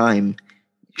same time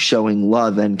showing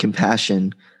love and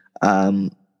compassion.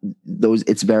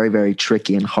 It's very, very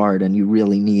tricky and hard, and you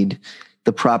really need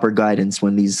the proper guidance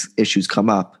when these issues come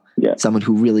up. Yeah. Someone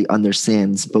who really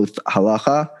understands both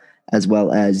halacha as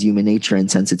well as human nature and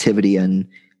sensitivity and,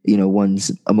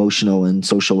 one's emotional and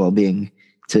social well-being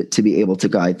to be able to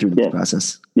guide through this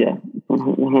process. Yeah,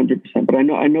 100%. But I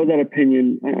know that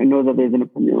opinion. I know that there's an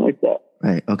opinion like that.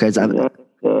 Right. Okay.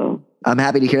 So I'm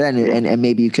happy to hear that, and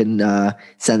maybe you can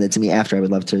send it to me after. I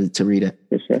would love to read it.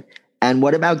 For sure. And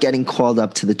what about getting called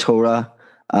up to the Torah?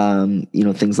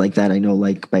 Things like that. I know,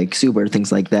 like by Ksuba,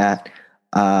 things like that.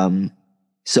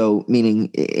 So, meaning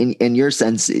in your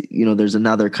sense, there's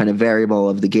another kind of variable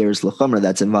of the Gerus L'Chumra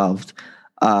that's involved.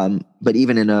 But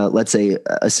even in let's say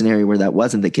a scenario where that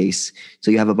wasn't the case,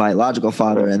 so you have a biological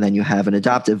father and then you have an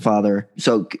adoptive father.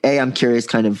 So I'm curious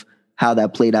kind of how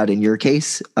that played out in your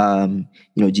case. Do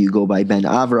you go by Ben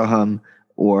Avraham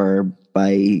or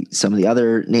by some of the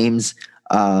other names?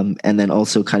 And then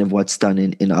also kind of what's done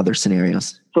in other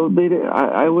scenarios. So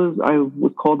I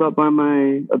was called up by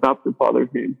my adoptive father's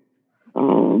name.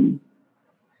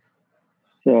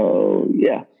 So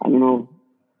yeah, I don't know.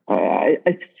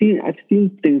 I've seen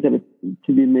things that are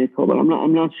to be made clear, but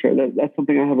I'm not sure. That's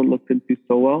something I haven't looked into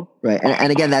so well. Right, and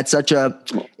again, that's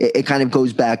it kind of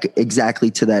goes back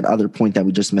exactly to that other point that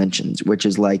we just mentioned, which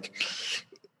is like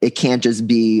it can't just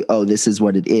be, oh, this is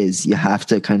what it is. You have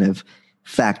to kind of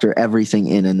factor everything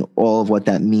in and all of what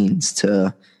that means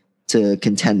to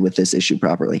contend with this issue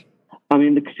properly. I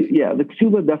mean, the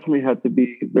ksuba definitely had to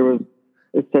be.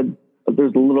 It said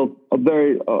there's a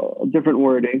very different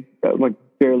wording that was like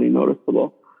barely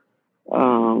noticeable.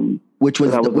 Which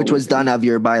was done of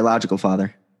your biological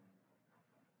father?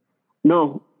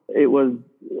 No, it was.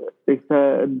 They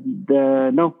said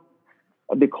no.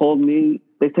 They called me.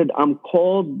 They said I'm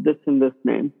called this and this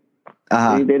name.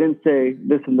 They didn't say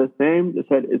this and this name. They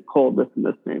said it's called this and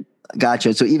this name.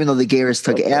 Gotcha. So even though the Gerus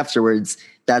took afterwards,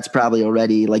 that's probably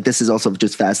already like, this is also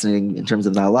just fascinating in terms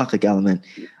of the halachic element.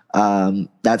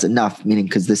 That's enough, meaning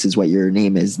because this is what your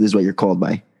name is. This is what you're called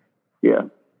by. Yeah.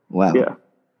 Wow. Yeah.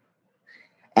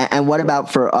 And what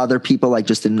about for other people, like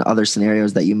just in other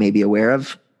scenarios that you may be aware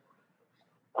of?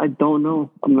 I don't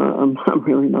know. I'm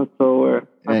really not so aware.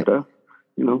 Right. After,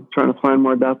 trying to find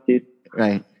more adoptees.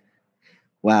 Right.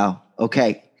 Wow.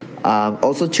 Okay.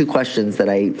 Also, two questions that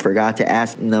I forgot to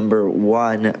ask. Number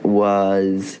one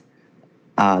was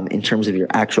in terms of your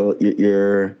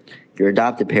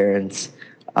adopted parents,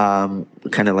 kind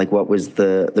of like what was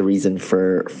the reason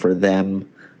for them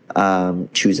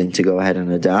choosing to go ahead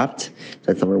and adopt.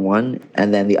 That's number one.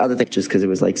 And then the other thing, just because it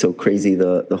was like so crazy,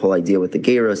 the whole idea with the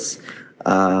gerus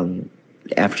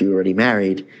after you were already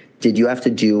married. Did you have to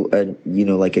do a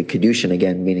kedushin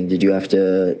again? Meaning, did you have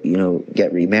to,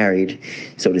 get remarried,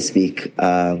 so to speak,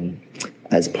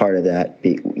 as part of that,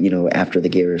 after the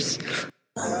gerus?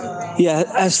 Yeah.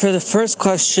 As for the first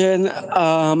question,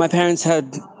 my parents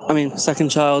had,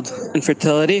 second child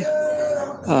infertility.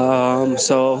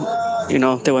 So,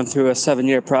 they went through a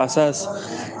 7-year process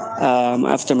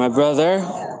after my brother,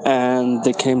 and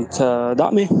they came to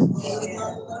adopt me.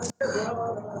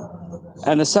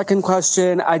 And the second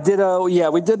question,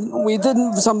 we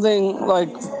did something like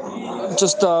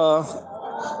just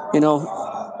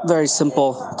very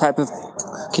simple type of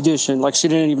kedushin. Like, she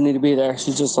didn't even need to be there.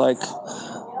 She just like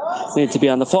We had to be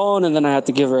on the phone, and then I had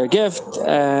to give her a gift,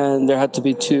 and there had to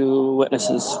be 2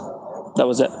 witnesses. That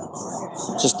was it.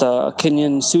 Just a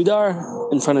Kenyan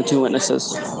Sudar in front of 2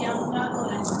 witnesses.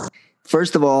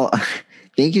 First of all,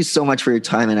 thank you so much for your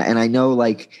time. And I know,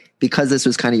 like, because this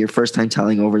was kind of your first time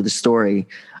telling over the story,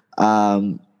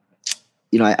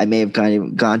 you know, I may have kind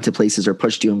of gone to places or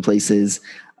pushed you in places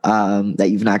that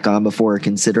you've not gone before or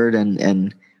considered.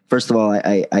 And first of all,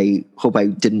 I hope I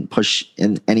didn't push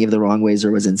in any of the wrong ways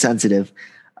or was insensitive.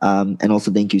 And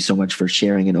also thank you so much for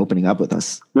sharing and opening up with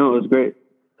us. No, it was great.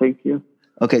 Thank you.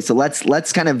 Okay, so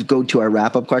let's kind of go to our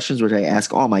wrap-up questions, which I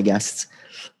ask all my guests.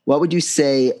 What would you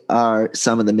say are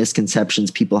some of the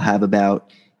misconceptions people have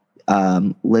about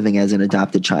living as an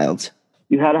adopted child?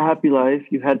 You had a happy life.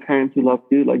 You had parents who loved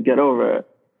you. Like, get over it.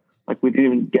 Like, we didn't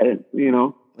even get it, you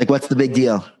know? Like, what's the big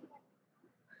deal?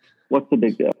 What's the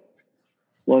big deal?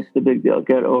 What's the big deal?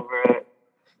 Get over it.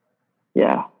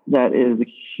 Yeah, that is a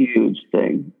huge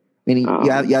thing. Meaning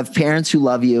you have parents who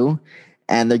love you,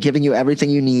 and they're giving you everything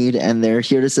you need, and they're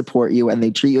here to support you, and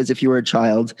they treat you as if you were a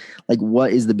child. Like,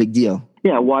 what is the big deal?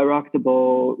 Yeah, why rock the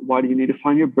boat? Why do you need to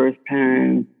find your birth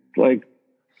parents? Like,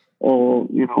 all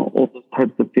those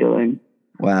types of feelings.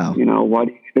 Wow. You know, why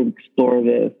do you need to explore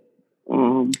this?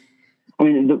 I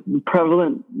mean, the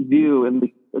prevalent view in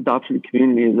the adoption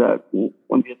community is that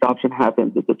when the adoption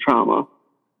happens, it's a trauma.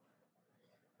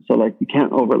 So, like, you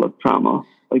can't overlook trauma.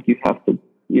 Like, you have to,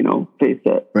 you know, face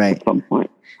it at some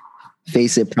point.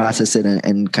 Face it, process it,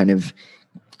 and kind of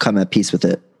come at peace with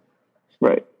it.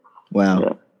 Right. Wow.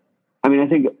 Yeah. I mean, I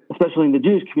think, especially in the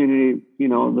Jewish community,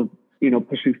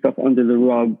 pushing stuff under the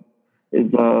rug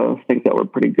is a thing that we're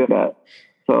pretty good at.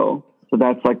 So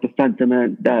that's like the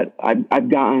sentiment that I've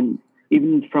gotten,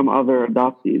 even from other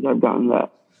adoptees. I've gotten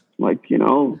that, like, you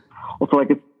know, also, like,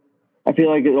 I feel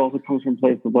like it also comes from a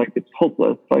place of, like, it's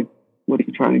hopeless. Like, what are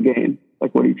you trying to gain?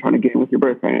 Like, what are you trying to gain with your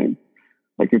birth parents?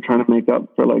 Like, you're trying to make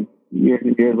up for, like, years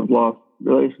and years of lost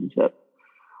relationships.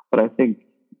 But I think,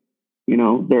 you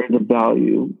know, there is a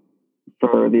value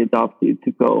for the adoptee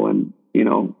to go and, you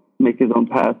know, make his own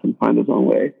path and find his own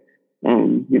way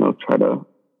and, you know, try to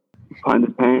find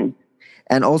his parents.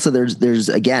 And also there's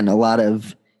again, a lot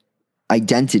of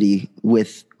identity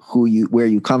with where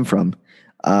you come from.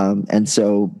 And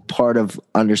so part of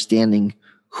understanding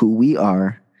who we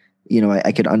are, you know,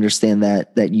 I could understand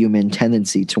that human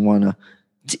tendency to want to,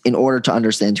 in order to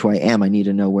understand who I am, I need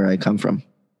to know where I come from.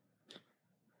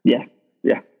 Yeah.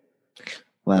 Yeah.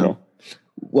 Wow. Yeah.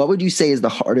 What would you say is the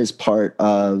hardest part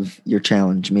of your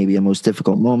challenge? Maybe a most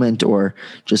difficult moment, or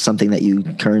just something that you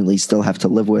currently still have to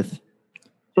live with?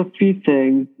 So, a few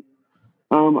things.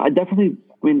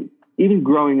 Even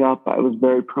growing up, I was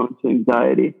very prone to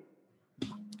anxiety.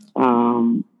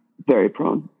 Very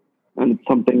prone. And it's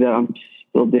something that I'm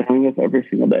still dealing with every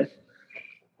single day.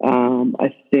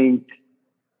 I think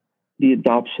the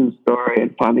adoption story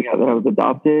and finding out that I was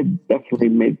adopted definitely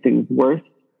made things worse.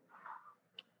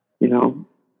 You know?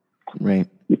 Right.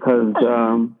 Because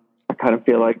I kind of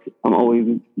feel like I'm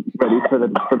always ready for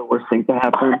the worst thing to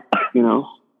happen, you know?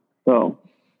 So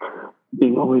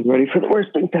being always ready for the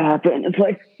worst thing to happen, it's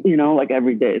like, you know, like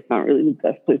every day, it's not really the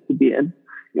best place to be in.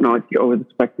 You know, like you're always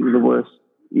expecting the worst,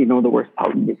 you know, the worst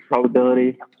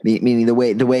probability. Meaning the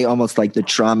way almost like the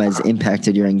trauma has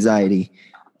impacted your anxiety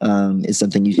is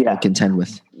something you contend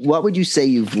with. What would you say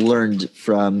you've learned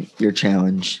from your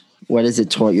challenge? What has it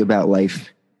taught you about life?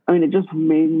 I mean, it just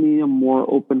made me a more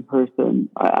open person.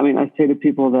 I say to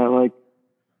people that, like,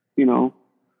 you know,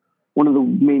 one of the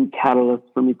main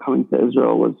catalysts for me coming to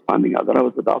Israel was finding out that I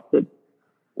was adopted.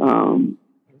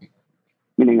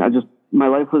 Meaning my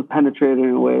life was penetrated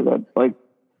in a way that, like,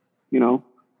 you know,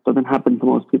 doesn't happen to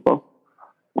most people.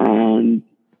 And,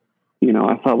 you know,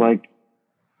 I felt like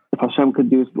if Hashem could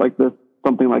do like this,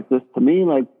 something like this to me,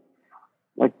 like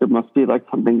there must be like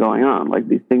something going on. Like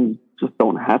these things just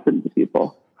don't happen to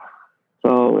people.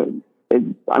 So it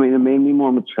made me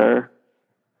more mature,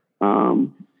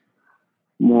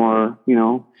 more, you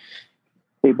know,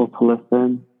 able to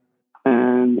listen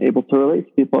and able to relate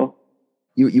to people.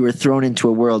 You were thrown into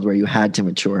a world where you had to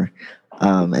mature.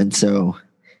 And so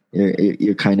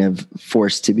you're kind of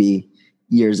forced to be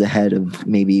years ahead of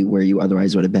maybe where you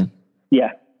otherwise would have been.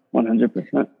 Yeah,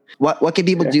 100%. What can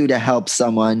people do to help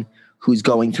someone who's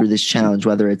going through this challenge,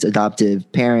 whether it's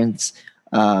adoptive parents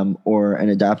or an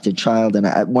adopted child?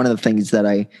 And one of the things that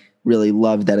I really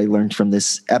love that I learned from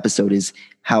this episode is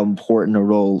how important a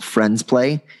role friends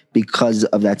play because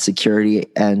of that security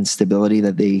and stability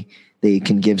that they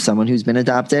can give someone who's been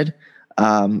adopted.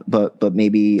 But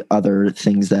maybe other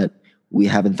things that we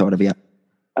haven't thought of yet.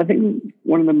 I think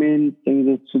one of the main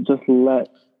things is to just let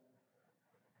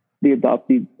the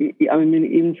adoptee, I mean,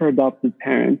 even for adopted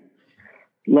parents,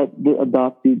 let the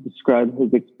adoptee describe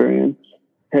his experience,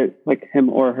 like him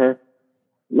or her.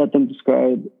 Let them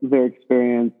describe their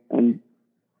experience and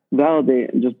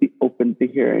validate and just be open to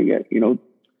hearing it.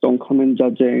 Don't come in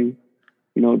judging,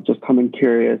 just come in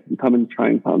curious and come in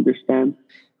trying to understand.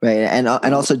 Right. And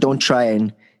also don't try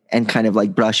and kind of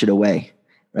like brush it away,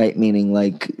 right? Meaning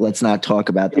like, let's not talk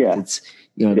about that. Yeah. It's,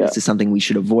 this is something we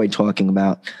should avoid talking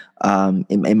about.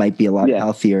 It might be a lot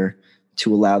healthier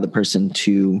to allow the person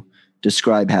to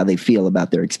describe how they feel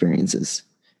about their experiences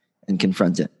and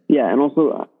confront it. Yeah. And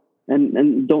also,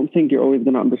 and don't think you're always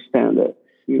going to understand it,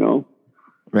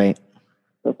 Right.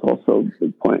 That's also a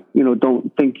good point.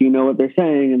 Don't think you know what they're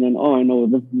saying and then, I know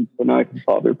this, so now I can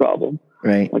solve your problem.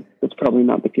 Right. Like, that's probably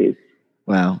not the case.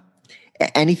 Wow.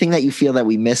 Anything that you feel that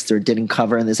we missed or didn't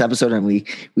cover in this episode? And we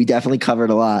definitely covered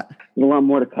a lot. There's a lot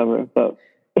more to cover, but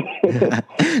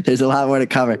there's a lot more to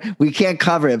cover. We can't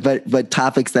cover it, but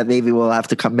topics that maybe we'll have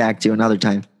to come back to another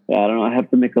time. Yeah, I don't know. I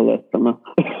have to make a list. I don't know.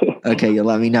 Okay, you'll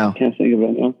let me know. Can't think of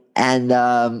it now. And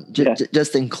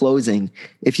just in closing,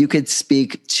 if you could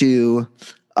speak to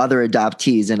other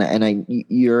adoptees, and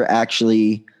you're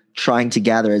actually trying to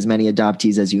gather as many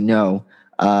adoptees as you know,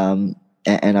 and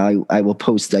I will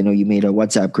post. I know you made a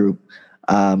WhatsApp group.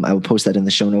 I will post that in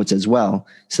the show notes as well,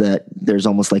 so that there's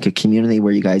almost like a community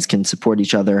where you guys can support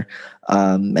each other.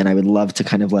 And I would love to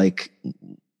kind of like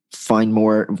find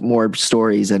more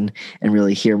stories and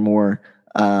really hear more.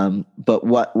 But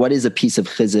what is a piece of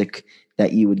chizuk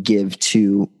that you would give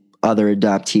to other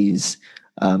adoptees?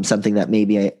 Something that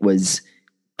maybe was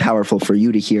powerful for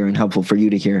you to hear and helpful for you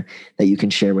to hear that you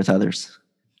can share with others.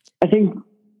 I think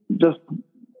just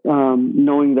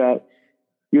knowing that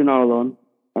you're not alone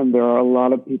and there are a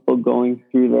lot of people going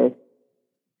through this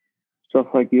just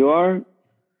like you are,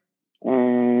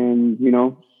 and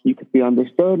you could be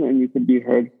understood and you could be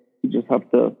heard. You just have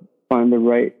to find the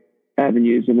right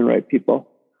avenues and the right people.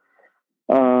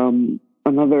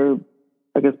 Another,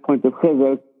 I guess, point of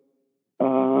chizuk,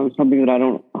 something that I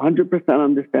don't 100%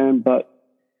 understand, but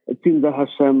it seems that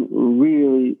Hashem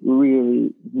really,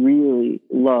 really, really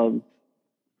loves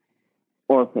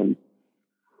orphans.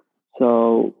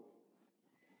 So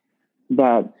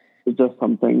that is just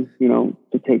something, to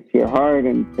take to your heart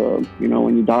and to,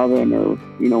 when you daven or,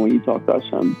 when you talk to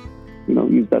Hashem,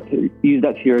 use that to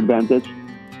your advantage.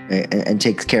 And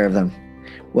takes care of them.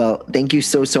 Well, thank you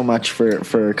so much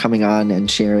for coming on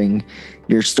and sharing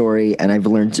your story. And I've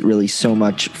learned really so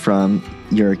much from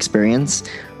your experience.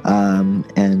 And,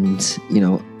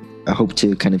 I hope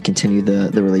to kind of continue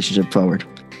the relationship forward.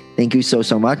 Thank you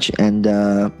so much, and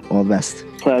all the best.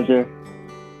 Pleasure.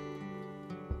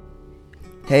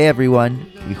 Hey everyone,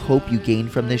 we hope you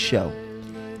gained from this show.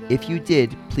 If you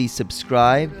did, please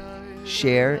subscribe,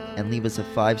 share, and leave us a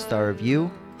 5-star review.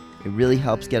 It really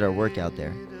helps get our work out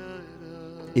there.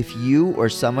 If you or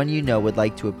someone you know would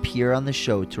like to appear on the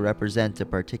show to represent a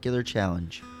particular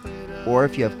challenge, or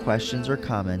if you have questions or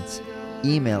comments,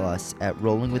 email us at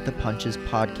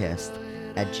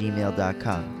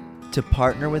rollingwiththepunchespodcast@gmail.com. To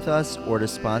partner with us or to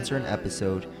sponsor an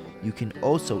episode, you can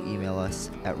also email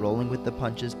us at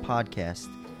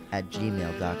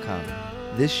rollingwiththepunchespodcast@gmail.com.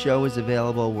 This show is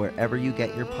available wherever you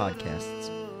get your podcasts.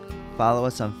 Follow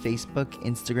us on Facebook,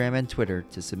 Instagram, and Twitter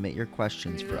to submit your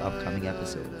questions for upcoming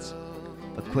episodes.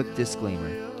 A quick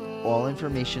disclaimer: all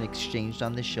information exchanged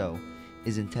on this show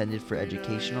is intended for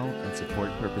educational and support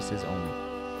purposes only.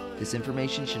 This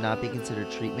information should not be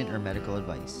considered treatment or medical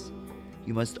advice.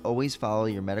 You must always follow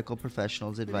your medical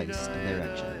professional's advice and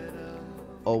direction.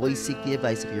 Always seek the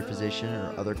advice of your physician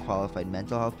or other qualified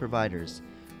mental health providers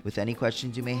with any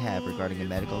questions you may have regarding a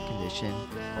medical condition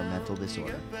or mental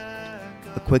disorder.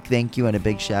 A quick thank you and a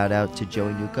big shout out to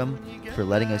Joey Newcomb for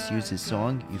letting us use his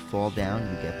song, You Fall Down,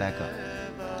 You Get Back Up.